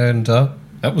here, and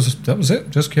that was it.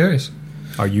 Just curious.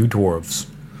 Are you dwarves?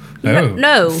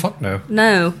 No. Fuck no.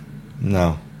 No,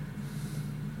 No.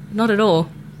 not at all.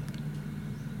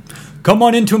 Come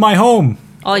on into my home.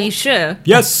 Are you sure?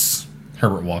 Yes.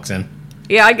 Herbert walks in.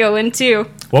 Yeah, I go in too.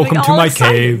 Welcome Like, to all my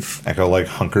excited. cave. Echo like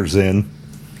hunkers in.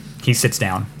 He sits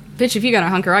down. Bitch, if you got a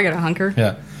hunker, I got a hunker.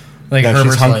 Yeah. I think No,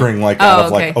 she's Herbert's hunkering like out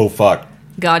of okay. like, oh fuck.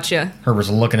 Gotcha. Herbert's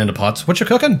looking into pots. What you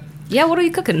cooking? Yeah, what are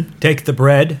you cooking? Take the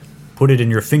bread, put it in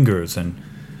your fingers, and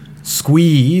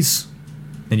squeeze.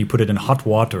 Then you put it in hot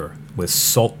water with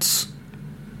salts,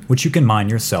 which you can mine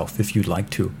yourself if you'd like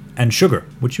to, and sugar,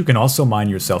 which you can also mine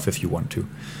yourself if you want to.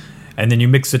 and then you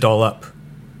mix it all up.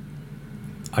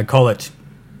 I call it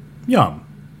yum.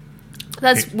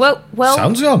 That's well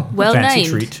Sounds yum. well Fancy named.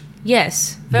 treat.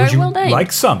 Yes, very Would you well named.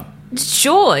 like some?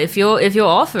 Sure, if you're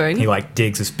offering. He like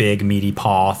digs his big meaty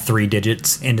paw 3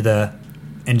 digits into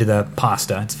the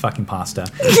pasta. It's fucking pasta,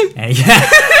 and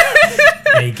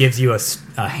and he gives you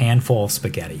a handful of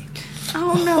spaghetti.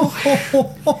 Oh no!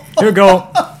 Here you go.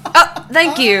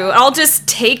 Thank you. I'll just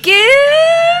take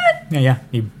it. Yeah.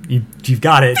 You've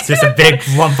got it. It's just a big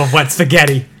lump of wet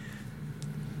spaghetti.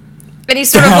 And he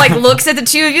sort of like looks at the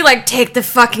two of you, like, take the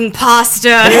fucking pasta.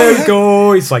 There you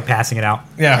go. He's like passing it out.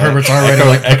 Yeah, Herbert's already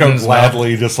like putting it in Echo his mouth.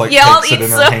 gladly just like Yeah, I'll takes it eat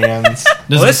in her some. hands.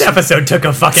 Well, this episode took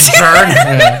a fucking turn.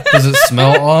 Yeah. Does it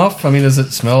smell off? I mean, does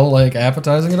it smell like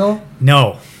appetizing at all?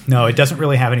 No, it doesn't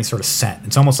really have any sort of scent.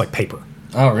 It's almost like paper.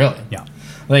 Oh, really? Yeah.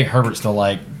 I think Herbert still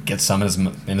like gets some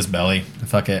in his belly.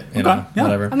 Fuck it, you know, yeah.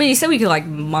 whatever. I mean, you said we could like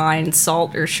mine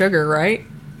salt or sugar, right?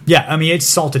 Yeah, I mean, it's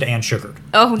salted and sugared.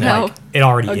 Oh no! Like, it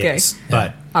already Okay. is.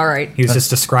 But All right. he was just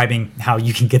describing how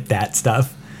you can get that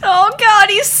stuff. Oh God,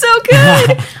 he's so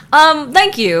good.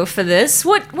 Thank you for this.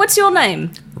 What's your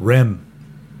name? Rim.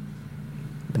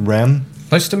 Rem?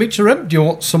 Nice to meet you, Rem. Do you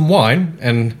want some wine?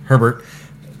 And Herbert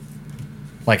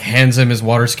like hands him his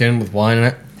water skin with wine in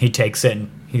it. He takes it and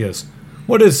he goes,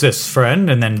 "What is this, friend?"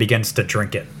 And then begins to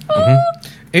drink it.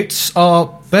 It's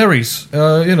berries,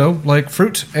 you know, like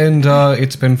fruit, and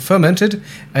it's been fermented,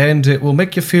 and it will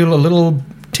make you feel a little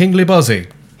tingly buzzy.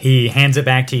 He hands it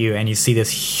back to you, and you see this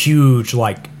huge,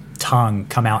 like, tongue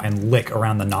come out and lick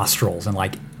around the nostrils and,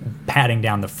 like, patting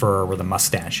down the fur where the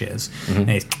mustache is. And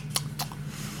he's,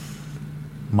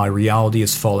 "My reality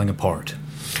is falling apart."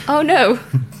 Oh no.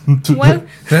 Well,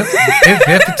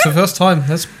 If it's the first time,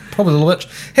 that's probably a little bit.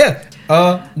 Here,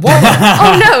 water.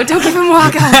 oh no! Don't give him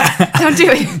water. Don't do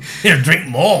it. Here, drink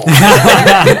more.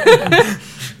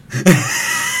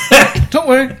 Don't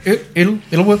worry,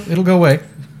 it'll go away.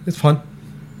 It's fine.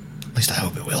 At least I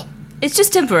hope it will. It's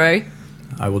just temporary.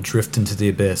 I will drift into the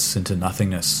abyss, into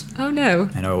nothingness, Oh no.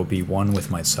 and I will be one with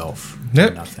myself.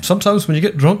 Yep. Nothing. Sometimes when you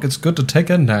get drunk, it's good to take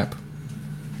a nap.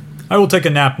 I will take a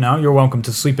nap now. You're welcome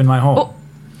to sleep in my home. Oh,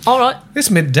 all right. It's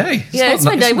midday. Yeah, it's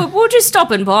not- midday. We're just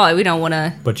stopping by. We don't want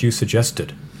to. But you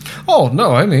suggested. Oh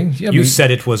no, I mean, yeah, You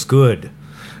said it was good.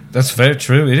 that's very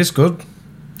true. It is good.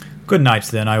 Good night,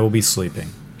 then. I will be sleeping.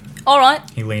 All right.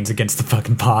 He leans against the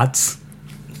fucking pots.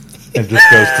 And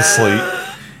just goes to sleep.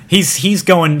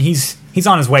 He's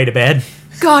on his way to bed.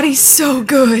 God, he's so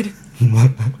good.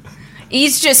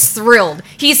 He's just thrilled.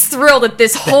 He's thrilled at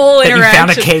this whole That you interaction.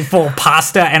 found a cave full of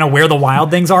pasta and a Where the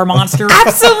Wild Things Are monster.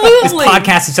 Absolutely.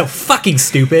 Podcast is so fucking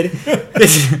stupid.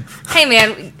 Hey,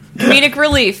 man, comedic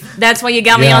relief. That's why you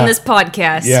got me Yeah. on this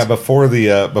podcast. Yeah, before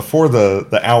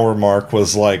the hour mark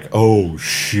was like, oh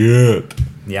shit.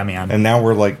 Yeah, man. And now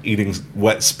we're like eating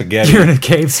wet spaghetti. You're in a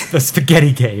cave, a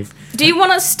spaghetti cave. Do you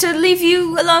want us to leave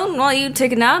you alone while you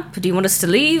take a nap? Do you want us to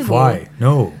leave? or- Why?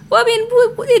 No. Well, I mean,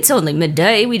 it's only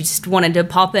midday. We just wanted to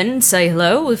pop in and say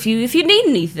hello if you need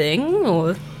anything,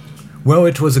 or... Well,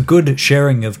 it was a good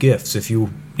sharing of gifts. If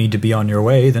you need to be on your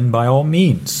way, then by all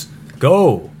means,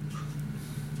 go.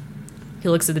 He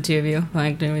looks at the two of you,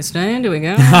 like, do we stay? Do we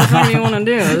go? What do you want to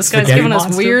do? This guy's Spaghetti giving us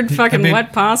monster? weird fucking I mean-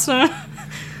 wet pasta.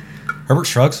 Herbert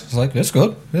shrugs. He's like, it's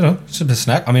good. You know, it's just a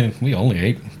snack. I mean, we only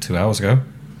ate 2 hours ago.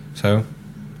 So,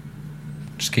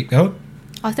 just keep going.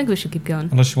 I think we should keep going.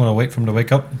 Unless you want to wait for him to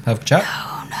wake up, have a chat.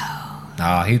 Oh, no.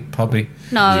 Nah, he'd probably...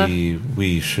 No,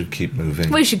 We should keep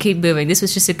moving. we should keep moving. This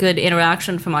was just a good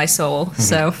interaction for my soul,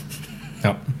 so...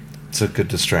 No. It's a good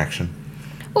distraction.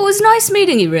 Well, it was nice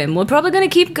meeting you, Rim. We're probably going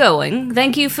to keep going.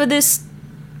 Thank you for this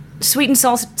sweet and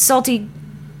salty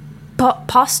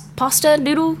pasta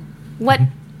noodle? Wet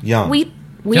Yum. wheat?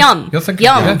 Yeah, Yum. you're thinking-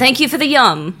 Yum. yeah. Thank you for the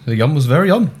yum. The yum was very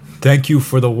yum. Thank you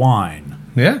for the wine.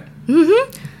 Yeah?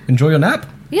 Mm-hmm. Enjoy your nap.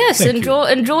 Yes, Thank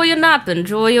enjoy your nap.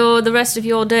 Enjoy the rest of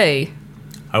your day.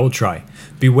 I will try.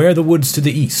 Beware the woods to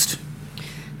the east.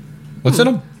 What's in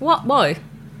them? What? Why?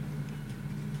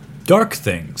 Dark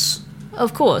things.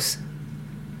 Of course.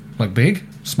 Like big?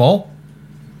 Small?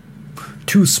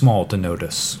 Too small to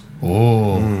notice.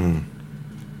 Oh.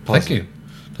 Thank you.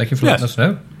 Thank you for letting Yes. us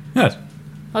know. Yes.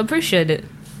 I appreciate it.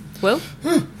 Well,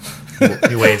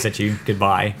 He waves at you.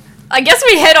 Goodbye. I guess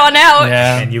we head on out.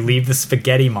 Yeah. And you leave the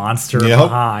spaghetti monster Yep.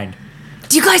 behind.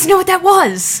 Do you guys know what that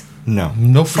was? No.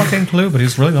 No fucking clue, but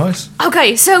he's really nice.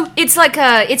 Okay, so it's like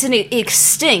it's an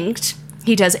extinct,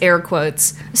 he does air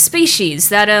quotes, species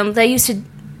that they used to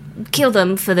kill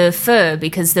them for the fur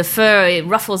because the fur it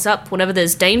ruffles up whenever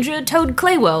there's danger. Toad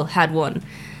Claywell had one.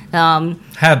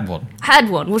 Had one. Had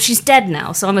one. Well, she's dead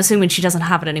now, so I'm assuming she doesn't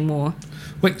have it anymore.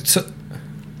 Wait, so...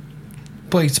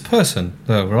 But it's a person,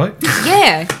 though, right?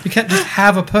 Yeah. You can't just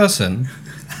have a person.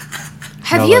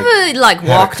 Have No, you like, ever, like, had a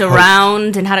walked coat.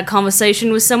 around and had a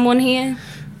conversation with someone here?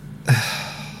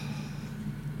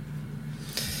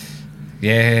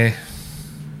 Yeah.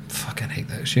 Fucking hate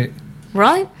that shit.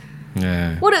 Right?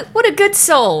 Yeah. What a good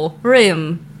soul,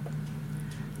 Rim.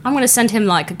 I'm gonna send him,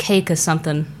 like, a cake or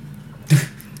something.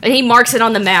 And he marks it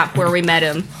on the map where we met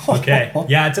him. Okay.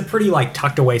 Yeah, it's a pretty like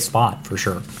tucked away spot for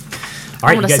sure. All I'm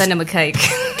right, you gonna guys send him a cake.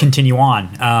 continue on.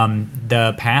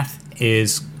 The path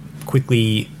is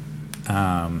quickly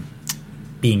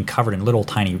being covered in little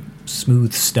tiny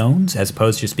smooth stones as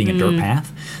opposed to just being a dirt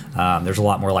path. There's a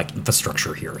lot more like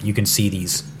infrastructure here. You can see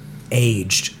these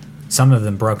aged, some of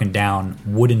them broken down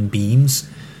wooden beams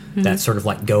that sort of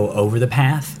like go over the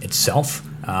path itself.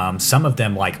 Some of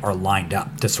them like are lined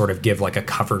up to sort of give like a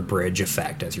covered bridge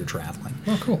effect as you're traveling.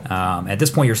 Oh, cool. At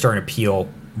this point, you're starting to peel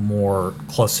more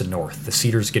close to north. The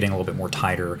cedar's getting a little bit more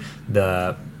tighter.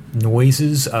 The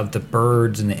noises of the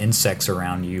birds and the insects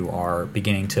around you are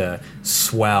beginning to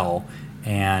swell,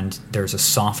 and there's a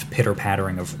soft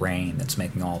pitter-pattering of rain that's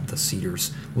making all of the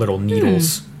cedar's little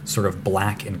needles sort of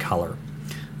black in color,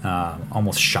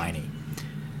 almost shiny.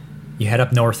 You head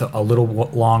up north a little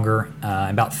longer,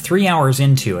 about 3 hours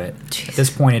into it. At this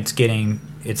point,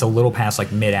 it's a little past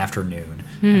like mid-afternoon.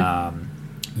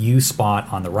 You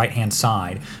spot on the right-hand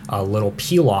side a little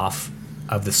peel-off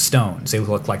of the stones. They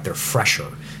look like they're fresher,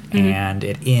 and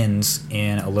it ends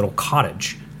in a little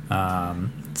cottage,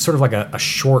 sort of like a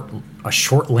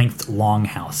short-length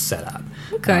longhouse setup.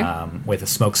 Okay. With a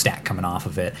smokestack coming off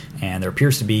of it, and there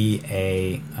appears to be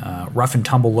a rough and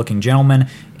tumble-looking gentleman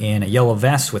in a yellow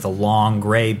vest with a long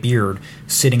gray beard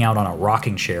sitting out on a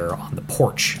rocking chair on the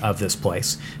porch of this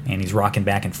place, and he's rocking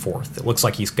back and forth. It looks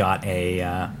like he's got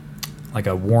a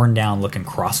worn-down-looking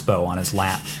crossbow on his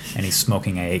lap, and he's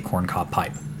smoking a corncob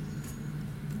pipe.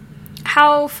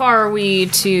 How far are we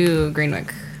to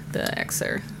Greenwick, the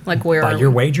Xer? Like, where By are your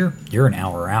we? wager, you're an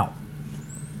hour out.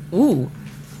 Ooh.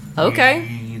 Okay.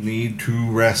 We need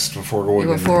to rest before going.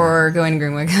 Before going to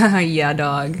Greenwick. Yeah,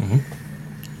 dog.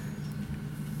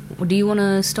 Do you want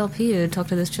to stop here, talk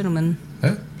to this gentleman?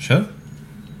 Yeah, sure.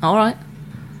 All right.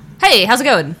 Hey, how's it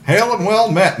going? Hail and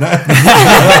well met.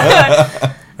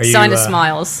 Are you, Sign of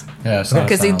smiles. Yeah, so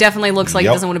Because he definitely looks like he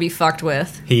Yep. doesn't want to be fucked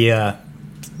with. He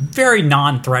very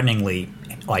non-threateningly,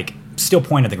 like, still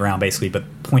point at the ground basically, but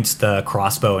points the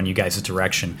crossbow in you guys'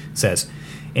 direction. Says,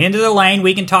 "Into the lane.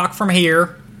 We can talk from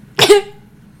here."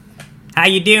 How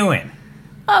you doing?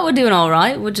 Oh, we're doing all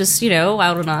right. We're just,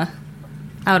 out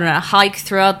on a hike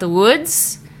throughout the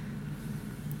woods.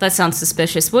 That sounds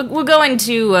suspicious. We're going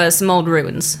to some old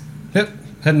ruins. Yep,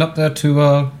 heading up there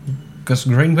to Gus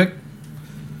Greenwick.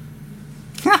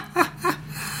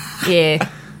 Yeah.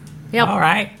 Yep. All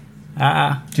right.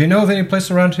 Do you know of any place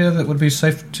around here that would be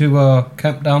safe to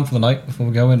camp down for the night before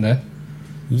we go in there?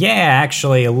 Yeah,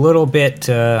 actually, a little bit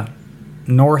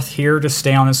north here to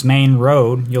stay on this main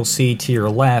road. You'll see to your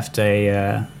left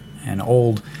an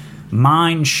old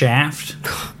mine shaft.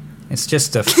 It's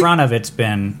just the front of it's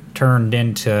been turned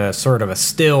into sort of a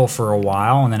still for a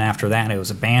while, and then after that it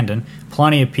was abandoned.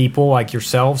 Plenty of people like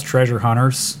yourselves, treasure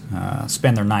hunters,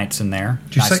 spend their nights in there.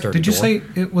 Did you say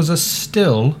it was a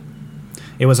still?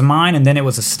 It was a mine, and then it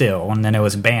was a still, and then it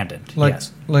was abandoned. Like,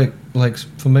 Yes. like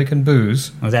for making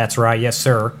booze? Well, that's right. Yes,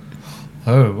 sir.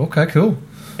 Oh, okay, cool.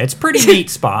 It's a pretty neat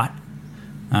spot.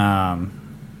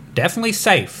 Definitely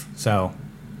safe. So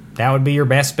that would be your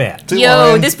best bet. Two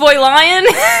Yo, line. this boy lying?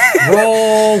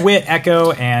 Roll wit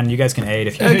echo, and you guys can aid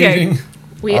if you. Okay.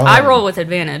 Aiding. I roll with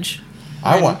advantage.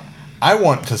 I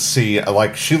want to see,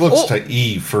 like, she looks Oh. to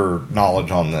E for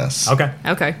knowledge on this. Okay.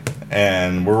 Okay.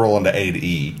 And we're rolling to aid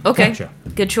E. Okay. Gotcha.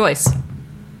 Good choice.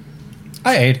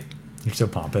 I aid. You're so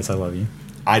pompous. I love you.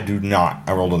 I do not.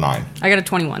 I rolled a 9. I got a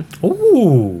 21.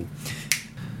 Ooh.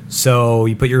 So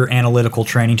you put your analytical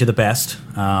training to the best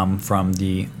from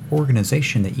the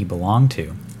organization that you belong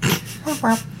to.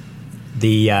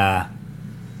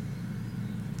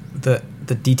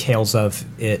 The details of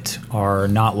it are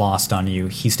not lost on you.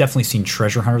 He's definitely seen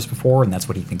treasure hunters before, and that's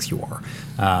what he thinks you are.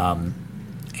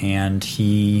 And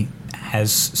he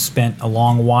has spent a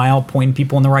long while pointing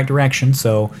people in the right direction,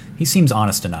 so he seems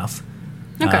honest enough.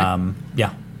 Okay.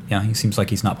 Yeah, he seems like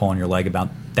he's not pulling your leg about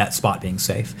that spot being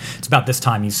safe. It's about this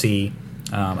time you see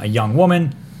a young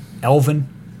woman, Elvin,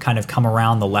 kind of come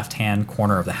around the left-hand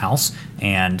corner of the house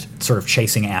and sort of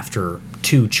chasing after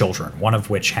two children, one of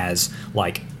which has,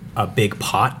 like, a big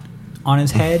pot on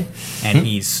his head, and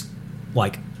he's,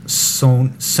 like,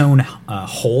 sewn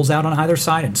holes out on either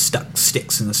side and stuck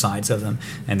sticks in the sides of them,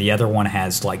 and the other one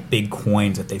has like big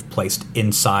coins that they've placed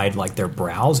inside like their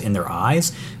brows in their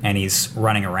eyes, and he's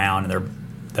running around,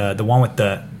 and the one with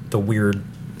the weird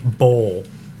bowl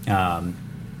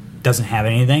doesn't have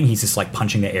anything. He's just like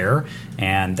punching the air,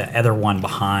 and the other one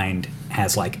behind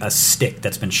has like a stick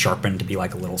that's been sharpened to be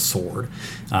like a little sword,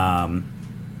 and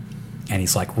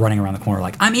he's like running around the corner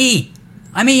like, I'm E,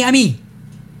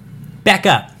 back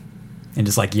up, and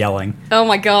just like yelling. Oh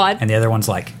my god. And the other one's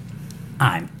like,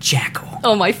 I'm Jackal.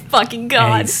 Oh my fucking And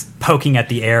god. he's poking at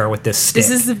the air with this stick.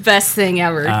 This is the best thing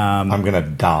ever. I'm gonna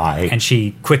die. And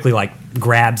she quickly like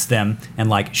grabs them and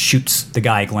like shoots the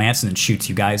guy a glance and then shoots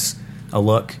you guys a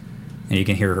look. And you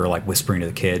can hear her like whispering to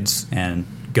the kids and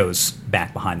goes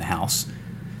back behind the house.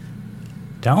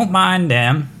 Don't mind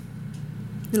them.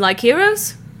 You like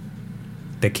heroes?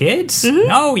 The kids? Mm-hmm.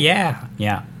 Oh, yeah.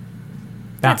 Yeah.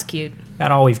 That's cute.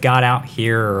 About all we've got out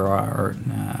here are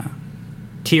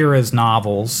Tira's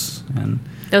novels. And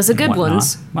Those are good whatnot.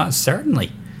 ones. Well,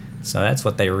 certainly. So that's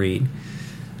what they read.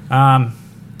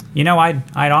 You know,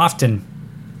 I'd often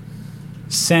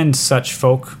send such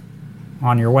folk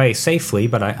on your way safely,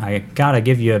 but I gotta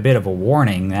give you a bit of a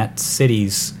warning. That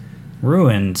city's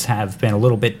ruins have been a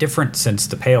little bit different since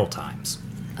the Pale Times.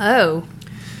 Oh.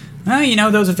 Well, you know,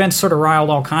 those events sort of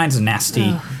riled all kinds of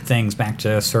nasty things back to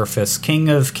the surface. King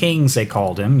of Kings, they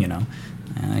called him, you know.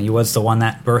 He was the one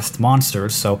that birthed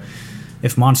monsters, so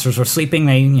if monsters were sleeping,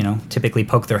 they, you know, typically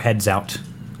poke their heads out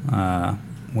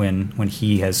when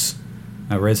he has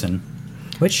arisen.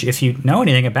 Which, if you know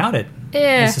anything about it,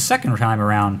 Yeah. it's the second time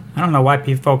around. I don't know why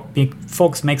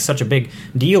folks make such a big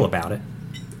deal about it.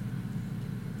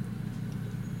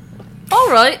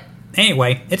 Alright.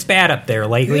 Anyway, it's bad up there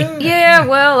lately. Yeah,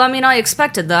 well, I mean, I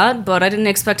expected that, but I didn't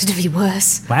expect it to be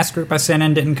worse. Last group I sent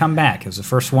in didn't come back. It was the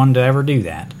first one to ever do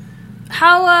that.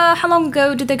 How long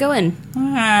ago did they go in?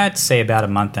 I'd say about a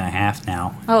month and a half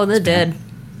now. Oh, they're dead.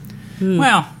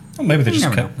 Well, Well, maybe they You just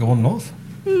never kept going north.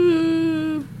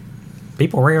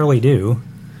 people rarely do.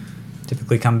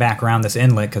 Typically come back around this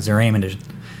inlet because they're aiming to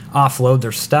offload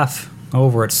their stuff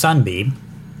over at Sunbeam.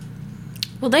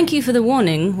 Well, thank you for the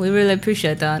warning. We really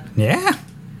appreciate that. Yeah.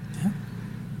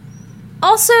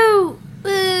 Also,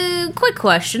 quick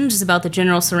question just about the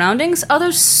general surroundings. Are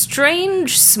there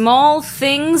strange, small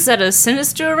things that are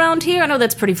sinister around here? I know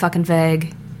that's pretty fucking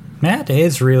vague. That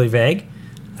is really vague.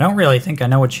 I don't really think I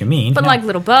know what you mean. But No. like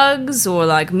little bugs, or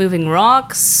like moving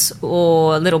rocks,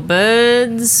 or little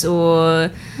birds,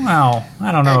 or... Well,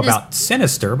 I don't know just- about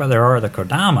sinister, but there are the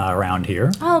Kodama around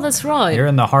here. Oh, that's right. They're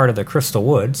in the heart of the Crystal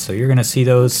Woods, so you're going to see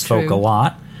those That's folk true. a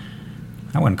lot.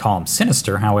 I wouldn't call them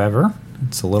sinister, however.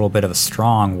 It's a little bit of a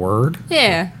strong word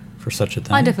Yeah, for such a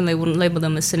thing. I definitely wouldn't label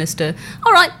them as sinister.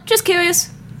 Alright, just curious.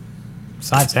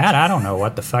 Besides that, I don't know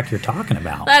what the fuck you're talking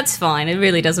about. That's fine. It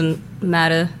really doesn't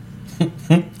matter.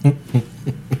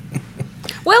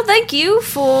 Well, thank you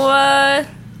for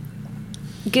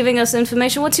giving us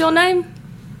information. What's your name?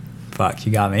 Fuck,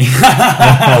 you got me.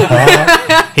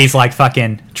 He's like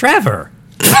fucking Trevor.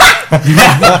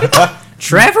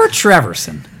 Trevor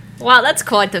Treverson. Wow, that's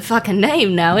quite the fucking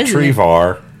name now, isn't it?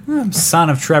 Trevar. I'm son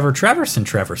of Trevor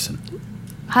Treverson.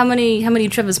 How many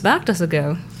Trevors back does it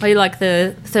go? Are you like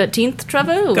the 13th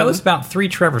Trevor? Or? It goes about 3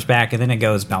 Trevors back, and then it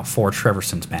goes about 4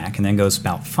 Treversons back, and then goes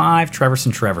about 5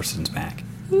 Treversons back.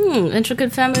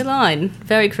 Intricate family line.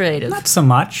 Very creative. Not so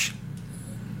much.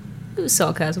 It was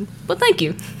sarcasm. But thank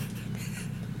you.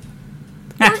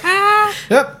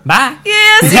 Yep. Bye.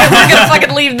 Yes, yeah, we're gonna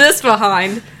fucking leave this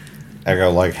behind.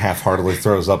 Echo like half-heartedly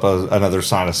throws up another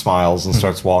sign of smiles and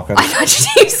starts walking. I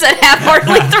thought you said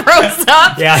half-heartedly throws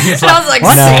up. Yeah, he's and I like, was like,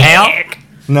 what the hell? sick.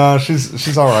 No,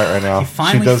 she's all right right now. You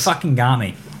finally she does. fucking got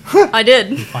me. I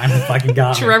did. Finally fucking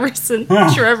got me. Trevorson.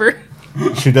 Trevor.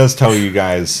 She does tell you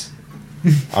guys.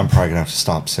 I'm probably gonna have to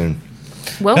stop soon.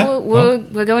 Well, Yeah,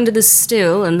 we're going to this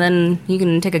still, and then you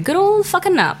can take a good old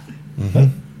fucking nap.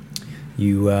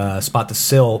 You spot the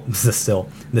still,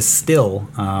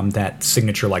 that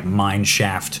signature like mine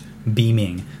shaft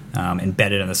beaming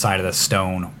embedded in the side of the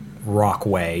stone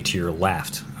rockway to your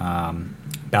left.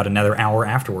 About another hour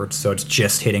afterwards, so it's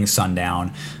just hitting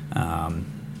sundown.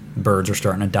 Birds are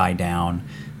starting to die down,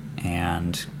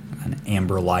 and an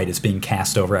amber light is being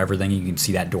cast over everything. You can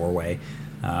see that doorway,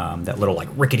 that little like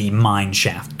rickety mine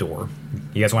shaft door.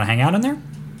 You guys want to hang out in there?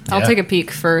 I'll Yeah. take a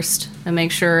peek first and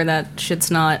make sure that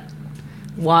shit's not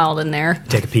wild in there.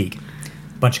 Take a peek.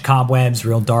 Bunch of cobwebs,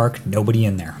 real dark, nobody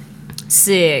in there.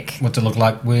 Sick. What's it look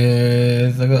like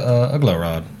with a glow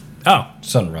rod? Oh,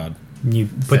 Sun rod. you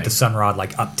put the sun rod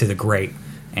like up to the grate,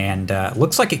 and it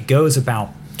looks like it goes about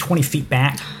 20 feet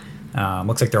back,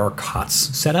 Looks like there are cots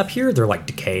set up here. They're like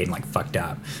decayed and like fucked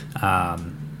up.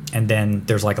 And then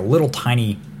there's like a little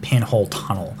tiny pinhole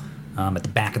tunnel at the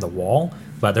back of the wall,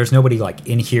 but there's nobody like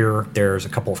in here. There's a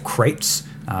couple of crates.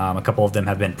 A couple of them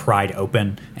have been pried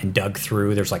open and dug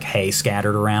through. There's like hay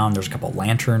scattered around. There's a couple of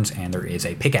lanterns, and there is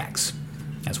a pickaxe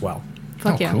as well.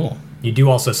 Fuck yeah. Cool. You do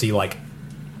also see like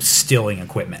stilling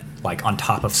equipment like on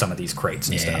top of some of these crates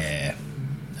and stuff. Yeah.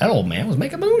 That old man was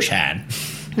making moonshine.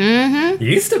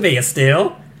 Used to be a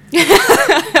still.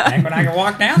 Back when I could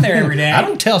walk down there every day. I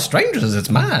don't tell strangers it's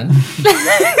mine.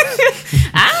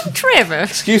 I'm Trevor.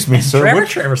 Excuse me, sir.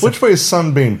 Trevor. Which way is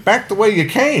Sunbeam? Back the way you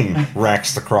came,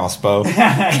 racks the crossbow. Good,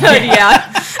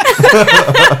 yeah.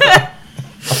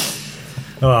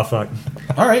 Oh, fuck.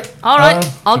 All right. All right,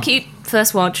 I'll keep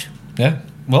first watch. Yeah.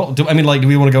 Well, do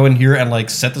we want to go in here and like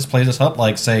set this place up?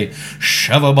 Like, say,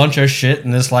 shove a bunch of shit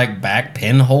in this like back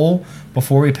pinhole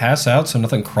before we pass out, so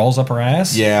nothing crawls up our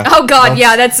ass. Yeah. Oh god,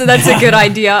 yeah, that's a good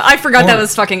idea. I forgot that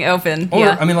was fucking open. Or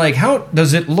Yeah. I mean, like, how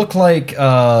does it look like?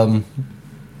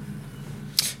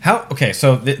 Okay,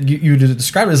 so you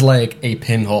describe it as like a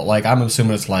pinhole. Like, I'm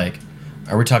assuming it's like,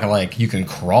 are we talking like you can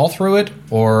crawl through it,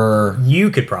 or You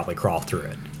could probably crawl through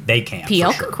it. They can't.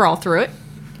 PL for sure. can crawl through it.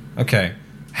 okay?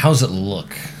 How's it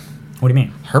look? What do you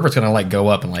mean? Herbert's gonna like go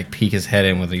up and like peek his head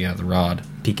in with the rod.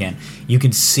 Peek in. You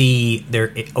can see there.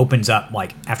 It opens up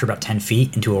like after about 10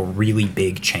 feet into a really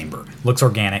big chamber. Looks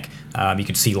organic. You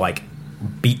can see like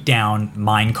beat down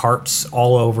mine carts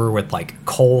all over with like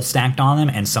coal stacked on them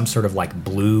and some sort of like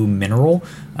blue mineral,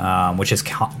 which has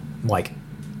like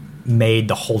made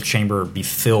the whole chamber be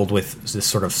filled with this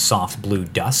sort of soft blue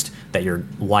dust that your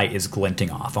light is glinting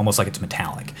off, almost like it's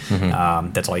metallic.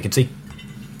 That's all you can see.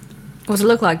 What's it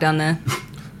look like down there?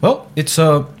 Well, it's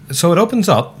so it opens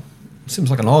up. Seems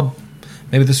like an odd.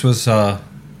 Maybe this was.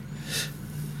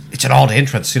 It's an odd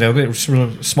entrance, you know. It was sort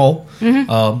of small.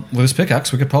 With this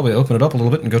pickaxe, we could probably open it up a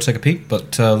little bit and go take a peek.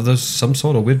 But there's some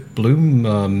sort of weird blue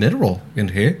mineral in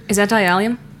here. Is that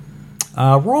diallium?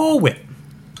 Roll wit.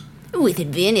 With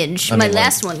advantage. I My mean, like,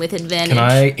 last one with advantage. Can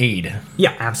I aid?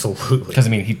 Yeah, absolutely. Because I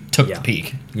mean, he took Yeah. the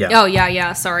peek. Yeah. Oh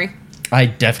yeah, sorry. I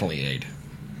definitely aid.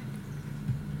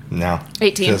 No.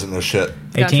 18. She doesn't know shit.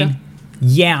 18? Gotcha.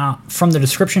 Yeah, from the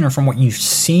description or from what you've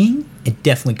seen, it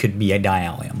definitely could be a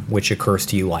diallium, which occurs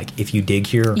to you like if you dig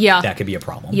here, Yeah. that could be a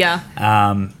problem. Yeah.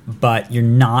 But you're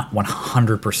not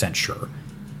 100% sure.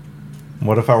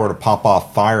 What if I were to pop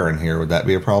off fire in here? Would that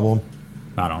be a problem?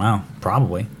 I don't know.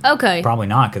 Probably. Okay. Probably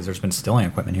not, because there's been stilling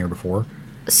equipment here before.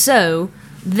 So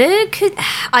there could.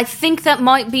 I think that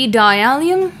might be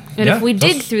diallium, and Yeah, if we dig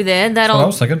that's- through there, that'll. what I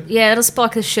was thinking. Yeah, it'll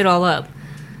spark this shit all up.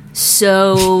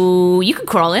 So you could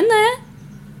crawl in there.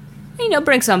 You know,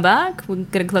 bring some back. We can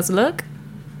get a closer look.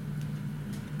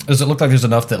 Does it look like there's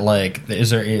enough that like is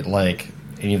there like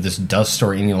any of this dust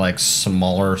or any like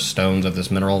smaller stones of this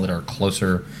mineral that are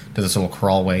closer to this little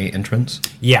crawlway entrance?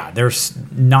 Yeah, there's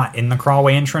not in the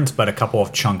crawlway entrance, but a couple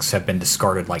of chunks have been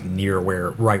discarded like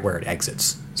right where it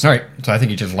exits. All right, so I think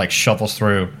he just like shuffles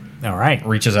through, All right.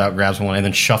 reaches out, grabs one, and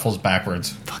then shuffles backwards.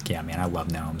 Fuck yeah, man. I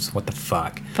love gnomes. What the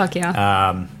fuck? Fuck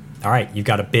yeah. All right, you've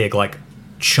got a big, like,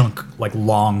 chunk, like,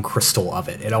 long crystal of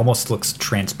it. It almost looks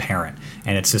transparent,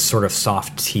 and it's this sort of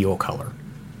soft teal color.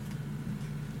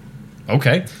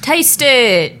 Okay, Taste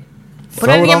it. Put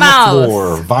Throw it in your on mouth. the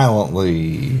floor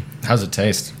violently. how's it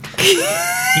taste? You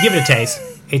give it a taste.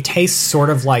 It tastes sort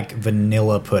of like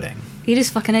vanilla pudding. You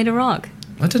just fucking ate a rock.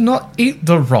 I did not eat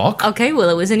the rock. Okay, well,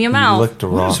 it was in your You mouth. licked a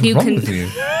rock. What's You wrong can- with you?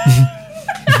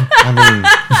 I mean,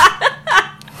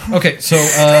 Okay, so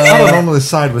I don't normally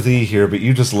side with E here, but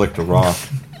you just licked a rock.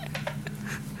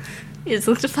 You just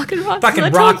looked a fucking rock. Fucking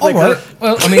That's rock all. all right.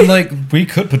 Well, I mean, like we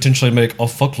could potentially make a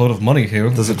fuckload of money here.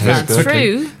 Does it taste That's good?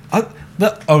 true.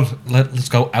 Let's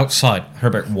go outside.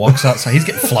 Herbert walks outside. He's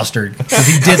getting flustered because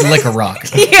he did lick a rock.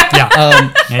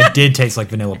 Yeah. And it did taste like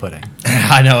vanilla pudding.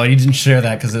 I know, and he didn't share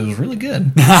that because it was really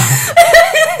good.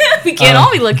 We can't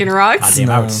all be licking God rocks.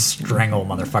 damn, I would strangle a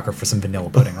motherfucker for some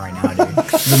vanilla pudding right now, dude.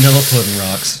 Vanilla pudding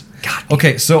rocks. God.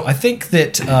 Okay, so I think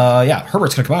that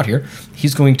Herbert's gonna come out here.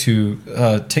 He's going to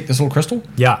take this little crystal.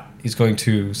 Yeah. He's going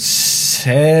to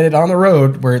set it on the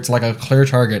road where it's like a clear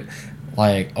target,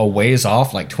 like a ways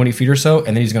off, like 20 feet or so,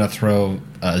 and then he's gonna throw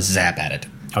a zap at it.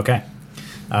 Okay.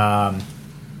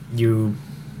 You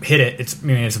hit it. It's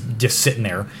just sitting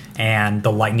there, and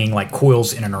the lightning like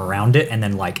coils in and around it, and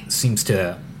then like seems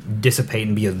to dissipate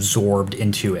and be absorbed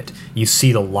into it. You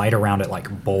see the light around it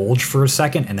like bulge for a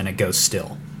second, and then it goes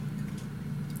still.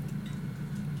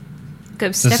 Go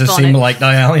Does step this on seem it. like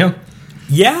diallium?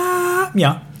 Yeah.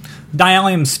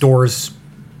 Diallium stores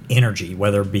energy,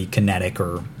 whether it be kinetic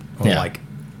or Yeah. like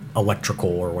electrical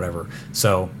or whatever.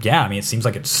 So yeah, I mean, it seems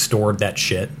like it's stored that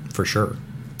shit for sure.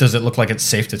 Does it look like it's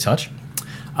safe to touch?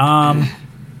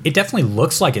 It definitely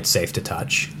looks like it's safe to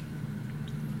touch.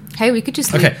 Hey, we could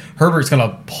just Okay, Herbert's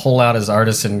gonna pull out his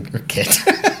artisan kit,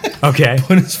 Okay.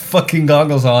 put his fucking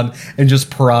goggles on, and just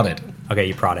prod it. Okay,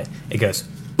 you prod it. It goes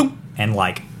boom and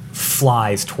like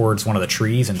flies towards one of the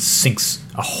trees and sinks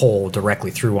a hole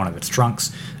directly through one of its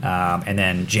trunks, and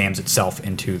then jams itself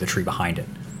into the tree behind it.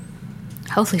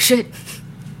 Holy shit.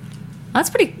 That's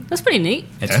pretty neat.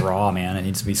 It's Okay. raw, man. It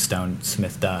needs to be stone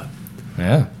smithed up.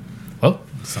 Yeah. Well,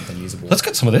 Something usable. let's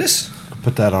get some of this.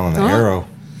 Put that on an Oh. arrow.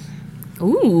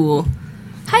 Ooh.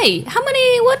 Hey,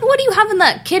 what do you have in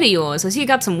that kit of yours? I see you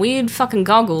got some weird fucking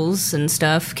goggles and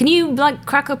stuff. Can you, like,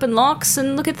 crack open locks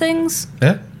and look at things?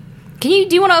 Yeah. Do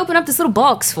you want to open up this little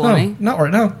box for No, me? not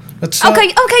right now. Let's. Okay,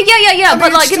 yeah, I mean, but,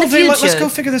 it's like, in the still daylight. future. Let's go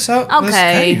figure this out. This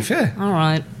Okay. cave, yeah.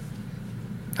 Alright.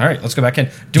 All right, let's go back in.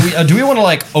 Do we want to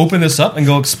like open this up and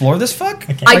go explore this fuck?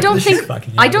 I don't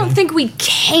think we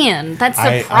can. That's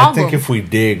the I problem. think if we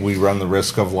dig, we run the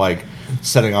risk of like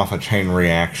setting off a chain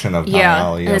reaction of yeah,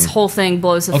 diallium. and this whole thing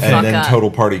blows the Okay. fuck and then up. total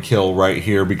party kill right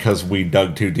here because we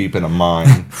dug too deep in a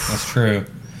mine. That's true.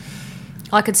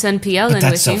 I could send PL But in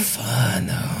that's with so you. fun,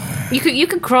 though. You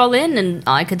could crawl in and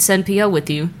I could send PL with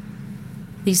you.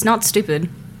 He's not stupid.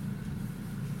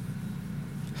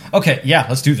 Okay, yeah,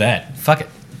 let's do that. Fuck it.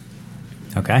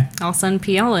 Okay. I'll send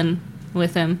PL in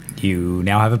with him. You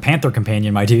now have a panther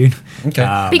companion, my dude. Okay.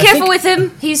 Be I careful think- with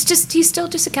him. He's still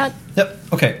just a cat. Yep.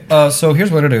 Okay. So here's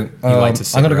what I do.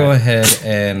 lights a I'm gonna go cigarette. ahead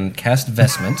and cast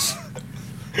vestments.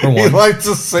 For He one. lights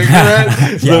a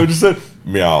cigarette. So just said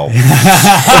meow.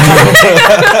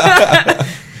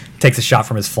 Takes a shot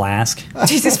from his flask.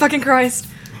 Jesus fucking Christ.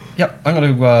 Yep. I'm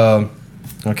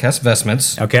gonna cast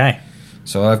vestments. Okay.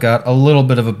 So I've got a little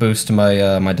bit of a boost to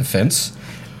my my defense,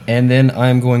 and then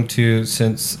I'm going to,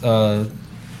 since poor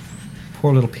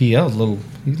little PL,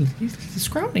 he's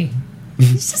scrawny,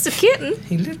 He's just a kitten.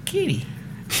 hey little kitty.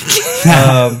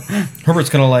 Herbert's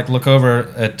gonna like look over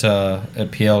at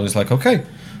PL. And he's like, okay,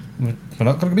 we're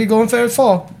not gonna be going very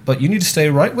far, but you need to stay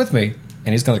right with me.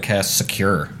 And he's gonna cast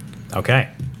secure. Okay.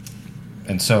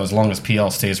 And so as long as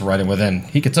PL stays right in within,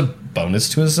 he gets a bonus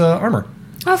to his armor.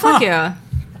 Oh fuck Huh. yeah.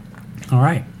 All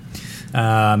right.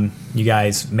 You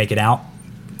guys make it out,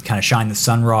 kind of shine the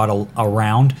sun rod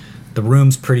around. The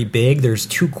room's pretty big. There's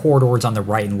two corridors on the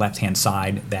right and left-hand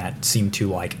side that seem to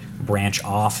like branch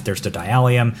off. There's the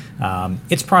diallium.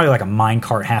 It's probably like a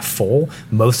minecart half full.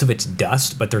 Most of it's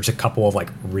dust, but there's a couple of like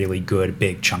really good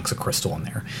big chunks of crystal in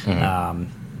there.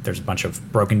 There's a bunch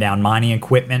of broken down mining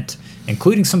equipment,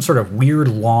 including some sort of weird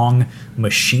long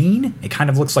machine. It kind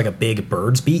of looks like a big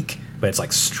bird's beak, but it's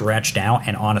like stretched out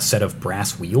and on a set of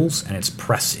brass wheels, and it's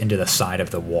pressed into the side of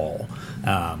the wall.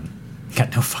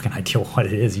 Got no fucking idea what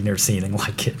it is. You've never seen anything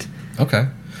like it. Okay.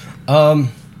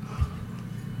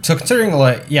 So considering,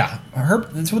 like, yeah,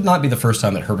 this would not be the first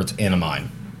time that Herbert's in a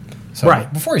mine. So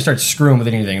Right. before he starts screwing with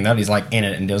anything, now that he's like in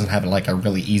it and doesn't have like a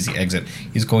really easy exit,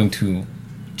 he's going to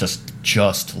just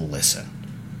listen.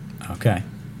 Okay.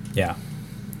 Yeah.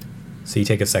 So you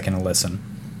take a second to listen.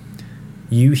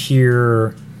 You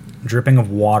hear dripping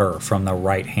of water from the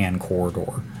right-hand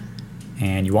corridor.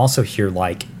 And you also hear,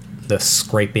 like, the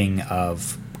scraping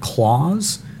of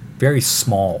claws. Very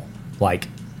small, like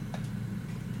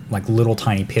little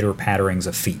tiny pitter-patterings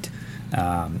of feet.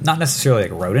 Not necessarily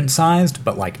like rodent-sized,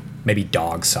 but like maybe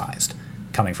dog-sized,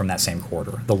 coming from that same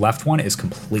corridor. The left one is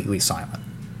completely silent.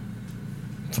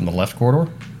 From the left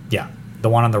corridor? Yeah. The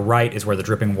one on the right is where the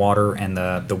dripping water and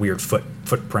the weird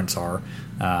footprints are,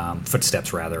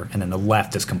 footsteps rather, and then the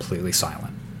left is completely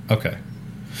silent. Okay.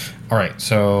 All right,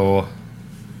 so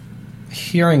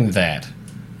hearing that,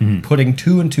 putting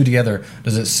two and two together,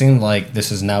 does it seem like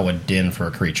this is now a den for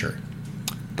a creature?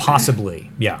 Possibly,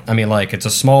 yeah. I mean, like, it's a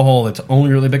small hole that's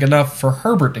only really big enough for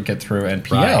Herbert to get through, and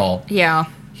PL, Yeah.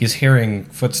 he's hearing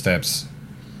footsteps.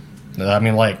 I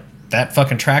mean, like, that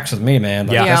fucking tracks with me, man.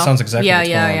 Like, Yeah. that sounds exactly what's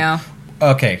going on. Yeah.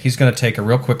 Okay, he's going to take a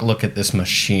real quick look at this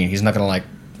machine. He's not going to, like,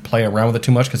 play around with it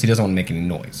too much because he doesn't want to make any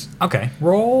noise. Okay,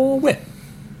 roll wit.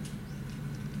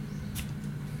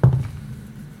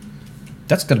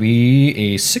 That's going to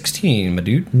be a 16, my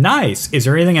dude. Nice. Is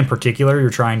there anything in particular you're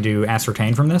trying to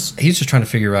ascertain from this? He's just trying to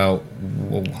figure out,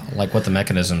 like, what the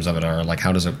mechanisms of it are. Like,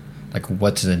 how does it, like,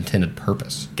 what's its intended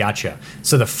purpose? Gotcha.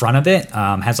 So the front of it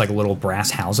has like a little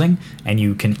brass housing, and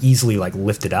you can easily like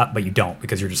lift it up, but you don't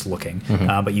because you're just looking.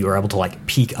 But you are able to like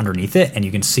peek underneath it, and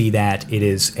you can see that it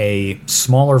is a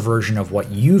smaller version of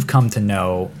what you've come to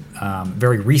know,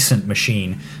 very recent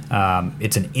machine.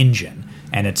 It's an engine,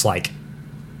 and it's like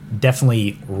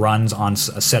definitely runs on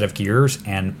a set of gears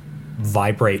and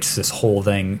vibrates this whole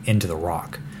thing into the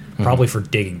rock, probably for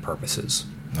digging purposes.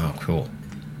 Oh, cool.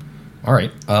 All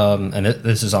right. And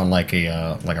this is on like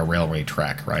a railway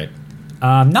track, right?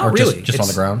 Not Or really. just on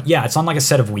the ground? Yeah, it's on like a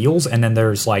set of wheels, and then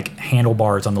there's like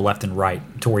handlebars on the left and right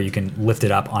to where you can lift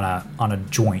it up on a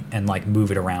joint and like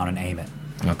move it around and aim it.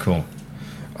 Oh, cool.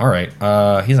 All right.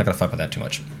 He's not gonna fuck with that too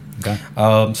much. Okay.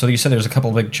 So you said there's a couple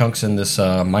of big chunks in this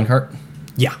minecart.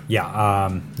 Yeah.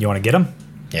 You want to get them?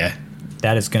 Yeah.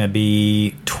 That is going to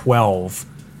be 12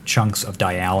 chunks of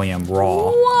diallium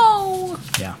raw. Whoa!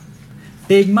 Yeah.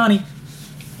 Big money.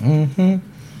 I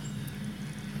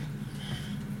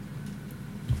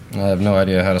have no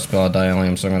idea how to spell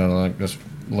diallium, so I'm gonna like just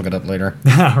look it up later.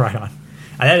 Right on.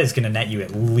 And that is going to net you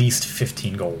at least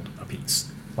 15 gold a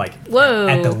piece. Like, Whoa.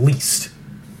 at the least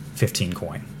 15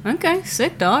 coin. Okay,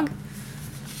 sick dog.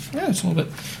 Yeah, it's a little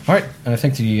bit. All right, and I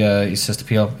think he says to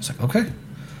PL, it's like, okay,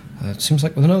 it seems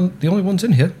like we're the only ones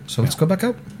in here, so let's go back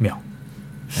out. Yeah.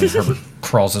 And Herbert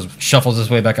shuffles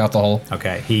his way back out the hole.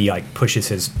 Okay. He, like, pushes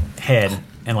his head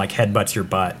and, like, headbutts your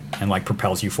butt and, like,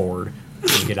 propels you forward.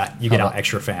 You get out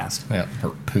extra fast. Yeah,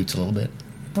 Herbert poots a little bit.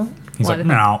 He's What? like,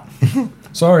 no.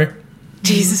 Sorry.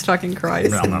 Jesus fucking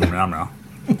Christ. No.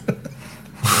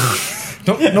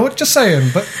 Don't know what you're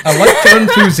saying, but I like your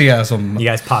enthusiasm. You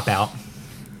guys pop out.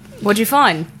 What'd you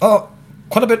find?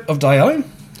 Quite a bit of diallium.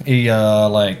 He,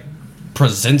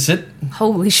 presents it.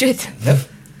 Holy shit. Yep.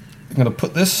 I'm gonna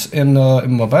put this in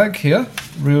my bag here,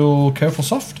 real careful,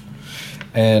 soft,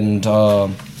 and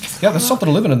there's something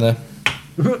living in there.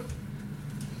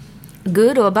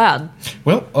 Good or bad?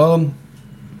 Well,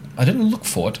 I didn't look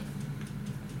for it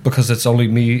because it's only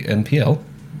me and PL.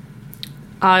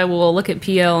 I will look at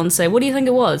PL and say, what do you think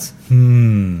it was?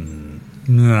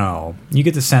 No. You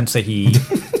get the sense that he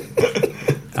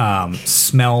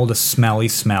smelled a smelly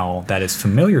smell that is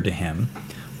familiar to him,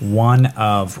 one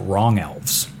of wrong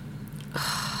elves.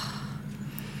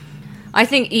 I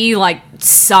think E, like,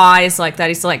 sighs like that.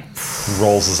 He's like,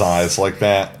 Rolls his eyes like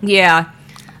that. yeah.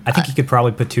 I think you could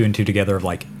probably put two and two together of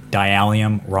like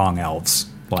diallium, wrong elves.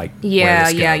 Like, Yeah,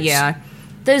 where this goes. yeah.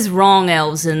 There's wrong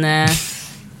elves in there.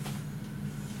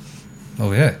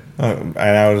 Oh yeah. And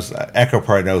Echo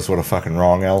probably knows what a fucking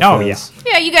wrong elf Oh, is.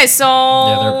 Yeah, you guys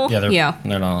saw.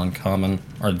 They're not uncommon,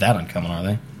 or that uncommon, are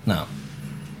they? No.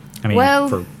 I mean, Well-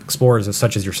 for explorers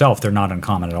such as yourself, they're not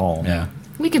uncommon at all. Yeah.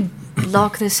 We could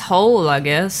block this hole, I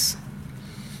guess.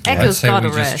 I'd Echo's say got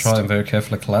we to just rest. try and very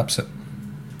carefully collapse it.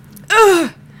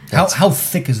 How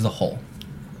thick is the hole?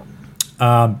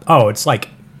 It's like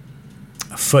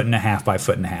a 1.5 by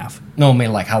 1.5 feet. No, I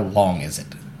mean like how long is it?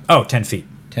 Oh, 10 feet.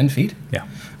 10 feet? Yeah.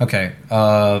 Okay.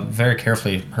 Very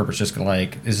carefully, Herbert's just gonna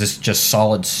is this just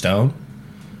solid stone?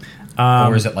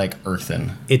 Or is it like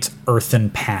earthen? It's earthen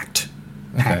packed.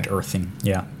 Packed Okay. earthen.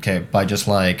 Yeah. Okay, by just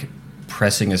like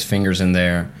pressing his fingers in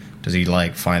there, does he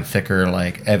like find thicker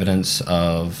like evidence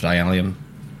of diallium?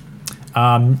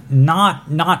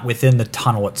 Not within the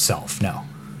tunnel itself, no.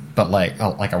 But like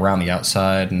around the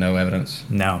outside, no evidence.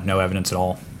 No evidence at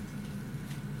all.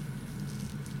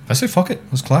 I say fuck it,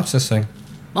 let's collapse this thing.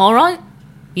 All right.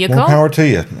 You More go. power to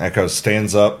you. Echo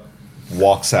stands up,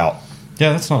 walks out.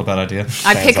 Yeah, that's not a bad idea. I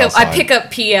Stands pick outside.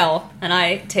 up PL and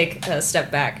I take a step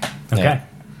back. Okay. Yeah.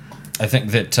 I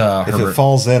think that If Herbert. it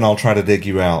falls in, I'll try to dig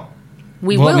you out.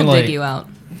 We Well, I will mean, dig like- you out.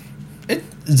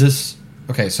 Is this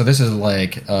okay? So this is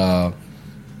like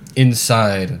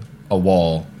inside a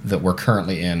wall that we're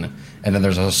currently in, and then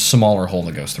there's a smaller hole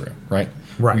that goes through, right?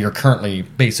 Right. We are currently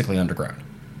basically underground.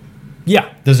 Yeah.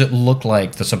 Does it look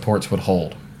like the supports would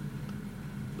hold?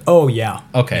 Oh, yeah.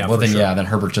 Okay, Yeah, well for then, sure. then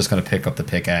Herbert's just going to pick up the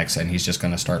pickaxe and he's just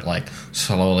going to start like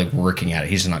slowly working at it.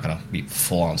 He's just not going to be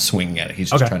full on swinging at it. He's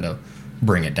just Okay. trying to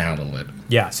bring it down a little bit.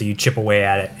 Yeah, so you chip away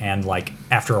at it, and like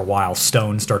after a while,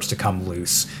 stone starts to come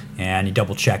loose, and you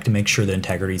double check to make sure the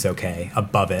integrity's okay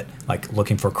above it, like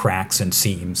looking for cracks and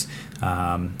seams.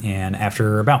 And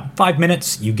after about 5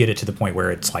 minutes, you get it to the point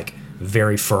where it's like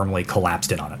very firmly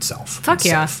collapsed in on itself. Fuck It's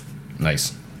yeah. safe.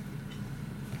 Nice.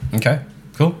 Okay,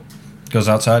 cool. Goes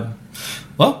outside.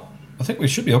 Well, I think we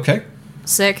should be okay.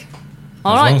 Sick.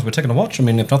 All As long right. as we're taking a watch. I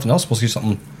mean, if nothing else, we'll see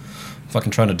something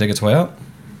fucking trying to dig its way out.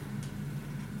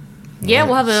 Yeah,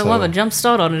 we'll have a So- jump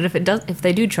start on it if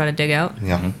they do try to dig out.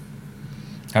 Yeah.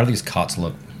 How do these cots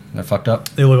look? They're fucked up?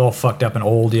 They look all fucked up and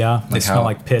old, yeah. They Like smell how?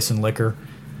 like piss and liquor.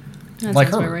 That Like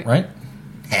sounds Herbert, about right?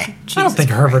 I don't think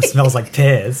Herbert smells like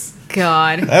piss.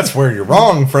 God. That's where you're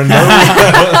wrong, friendo.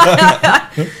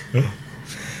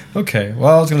 Okay.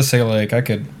 Well, I was gonna say like I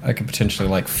could potentially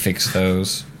like fix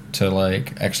those to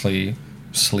like actually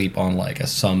sleep on like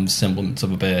some semblance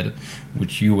of a bed,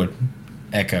 which you would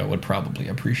Echo would probably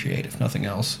appreciate, if nothing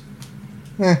else.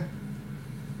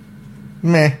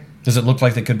 Meh. Does it look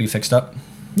like they could be fixed up?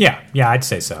 Yeah, I'd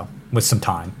say so. With some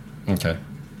time. Okay.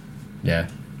 Yeah.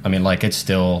 I mean, like, it's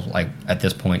still, like, at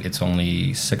this point, it's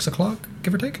only 6 o'clock,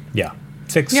 give or take? Yeah.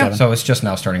 6, Yeah. 7. So it's just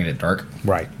now starting to get dark.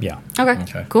 Right, yeah. Okay.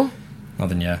 Okay. Cool. Well,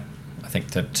 then, yeah. I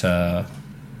think that to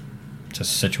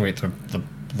situate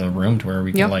the room to where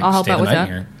we can, Yeah, like, I'll help stay out the with night that.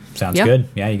 here. Sounds Yeah. good.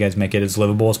 Yeah, you guys make it as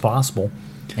livable as possible.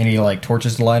 Any, like,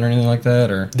 torches to light or anything like that?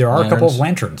 Or There are a couple of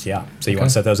lanterns? lanterns, yeah. So you Okay. want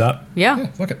to set those up? Yeah. Yeah,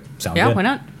 look it. Sounds Yeah, good. why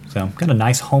not? So got a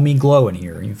nice homey glow in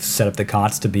here. You've set up the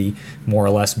cots to be more or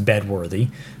less bedworthy.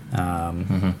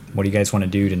 What do you guys want to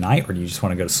do tonight, or do you just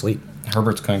want to go to sleep?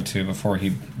 Herbert's going to, before he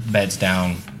beds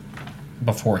down,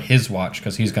 before his watch,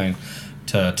 because he's going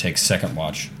to take second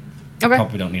watch. Okay.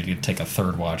 Probably don't need to take a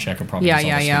third watch. Echo probably Yeah, gets all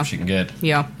yeah, the yeah. sleep she can get.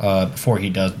 Yeah. Before he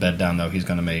does bed down, though, he's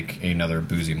going to make another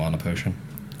boozy mana potion.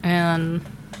 And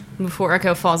before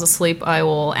Echo falls asleep, I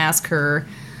will ask her,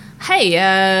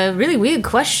 hey, really weird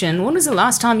question. When was the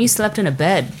last time you slept in a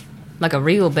bed? Like a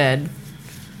real bed?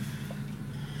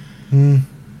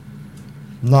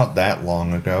 Not that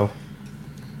long ago.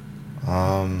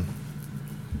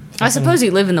 I suppose you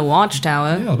live in the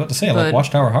watchtower. Yeah, I was about to say, like But-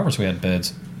 Watchtower Harvest, we had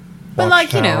beds. But,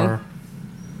 like, you know. Watchtower-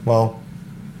 Well,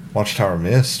 Watchtower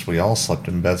Mist, we all slept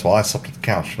in beds. Well, I slept on the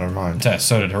couch, never mind. Yeah,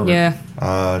 so did Herbert.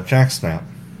 Yeah. Jack Snap.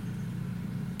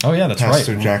 Oh, yeah, that's Passed right.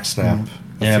 through Jack Snap.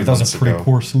 Yeah, few but that was months a pretty ago.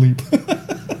 poor sleep.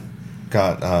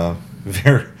 Got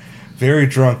very, very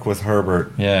drunk with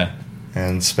Herbert Yeah.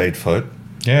 and Spadefoot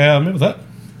Yeah, I remember that.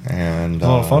 and It was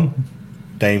a lot of fun.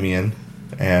 Damien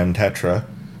and Tetra.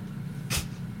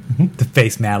 The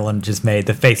face Madeline just made,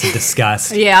 the face of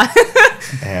disgust. Yeah.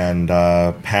 And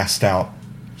passed out,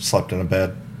 slept in a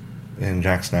bed in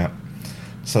Jack Snap.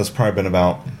 So it's probably been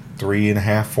about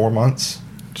 3.5, 4 months.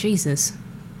 Jesus.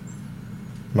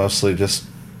 Mostly just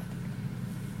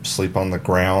sleep on the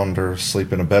ground or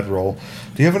sleep in a bedroll.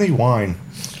 Do you have any wine?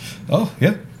 Oh,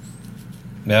 yeah.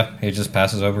 Yeah, he just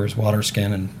passes over his water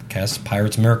skin and casts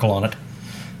Pirate's Miracle on it.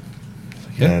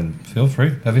 Yeah, And- feel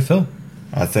free. Have you fill.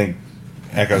 I think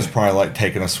Echo's probably like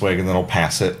taking a swig and then he'll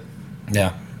pass it.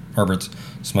 Yeah, Herbert's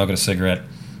smoking a cigarette.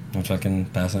 I'm fucking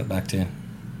passing it back to you.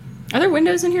 Are there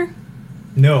windows in here?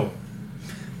 No.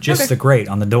 Just Okay. the grate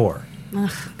on the door.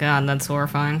 Ugh, God, that's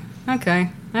horrifying. Okay,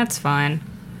 that's fine.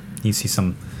 You see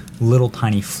some little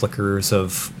tiny flickers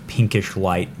of pinkish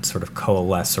light sort of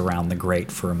coalesce around the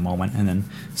grate for a moment and then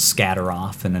scatter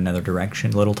off in another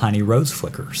direction. Little tiny rose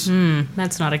flickers.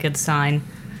 That's not a good sign.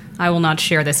 I will not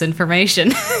share this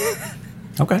information.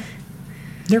 Okay.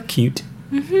 They're cute.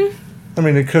 I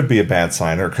mean, it could be a bad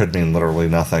sign or it could mean literally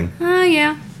nothing.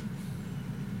 Yeah.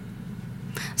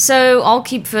 So I'll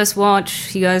keep first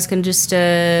watch. You guys can just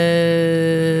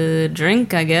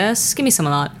drink, I guess. Give me some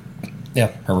of that. Yeah,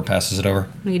 Herbert passes it over.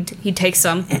 He takes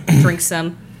some, drinks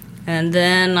some, and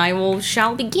then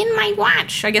shall begin my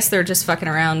watch. I guess they're just fucking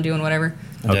around doing whatever.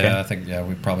 Okay. Yeah, I think,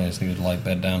 we probably just need to light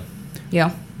bed down.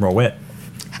 Yeah. Roll wit.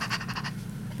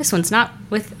 This one's not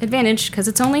with advantage because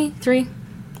it's only 3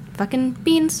 fucking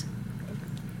beans.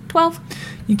 12.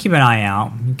 You keep an eye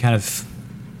out. You kind of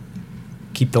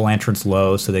keep the lanterns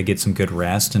low so they get some good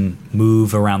rest and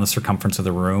move around the circumference of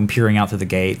the room, peering out through the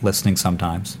gate, listening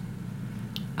sometimes.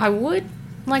 I would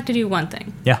like to do one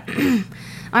thing. Yeah.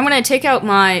 I'm going to take out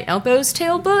my Elbows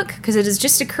Tale book because it has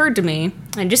just occurred to me,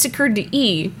 and just occurred to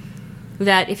E,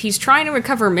 that if he's trying to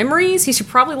recover memories, he should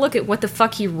probably look at what the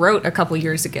fuck he wrote a couple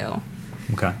years ago.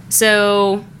 Okay.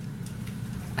 So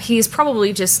he's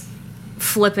probably just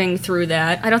flipping through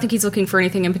that. I don't think he's looking for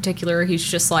anything in particular. He's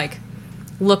just like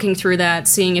looking through that,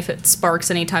 seeing if it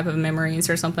sparks any type of memories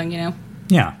or something, you know?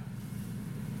 Yeah.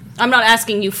 I'm not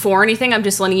asking you for anything. I'm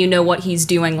just letting you know what he's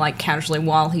doing, like, casually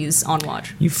while he's on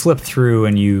watch. You flip through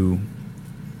and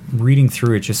reading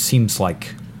through it just seems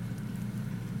like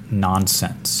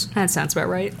nonsense. That sounds about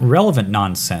right. Relevant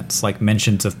nonsense, like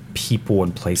mentions of people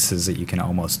and places that you can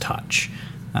almost touch.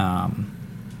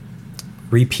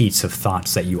 Repeats of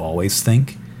thoughts that you always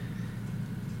think.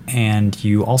 And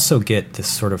you also get this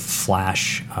sort of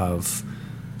flash of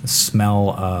the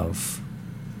smell of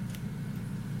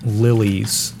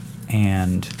lilies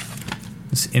and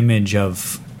this image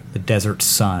of the desert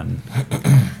sun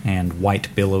and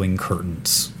white billowing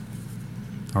curtains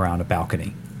around a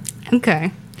balcony.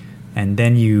 Okay. And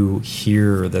then you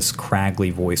hear this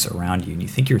craggly voice around you, and you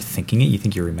think you're thinking it, you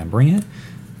think you're remembering it,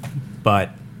 but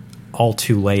all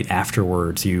too late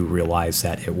afterwards you realize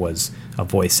that it was a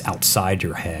voice outside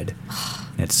your head,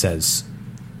 and it says,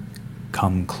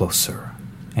 "Come closer."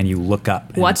 And you look up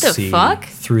and What the see fuck?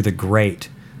 through the grate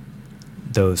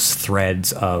those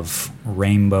threads of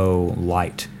rainbow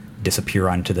light disappear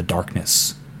onto the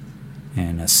darkness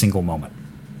in a single moment.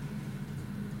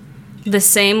 The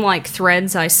same, like,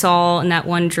 threads I saw in that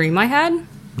one dream I had?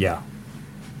 Yeah.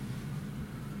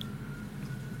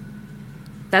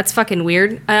 That's fucking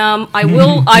weird. I'll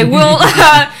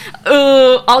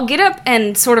get up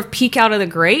and sort of peek out of the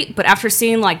grate, but after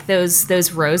seeing, like,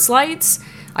 those rose lights,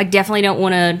 I definitely don't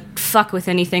want to fuck with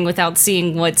anything without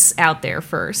seeing what's out there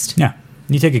first. Yeah.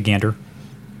 You take a gander.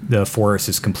 The forest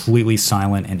is completely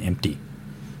silent and empty.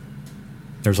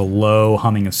 There's a low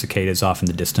humming of cicadas off in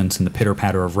the distance and the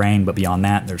pitter-patter of rain, but beyond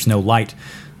that, there's no light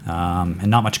and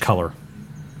not much color.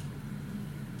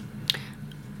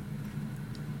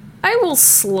 I will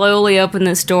slowly open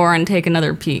this door and take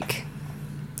another peek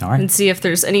All right. and see if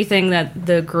there's anything that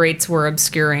the grates were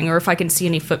obscuring or if I can see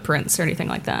any footprints or anything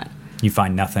like that. You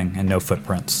find nothing and no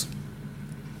footprints.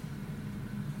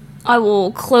 I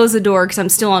will close the door because I'm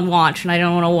still on watch and I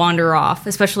don't want to wander off,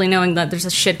 especially knowing that there's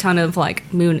a shit ton of, like,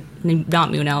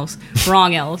 not moon elves,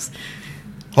 wrong elves.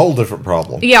 Whole different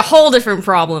problem. Yeah, whole different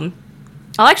problem.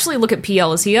 I'll actually look at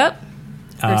PL. Is he up?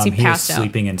 Or is he He is passed out?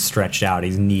 sleeping and stretched out.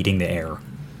 He's needing the air.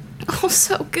 Oh,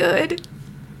 so good.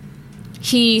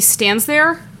 He stands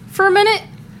there for a minute,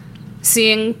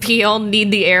 seeing PL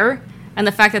need the air, and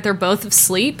the fact that they're both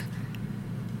asleep,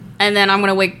 and then I'm going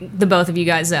to wake the both of you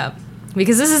guys up.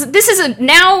 Because this is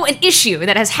now an issue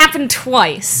that has happened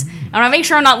twice. I want to make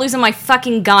sure I'm not losing my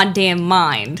fucking goddamn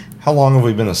mind. How long have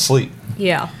we been asleep?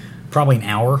 Yeah. Probably an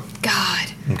hour. God.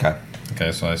 Okay.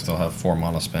 Okay, so I still have 4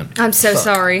 mana spent. I'm so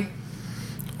sorry.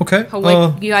 Okay. I'll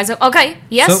wake you guys up. Okay,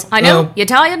 yes, so, I know. You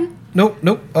tired? No.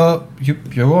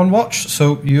 You're on watch,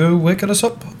 so you're waking us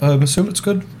up. I assume it's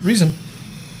good reason.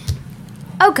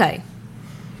 Okay.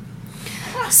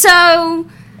 So,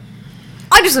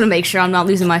 I just want to make sure I'm not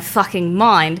losing my fucking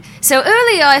mind. So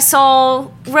earlier I saw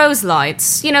rose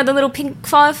lights, you know, the little pink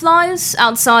fireflies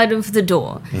outside of the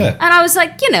door. Yeah. And I was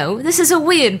like, this is a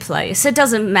weird place. It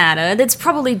doesn't matter. That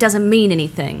probably doesn't mean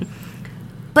anything.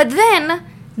 But then,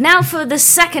 now for the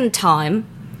second time,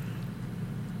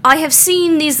 I have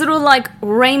seen these little, like,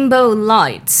 rainbow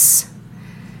lights.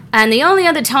 And the only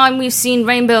other time we've seen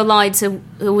rainbow lights are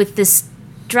with this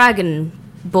dragon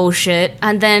bullshit,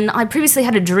 and then I previously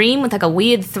had a dream with, like, a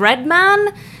weird thread man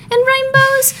in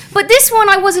rainbows, but this one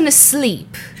I wasn't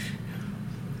asleep.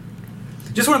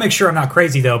 Just want to make sure I'm not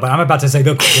crazy, though, but I'm about to say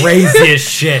the craziest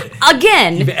shit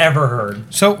Again. you've ever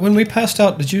heard. So when we passed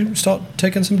out, did you start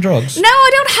taking some drugs? No, I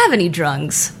don't have any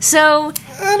drugs, so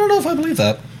I don't know if I believe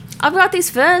that. I've got these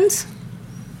ferns.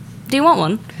 Do you want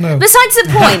one? No. Besides the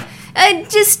point,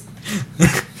 just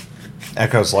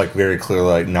Echo's like very clearly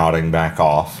like nodding back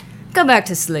off. go back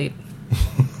to sleep.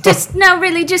 Just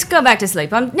go back to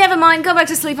sleep. Never mind, go back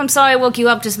to sleep. I'm sorry I woke you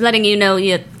up, just letting you know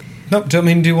you... No, do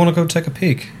you want to go take a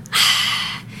peek?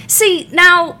 See,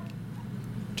 now...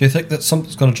 Do you think that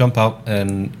something's going to jump out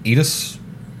and eat us?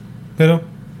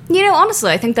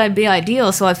 honestly, I think that'd be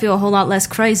ideal, so I feel a whole lot less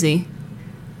crazy.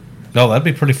 No, that'd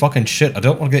be pretty fucking shit. I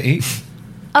don't want to get eaten.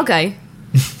 Okay.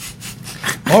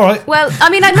 All right. Well, I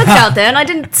mean, I looked out there and I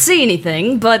didn't see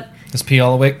anything, but... Is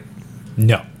PL awake?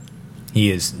 No. He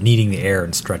is needing the air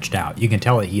and stretched out. You can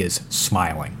tell that he is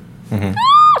smiling. Having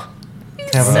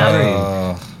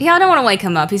Yeah, I don't want to wake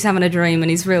him up. He's having a dream and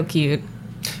he's real cute.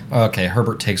 Okay,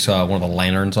 Herbert takes one of the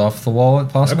lanterns off the wall, if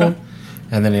possible. Okay.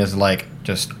 And then he is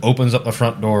just opens up the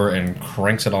front door and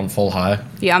cranks it on full high.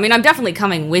 Yeah, I mean, I'm definitely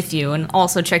coming with you and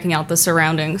also checking out the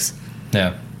surroundings.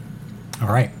 Yeah. All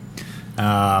right.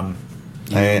 and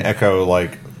Echo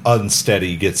like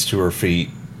unsteady gets to her feet.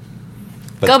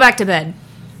 But Go back to bed.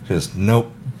 just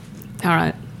nope. All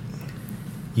right.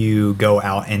 You go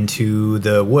out into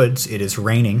the woods. It is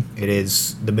raining. It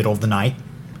is the middle of the night.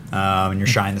 And you're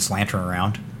shining this lantern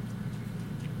around.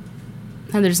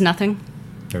 And there's nothing.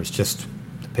 There's just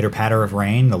the pitter-patter of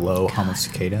rain, the low hum of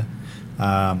cicada.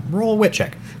 Roll a wit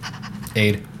check.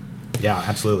 Aid. Yeah,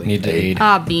 absolutely. Need to aid.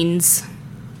 Ah, beans.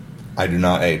 I do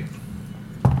not aid.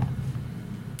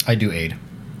 I do aid.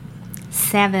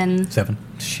 7. 7.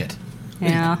 Shit.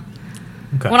 Yeah.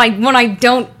 Okay. When I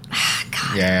don't...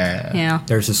 God. Yeah. Yeah.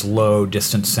 There's this low,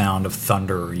 distant sound of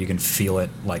thunder. You can feel it,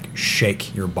 like,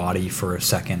 shake your body for a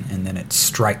second, and then it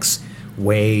strikes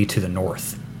way to the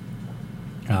north.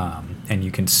 And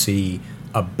you can see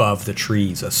above the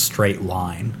trees a straight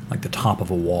line, like the top of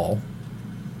a wall.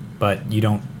 But you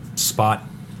don't spot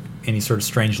any sort of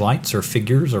strange lights or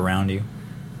figures around you.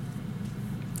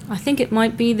 I think it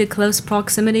might be the close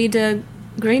proximity to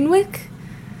Greenwick.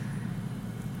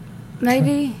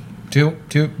 Maybe. Do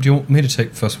you want me to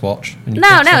take first watch? And you No.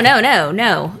 take second?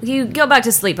 No. You go back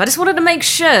to sleep. I just wanted to make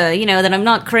sure, that I'm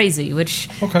not crazy, which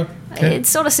Okay. it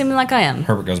sort of seemed like I am.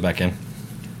 Herbert goes back in.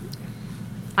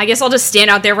 I guess I'll just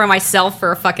stand out there by myself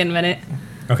for a fucking minute.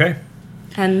 Okay.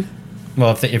 And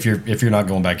Well, if you're not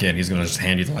going back in, he's going to just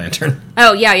hand you the lantern.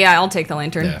 oh yeah, I'll take the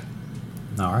lantern. Yeah.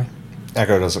 All right.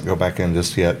 Echo doesn't go back in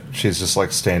just yet. She's just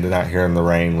like standing out here in the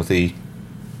rain with E.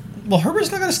 Well,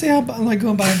 Herbert's not going to stay out like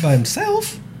going by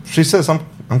himself. She says,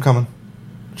 I'm coming.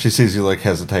 She sees you like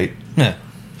hesitate. Yeah.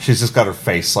 She's just got her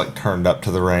face like turned up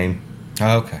to the rain.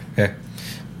 Oh, okay.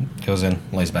 Goes in,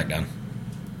 lays back down.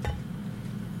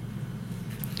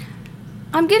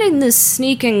 I'm getting this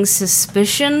sneaking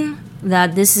suspicion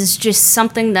that this is just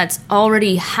something that's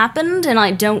already happened and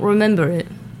I don't remember it.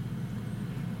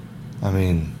 I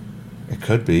mean, it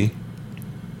could be.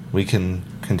 We can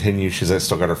continue. She's like,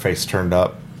 still got her face turned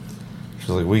up. She's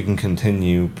like, we can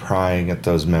continue prying at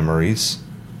those memories.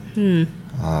 We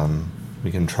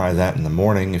can try that in the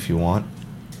morning if you want.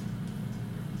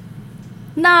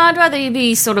 Nah, I'd rather you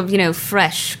be sort of,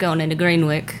 fresh going into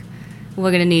Greenwick.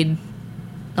 We're gonna need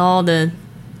all the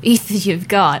ether you've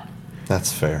got.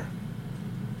 That's fair.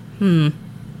 Well,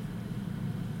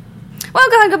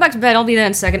 go ahead, go back to bed. I'll be there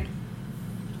in a second.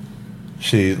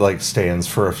 She like stands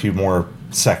for a few more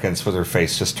seconds with her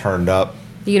face just turned up.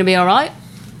 You gonna be alright?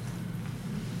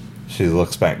 She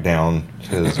looks back down. She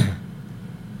goes,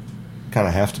 kind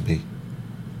of have to be.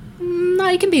 No,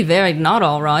 you can be very not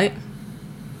alright.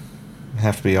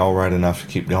 Have to be all right enough to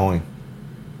keep going.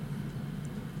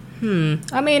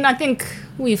 I mean, I think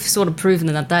we've sort of proven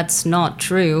that that's not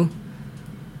true.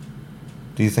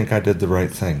 Do you think I did the right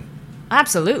thing?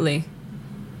 Absolutely.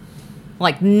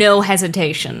 Like, no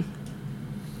hesitation.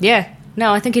 Yeah,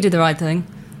 no, I think you did the right thing.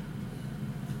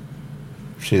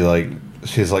 She's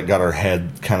like got her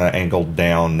head kind of angled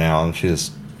down now, and she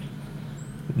just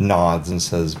nods and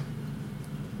says,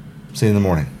 "See you in the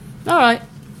morning." Alright.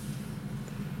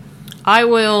 I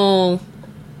will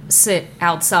sit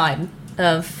outside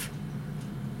of...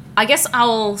 I guess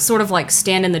I'll sort of like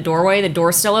stand in the doorway, the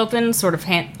door's still open, sort of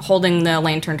holding the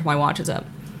lantern till my watch is up.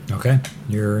 Okay.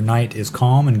 Your night is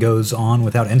calm and goes on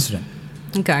without incident.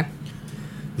 Okay.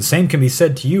 The same can be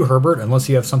said to you, Herbert, unless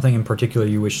you have something in particular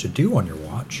you wish to do on your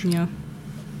watch. Yeah.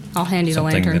 I'll hand you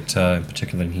Something the lantern. that in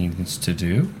particular he needs to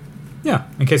do. Yeah,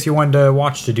 in case you wanted to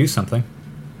watch to do something.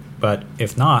 But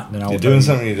if not, then I'll You're tell doing you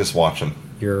something, you just watch him.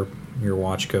 your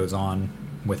watch goes on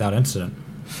without incident.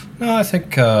 No, I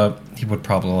think he would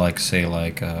probably say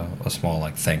a small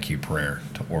thank you prayer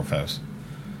to Orphos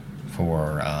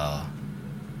for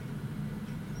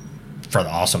the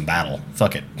awesome battle.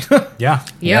 Fuck it. Yeah.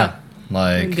 Yeah.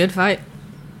 Like Good fight.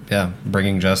 yeah,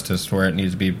 bringing justice where it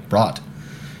needs to be brought,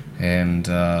 and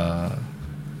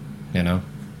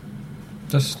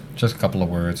just a couple of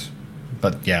words,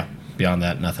 but yeah, beyond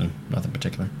that, nothing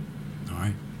particular. All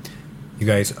right. You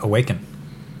guys awaken.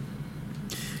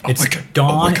 It's Awaken.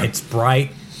 dawn. Awaken. It's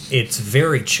bright. It's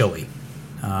very chilly,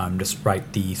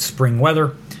 despite the spring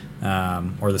weather,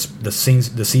 or the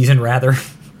season rather.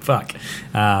 Fuck.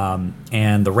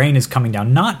 And the rain is coming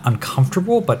down. Not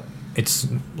uncomfortable, but it's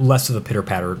less of a pitter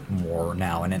patter, more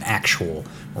now, and an actual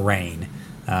rain.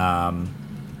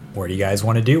 What do you guys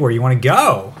want to do? Where do you want to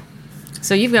go?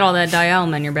 So you've got all that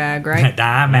dialm in your bag, right?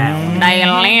 Diamond.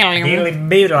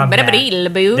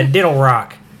 Ba-da-ba-dee-la-boo. The diddle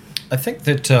rock. I think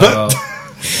that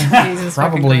Jesus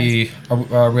fucking probably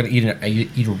are we going to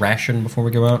eat a ration before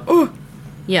we go out. Christ.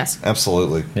 Yes.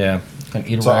 Absolutely. Yeah, gonna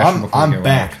eat a So ration before we I'm go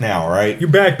back out. now, right? You're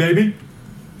back, baby.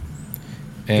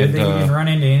 And Good thing you didn't run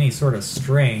into any sort of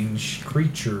strange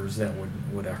creatures that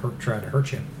would try to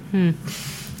hurt you.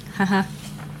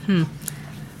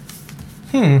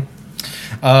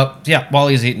 yeah, while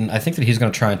he's eating, I think that he's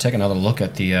going to try and take another look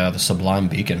at the Sublime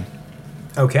Beacon.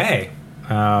 Okay.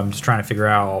 Just trying to figure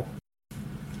out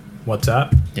what's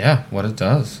up. Yeah, what it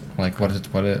does,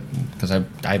 because I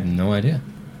have no idea.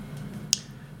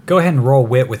 Go ahead and roll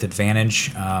wit with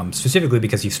advantage, specifically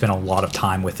because you've spent a lot of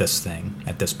time with this thing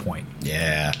at this point.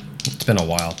 Yeah, it's been a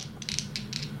while.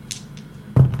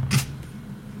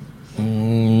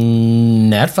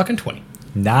 Nat fucking 20.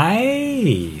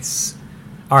 Nice.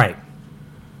 All right.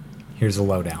 Here's the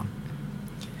lowdown.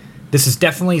 This is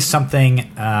definitely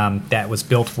something that was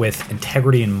built with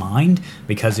integrity in mind,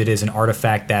 because it is an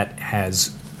artifact that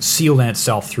has sealed in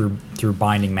itself through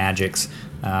binding magics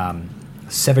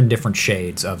 7 different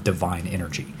shades of divine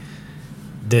energy.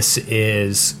 This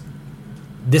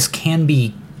can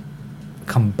be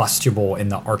combustible in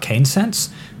the arcane sense.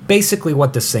 Basically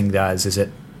what this thing does is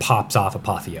it pops off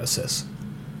apotheosis.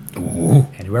 Ooh.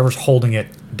 And whoever's holding it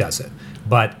does it.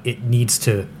 But it needs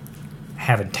to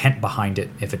have intent behind it.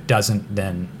 If it doesn't,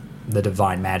 then the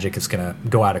divine magic is going to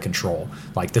go out of control.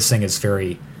 Like, this thing is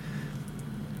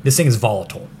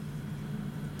volatile.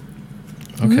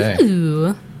 Okay.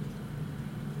 Ooh.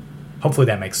 Hopefully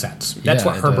that makes sense. That's Yeah,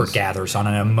 what it Herbert does. gathers on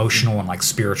an emotional and like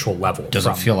spiritual level. Does it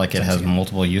from feel like it has sensing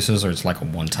multiple uses, or it's like a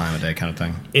one time a day kind of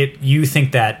thing? You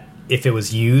think that if it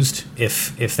was used,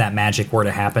 if that magic were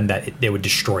to happen, that it would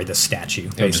destroy the statue.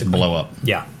 It would just blow up.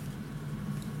 Yeah.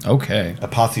 Okay.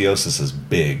 Apotheosis is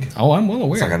big. Oh, I'm well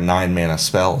aware. It's like a 9 mana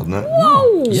spell, isn't it?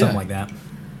 Whoa! Yeah. Something like that.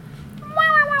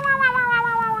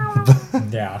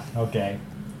 Yeah. Okay.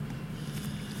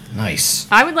 Nice.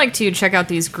 I would like to check out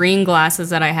these green glasses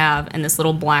that I have and this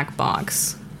little black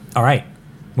box. All right.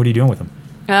 What are you doing with them?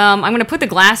 I'm going to put the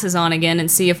glasses on again and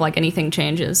see if, like, anything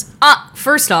changes.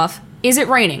 First off, is it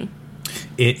raining?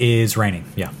 It is raining.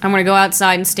 Yeah. I'm going to go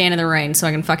outside and stand in the rain so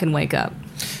I can fucking wake up.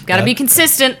 Gotta Yeah. be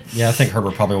consistent. Yeah, I think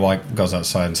Herbert probably goes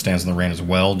outside and stands in the rain as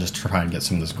well, just to try and get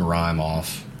some of this grime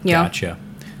off. Yeah. Gotcha.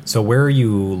 So where are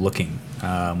you looking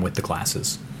with the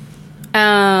glasses?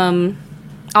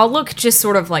 I'll look just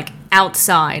sort of, like,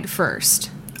 outside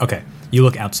first. Okay. You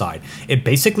look outside. It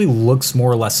basically looks more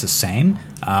or less the same.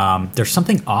 There's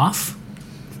something off,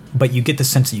 but you get the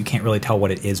sense that you can't really tell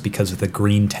what it is because of the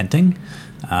green tinting.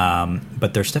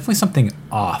 But there's definitely something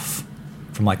off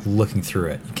from like looking through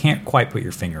it. You can't quite put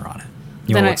your finger on it.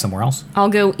 You Then want to I- look somewhere else? I'll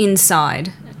go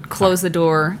inside, close the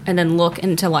door, and then look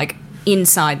into, like,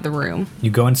 inside the room. You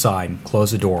go inside,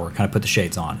 close the door, kind of put the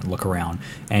shades on, and look around,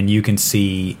 and you can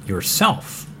see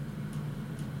yourself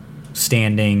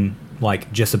standing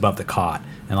like just above the cot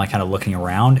and like kind of looking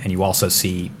around, and you also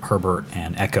see Herbert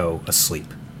and Echo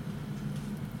asleep.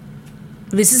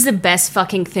 This is the best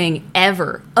fucking thing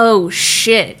ever. Oh,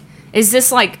 shit. Is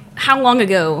this, like, how long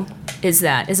ago is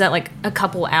that? Is that, like, a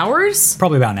couple hours?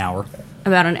 Probably about an hour.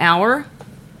 About an hour?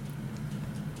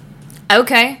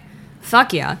 Okay.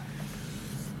 Fuck yeah.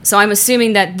 So I'm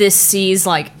assuming that this sees,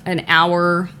 like, an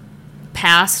hour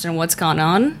past and what's gone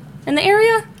on in the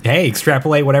area? Hey,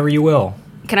 extrapolate whatever you will.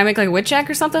 Can I make, like, a wit check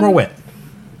or something? Roll wit.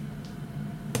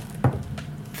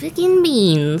 Fucking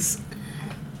beans.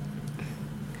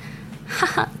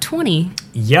 Haha, 20.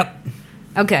 Yep.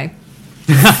 Okay.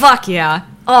 Fuck yeah.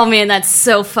 Oh man, that's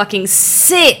so fucking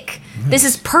sick. This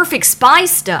is perfect spy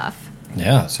stuff.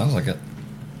 Yeah, it sounds like it.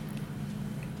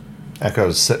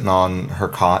 Echo's sitting on her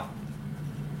cot.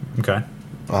 Okay.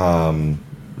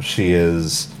 She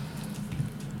has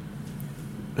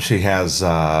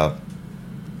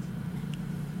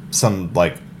some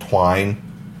like twine,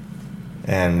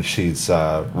 and she's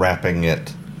wrapping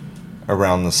it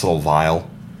around this little vial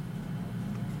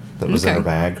that was in Okay. her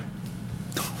bag.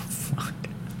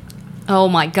 Oh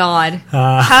my god.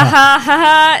 Ha ha ha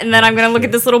ha. And then I'm gonna look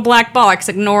at this little black box,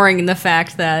 ignoring the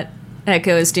fact that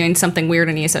Echo is doing something weird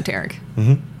and esoteric.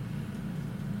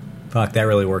 Fuck, that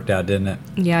really worked out, didn't it?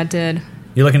 Yeah, it did.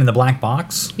 You're looking in the black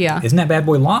box? Yeah. Isn't that bad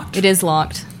boy locked? It is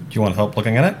locked. Do you want help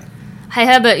looking at it? Hey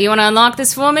Herbert, you wanna unlock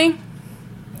this for me?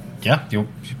 Yeah.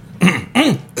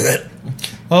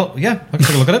 Well, yeah, I can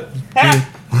take a look at it.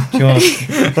 Do you want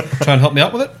to try and help me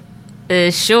out with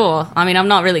it? Sure. I mean, I'm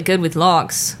not really good with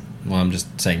locks. Well, I'm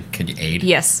just saying, can you aid?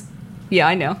 Yes. Yeah,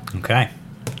 I know. Okay.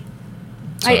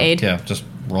 I aid. Yeah, just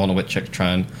rolling a wit check to try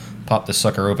and pop this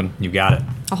sucker open. You got it.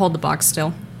 I'll hold the box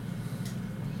still.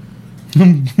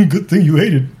 Good thing you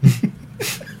aided.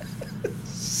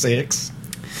 6.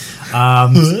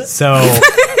 So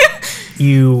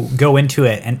you go into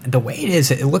it, and the way it is,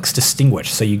 it looks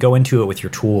distinguished. So you go into it with your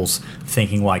tools,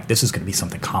 thinking like this is going to be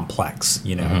something complex,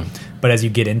 you know. But as you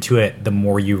get into it, the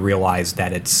more you realize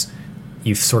that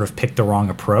you've sort of picked the wrong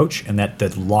approach, and that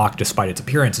the lock, despite its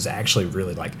appearance, is actually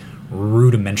really like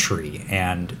rudimentary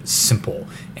and simple.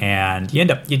 And you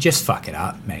just fuck it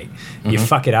up, mate. You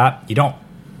fuck it up. You don't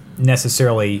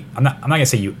necessarily. I'm not gonna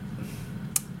say you.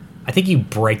 I think you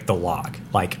break the lock.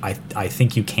 Like I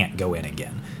think you can't go in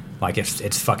again. Like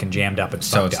it's fucking jammed up and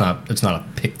So fucked up. it's not a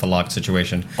pick the lock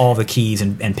situation. All the keys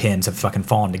and pins have fucking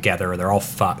fallen together. They're all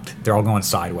fucked. They're all going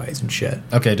sideways and shit.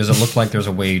 Okay, does it look like there's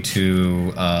a way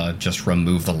to just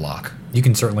remove the lock? You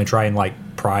can certainly try and like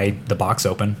pry the box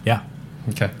open. Yeah.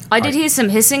 Okay. I did hear some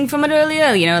hissing from it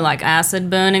earlier, you know, like acid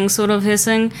burning sort of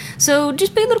hissing. So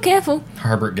just be a little careful.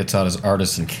 Herbert gets out his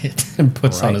artisan kit and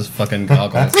puts on Right. his fucking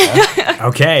goggles.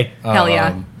 Okay. Hell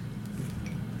yeah.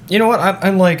 You know what?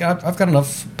 I'm like, I've got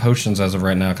enough potions as of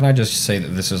right now. Can I just say that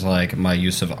this is like my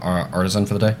use of artisan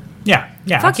for the day? Yeah. Fuck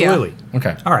yeah. Absolutely.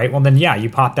 Okay. All right. Well then, yeah,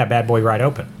 you pop that bad boy right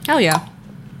open, Hell yeah.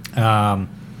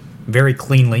 very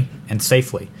cleanly and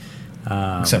safely.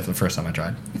 Except for the first time I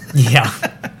tried. Yeah.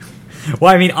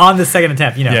 Well, I mean, on the second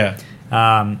attempt, you know.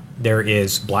 Yeah. There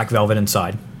is black velvet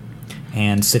inside,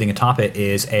 and sitting atop it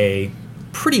is a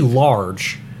pretty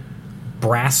large,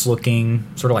 brass-looking,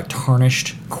 sort of like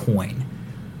tarnished coin.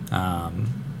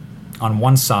 On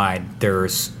one side,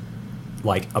 there's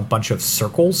like a bunch of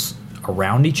circles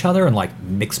around each other and like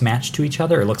mix match to each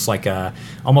other. It looks like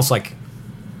almost looks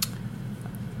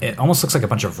like a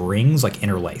bunch of rings like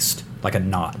interlaced, like a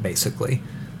knot basically.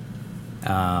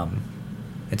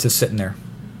 It's just sitting there.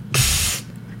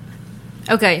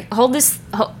 Okay, hold this.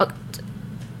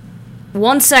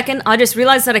 1 second. I just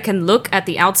realized that I can look at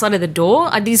the outside of the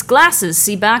door. These glasses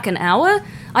see back an hour.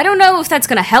 I don't know if that's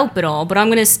going to help at all, but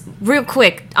I'm going to... Real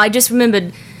quick, I just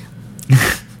remembered...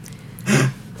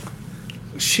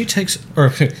 He takes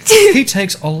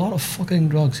a lot of fucking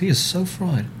drugs. He is so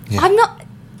fried. Yeah. I'm not...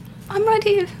 I'm right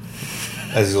here.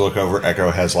 As you look over, Echo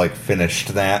has like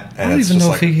finished that, and I don't it's even just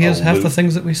know like if he a has half the loop.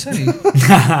 things that we say.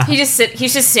 He's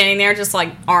just standing there, just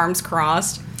like arms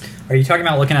crossed. Are you talking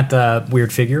about looking at the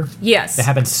weird figure? Yes. It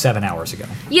happened 7 hours ago.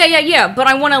 Yeah. But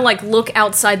I want to like look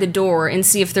outside the door and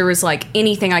see if there was like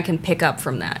anything I can pick up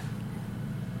from that.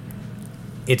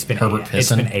 It's been Herbert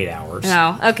it's pissing? been 8 hours.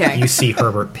 Oh, okay. You see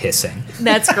Herbert pissing.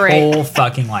 That's great. Whole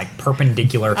fucking like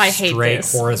perpendicular, I hate straight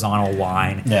this. horizontal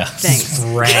line. Yeah. Thanks.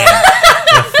 Spraying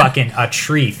the fucking a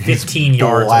tree 15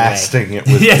 yards blasting away. it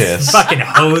with Yes, piss. fucking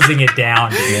hosing it down,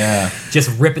 dude. Yeah.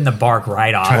 Just ripping the bark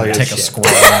right off. Trying of to that take a shit.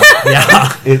 squirrel out.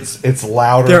 Yeah. It's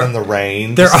louder There- than the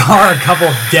rain. There are a couple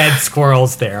of dead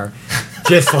squirrels there.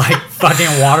 Just like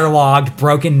fucking waterlogged,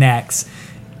 broken necks.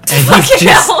 And he's Fucking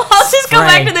hell, I'll just go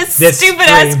back to spraying this stupid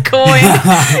ass stream. coin.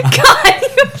 God,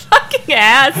 you fucking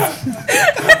ass.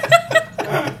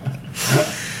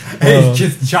 He's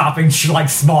just chopping like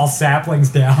small saplings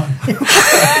down.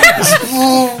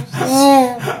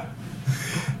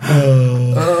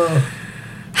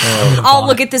 I'll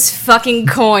look at this fucking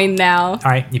coin now. All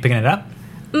right, you picking it up?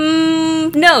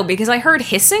 No, because I heard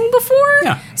hissing before.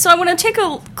 Yeah. So I want to take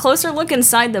a closer look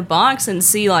inside the box and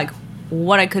see like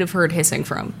what I could have heard hissing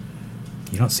from.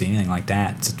 You don't see anything like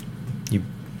that. You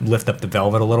lift up the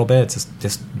velvet a little bit. It's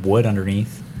just wood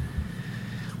underneath.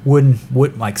 Wood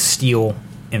like steel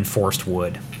enforced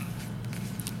wood.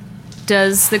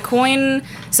 Does the coin...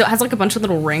 So it has like a bunch of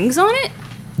little rings on it?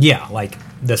 Yeah, like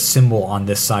the symbol on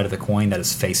this side of the coin that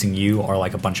is facing you are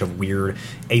like a bunch of weird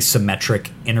asymmetric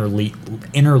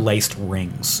interlaced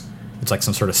rings. It's like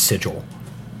some sort of sigil.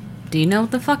 Do you know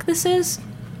what the fuck this is?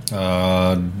 Do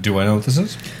I know what this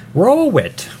is? Roll a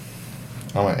wit.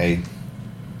 I'm an aid.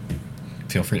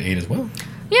 Feel free to aid as well.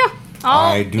 Yeah.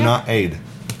 I do not aid.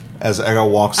 As Echo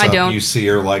walks I up, don't. you see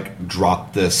her like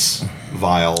drop this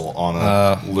vial on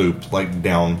a loop, like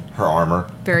down her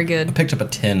armor. Very I good. picked up a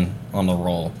 10 on the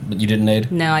roll, but you didn't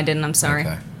aid? No, I didn't. I'm sorry.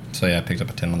 Okay. So yeah, I picked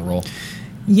up a 10 on the roll.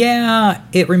 Yeah,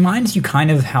 it reminds you kind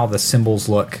of how the symbols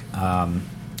look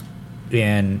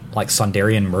in like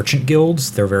Sundarian merchant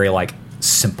guilds. They're very like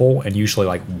simple and usually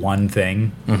like one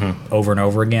thing over and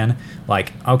over again.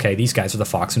 Like, okay, these guys are the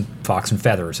fox and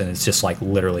feathers, and it's just like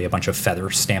literally a bunch of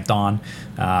feathers stamped on.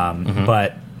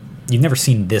 But you've never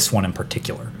seen this one in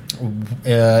particular.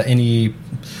 Any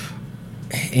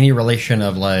relation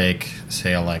of like,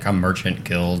 say, like a merchant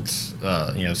guild's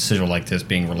sigil like this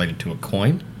being related to a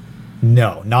coin?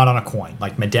 No, not on a coin.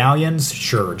 Like medallions,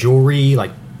 sure. Jewelry,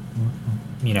 like,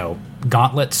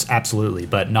 gauntlets, absolutely,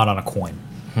 but not on a coin.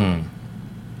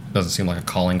 Doesn't seem like a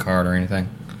calling card or anything.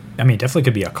 I mean, it definitely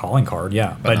could be a calling card,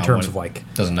 yeah. But in not terms one- of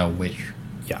like, doesn't know which.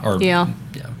 yeah, Or Yeah.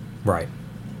 yeah. right.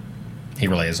 He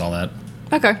relays all that.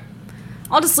 Okay.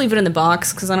 I'll just leave it in the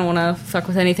box because I don't want to fuck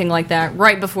with anything like that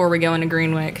right before we go into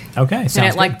Greenwick. Okay, sounds And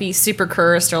it good. like be super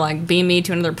cursed or like beam me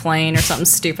to another plane or something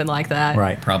stupid like that.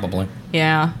 Right, Probably.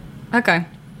 Yeah. Okay.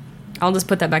 I'll just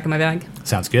put that back in my bag.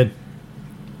 sounds good.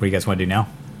 What do you guys want to do now?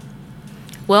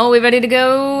 Well, we ready to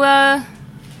go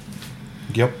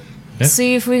Yep. Yeah.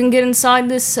 see if we can get inside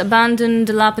this abandoned,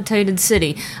 dilapidated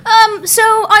city? So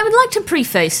I would like to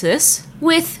preface this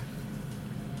with,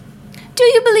 do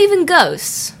you believe in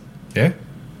ghosts? Yeah.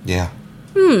 Yeah.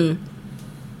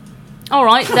 All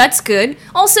right, that's good.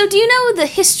 Also, do you know the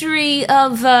history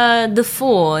of the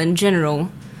Four in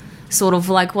general? Sort of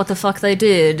like what the fuck they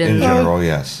did In and general,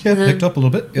 yes. Yeah, The- picked up a little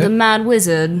bit. Yeah. the Mad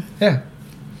Wizard. Yeah.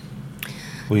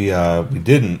 We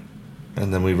didn't,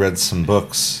 and then we read some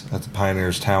books at the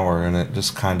Pioneers Tower, and it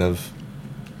just kind of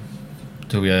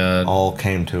Do we all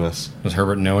came to us. does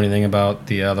Herbert know anything about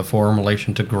the four in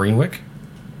relation to Greenwick?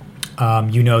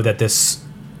 You know that this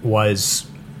was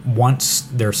once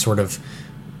they're sort of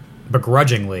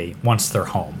begrudgingly once they're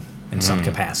home in some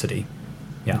capacity.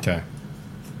 Yeah. Okay.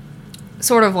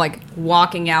 Sort of like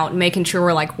walking out, making sure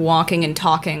we're like walking and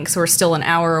talking, so we're still an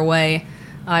hour away.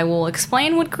 I will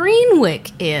explain what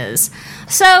Greenwick is.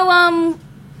 So,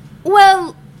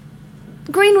 well,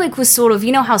 Greenwick was sort of,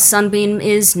 you know how Sunbeam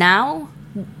is now?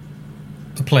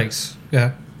 The place.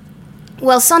 Yeah.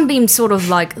 Well, Sunbeam's sort of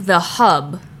like the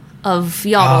hub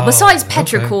Yardle, besides okay,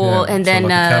 Petrichor, yeah. and So then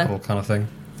like a capital kind of thing.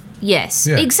 yes,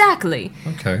 Yeah. exactly.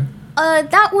 Okay.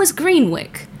 That was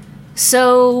Greenwick.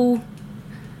 So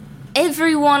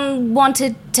everyone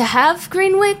wanted to have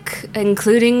Greenwick,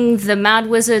 including the Mad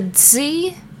Wizard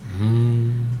C.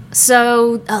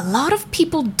 So a lot of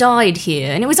people died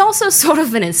here, and it was also sort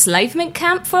of an enslavement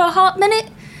camp for a hot minute.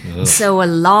 Ugh. So a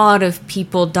lot of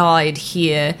people died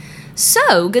here.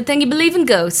 So good thing you believe in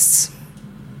ghosts.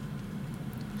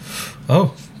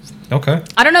 Oh, okay.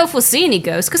 I don't know if we'll see any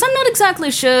ghosts, because I'm not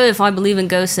exactly sure if I believe in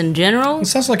ghosts in general. It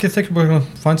sounds like you think we're going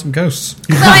to find some ghosts.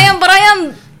 But I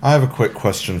am. I have a quick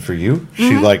question for you.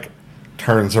 She like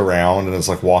turns around and is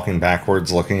like walking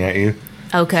backwards, looking at you.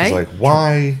 Okay. She's like,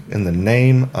 "Why in the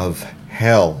name of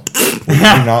hell would you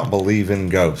not believe in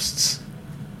ghosts?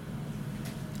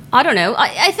 I don't know.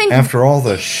 I think After all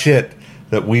the shit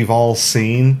that we've all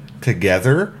seen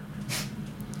together."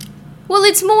 Well,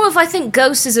 it's more of I think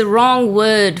ghost is a wrong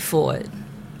word for it.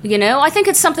 You know, I think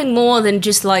it's something more than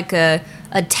just like a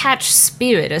attached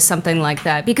spirit or something like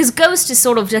that. Because ghost is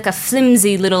sort of like a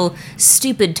flimsy little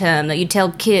stupid term that you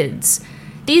tell kids.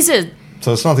 These are.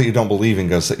 So it's not that you don't believe in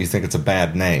ghosts; that you think it's a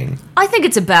bad name. I think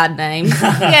it's a bad name.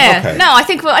 Yeah. Okay. No, I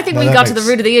think No, we that got to the makes-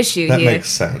 root of the issue That here. makes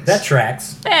sense. That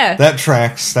tracks. Yeah. That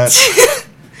tracks. That's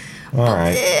all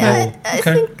right. I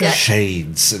Okay. think.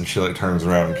 Shades, and she like turns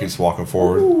around and keeps walking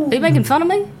forward. Are you making fun of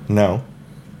me? No,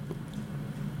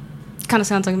 Kind of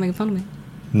sounds like you're making fun of me.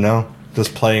 no,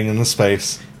 just playing in the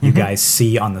space. You guys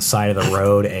see on the side of the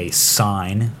road a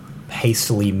sign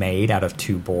hastily made out of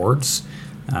two boards.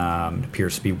 It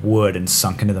appears to be wood and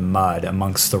sunk into the mud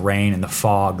amongst the rain and the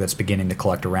fog that's beginning to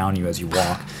collect around you as you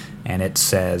walk. And it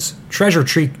says, treasure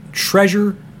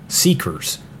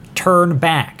seekers, turn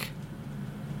back.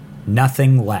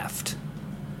 Nothing left.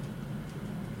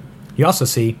 You also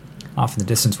see off in the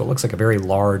distance what looks like a very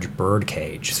large bird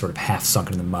cage, sort of half sunk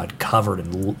into the mud, covered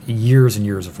in years and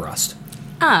years of rust.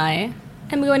 I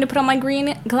am going to put on my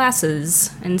green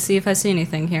glasses and see if I see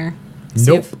anything here.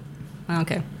 Nope.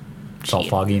 Okay. It's all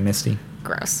Shit. foggy and misty.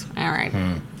 Gross. All right.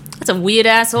 That's a weird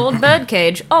ass old bird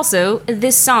cage. Also,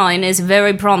 this sign is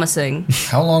very promising.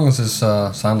 How long does this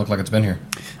sign look like it's been here?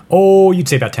 Oh, you'd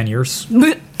say about 10 years.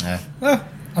 Yeah.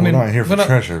 I We're not here for we're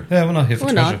treasure. Yeah, we're not here for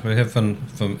We're treasure. not. We're here for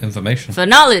information. For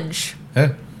knowledge.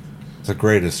 Yeah. The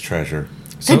greatest treasure.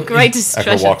 So The greatest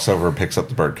Echo treasure. walks over and picks up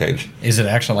the bird cage. Is it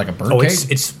actually like a bird Oh,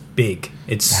 cage? it's big.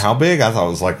 It's How big? I thought it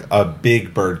was like a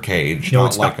big bird cage, no, not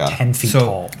it's like about a. 10 feet So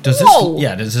tall. does Whoa!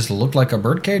 does this look like a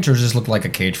bird cage or does this look like a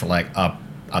cage for like a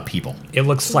people? It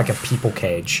looks like a people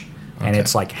cage, and Okay.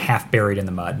 it's like half buried in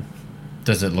the mud.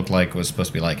 Does it look like it was supposed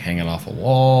to be like hanging off a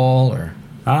wall or?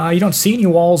 You don't see any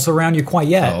walls around you quite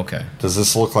yet. Oh, okay. Does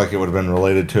this look like it would have been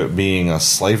related to it being a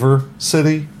slaver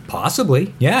city? Possibly,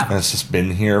 And yeah. it's just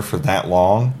been here for that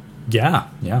long? Yeah.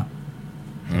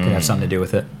 Could have something to do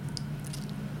with it.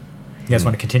 You guys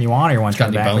want to continue on, or you want to got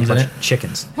turn any back bones like in a bunch of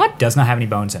chickens? What? Does not have any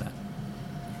bones in it.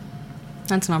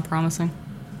 That's not promising.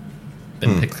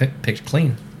 Been picked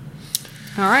clean.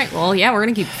 All right. Well, yeah, we're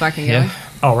gonna keep fucking going. Yeah.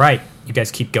 All right, you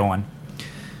guys keep going.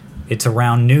 It's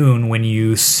around noon when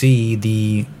you see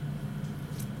the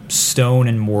stone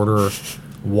and mortar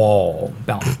wall,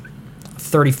 about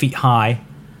 30 feet high,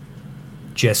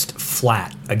 just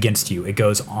flat against you. It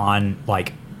goes on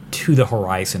like to the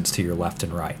horizons to your left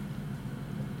and right.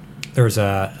 There's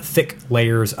thick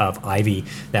layers of ivy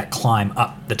that climb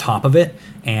up the top of it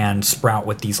and sprout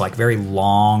with these like very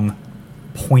long,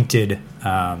 pointed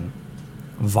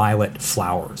violet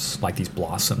flowers, like these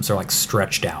blossoms. They're like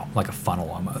stretched out like a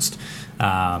funnel almost.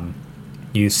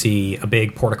 You see a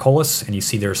big portcullis, and you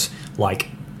see there's like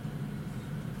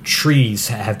trees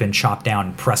have been chopped down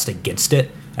and pressed against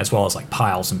it, as well as like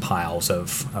piles and piles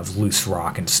of loose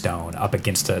rock and stone up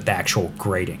against the actual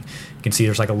grating. You can see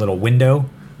there's like a little window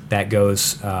that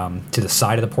goes to the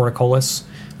side of the portcullis.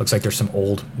 Looks like there's some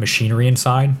old machinery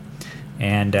inside.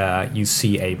 And you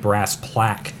see a brass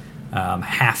plaque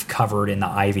half covered in the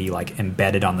ivy, like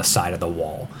embedded on the side of the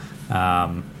wall.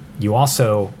 You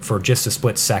also, for just a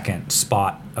split second,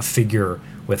 spot a figure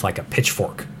with like a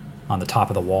pitchfork on the top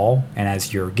of the wall. And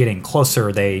as you're getting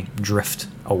closer, they drift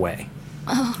away.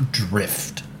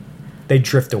 Drift. They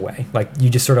drift away. Like you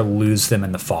just sort of lose them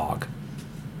in the fog.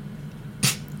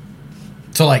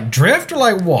 So like drift or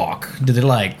like walk? Did they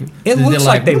like? It did looks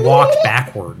like they walked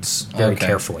backwards very Okay.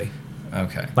 carefully.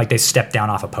 Okay. Like they stepped down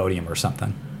off a podium or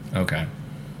something. Okay.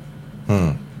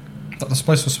 Thought this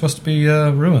place was supposed to be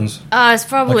ruins. It's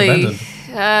probably.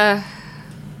 abandoned.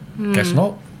 Guess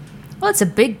not. Well, it's a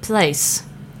big place.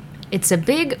 It's a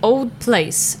big old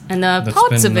place, and the That's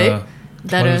parts been of it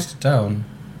that are. closed down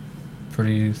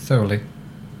pretty thoroughly.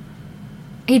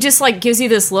 he just like gives you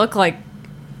this look like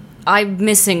I'm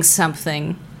missing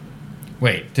something.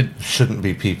 Wait, Shouldn't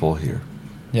be people here.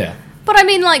 yeah. But I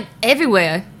mean, like,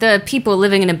 everywhere, there are people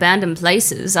living in abandoned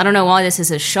places. I don't know why this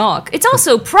is a shock. It's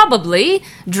also probably,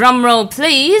 drumroll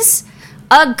please,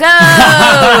 a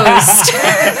ghost!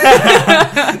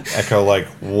 Echo like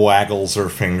waggles her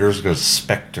fingers, goes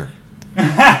specter.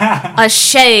 A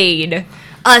shade.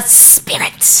 A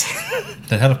spirit.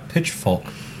 They had a pitchfork,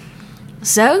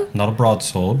 So, not a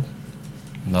broadsword.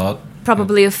 Not.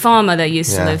 probably a farmer that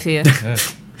used to Yeah. live here. Yeah.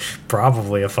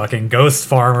 Probably a fucking ghost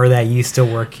farmer that used to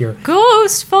work here.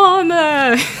 Ghost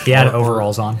farmer! He had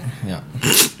overalls on. Yeah.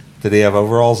 Did he have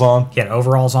overalls on? He had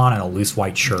overalls on and a loose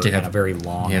white shirt Did he and have- a very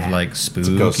long You have hat. like ghost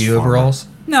spooky farmer. overalls.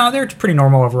 No, they're pretty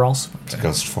normal overalls. It's a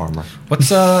ghost farmer. What's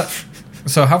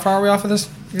So how far are we off of this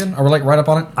again? Are we like right up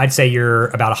on it? I'd say you're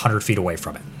about 100 feet away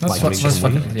from it. Let's, Like, let's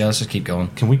fucking, yeah, let's just keep going.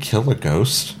 Can we kill a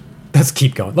ghost? let's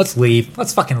keep going. Let's leave.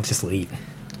 Let's fucking just leave.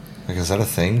 Like, is that a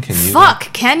thing? Can you?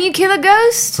 Fuck, can you kill a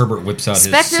ghost? Herbert whips out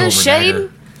Spectre, his silver shade?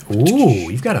 dagger. Ooh,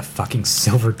 you've got a fucking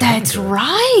silver dagger. That's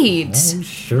right! Oh,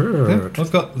 sure.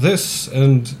 I've got this,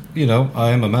 and you know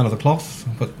I am a man of the cloth,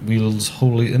 but wields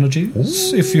holy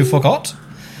energies. If you forgot,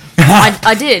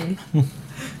 I did.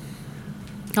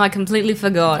 I completely I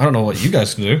forgot. don't know what you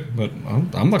guys can do, but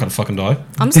I'm not gonna fucking die.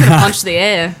 I'm just gonna punch the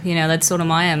air. You know, that's sort of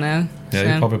my MO. Yeah, so.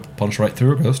 you probably punch right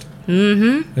through a ghost.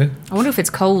 Mm-hmm. Yeah. I wonder if it's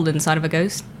cold inside of a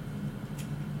ghost.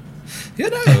 You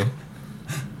know,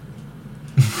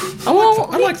 Oh, well,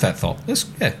 I like that thought. Let's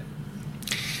yeah.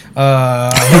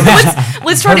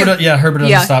 let's try Herbert, to. yeah, Herbert doesn't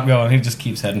Yeah. stop going. He just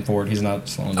keeps heading forward. He's not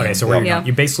slowing down. Okay, so where are you Yeah.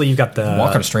 going? You've got the...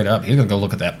 walking straight up. He's gonna go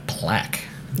look at that plaque.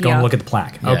 Go and Yeah. look at the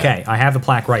plaque. Yeah. Okay, I have the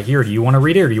plaque right here. Do you want to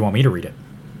read it or do you want me to read it?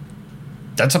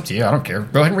 That's up to you. I don't care.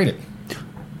 Go ahead and read it.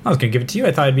 I was going to give it to you.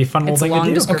 I thought it'd be a fun It's a little long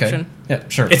thing to do. description. Okay. Yeah,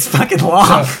 sure. It's fucking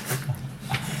long.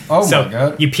 oh So my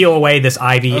god. you peel away this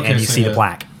ivy Okay, and you so see the yeah.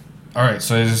 plaque. All right,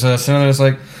 so he's sitting there. It's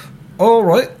like, all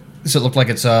right. Does it look like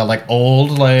it's like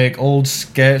old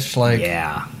sketch, like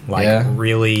Yeah, like Yeah.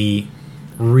 really,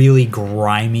 really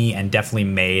grimy and definitely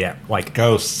made at like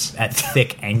Ghosts. at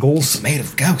thick angles. made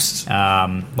of ghosts.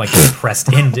 Like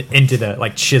pressed into the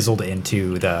like chiseled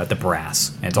into the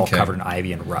brass, and it's all Okay. covered in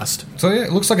ivy and rust. So yeah,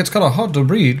 it looks like it's kind of hard to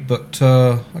read, but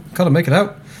I can kind of make it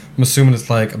out. I'm assuming it's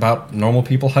like about normal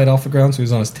people height off the ground, so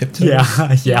he's on his tiptoes.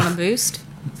 You want a boost?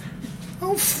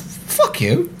 Oh, fuck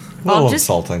you. A little just-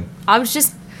 insulting. I was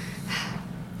just.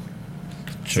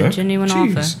 Sure. Genuine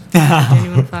Jeez. offer.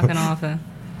 Genuine fucking offer.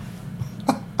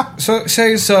 So it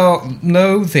says,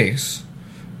 know this.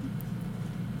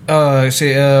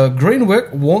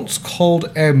 Greenwick, once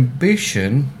called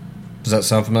Ambition. Does that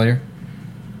sound familiar?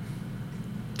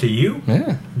 To you?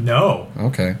 Yeah. No.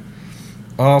 Okay.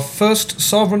 Our first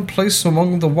sovereign place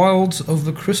among the wilds of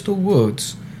the Crystal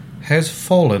Woods has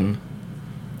fallen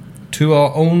to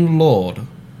our own lord.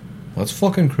 That's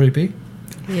fucking creepy.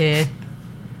 Yeah.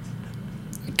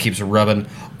 Keeps rubbing.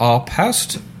 Our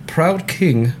past proud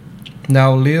king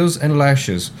now leers and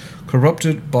lashes,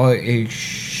 corrupted by a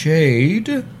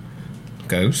shade.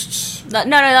 Ghosts. No,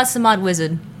 that's the Mud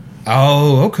Wizard.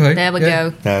 Oh, okay. There we Yeah.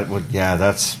 go. That would, yeah,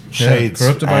 that's shades.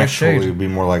 corrupted by a Actually, shade. would be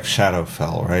more like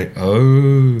Shadowfell, right? Oh.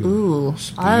 Ooh.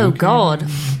 Oh, God.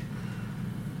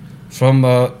 From,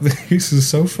 this is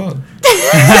so fun.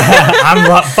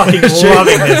 I'm fucking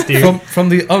loving this, dude. From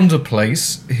the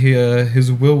underplace, here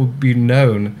his will will be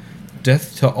known.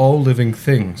 Death to all living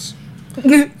things.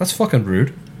 That's fucking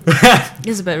rude.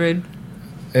 It's a bit rude.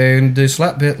 And this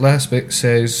last bit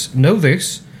says, know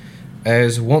this,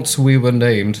 as once we were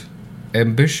named,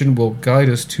 ambition will guide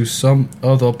us to some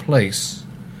other place.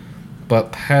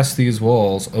 But past these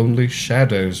walls, only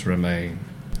shadows remain.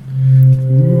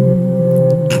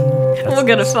 We're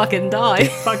gonna fucking die.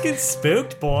 Fucking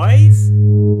spooked, boys.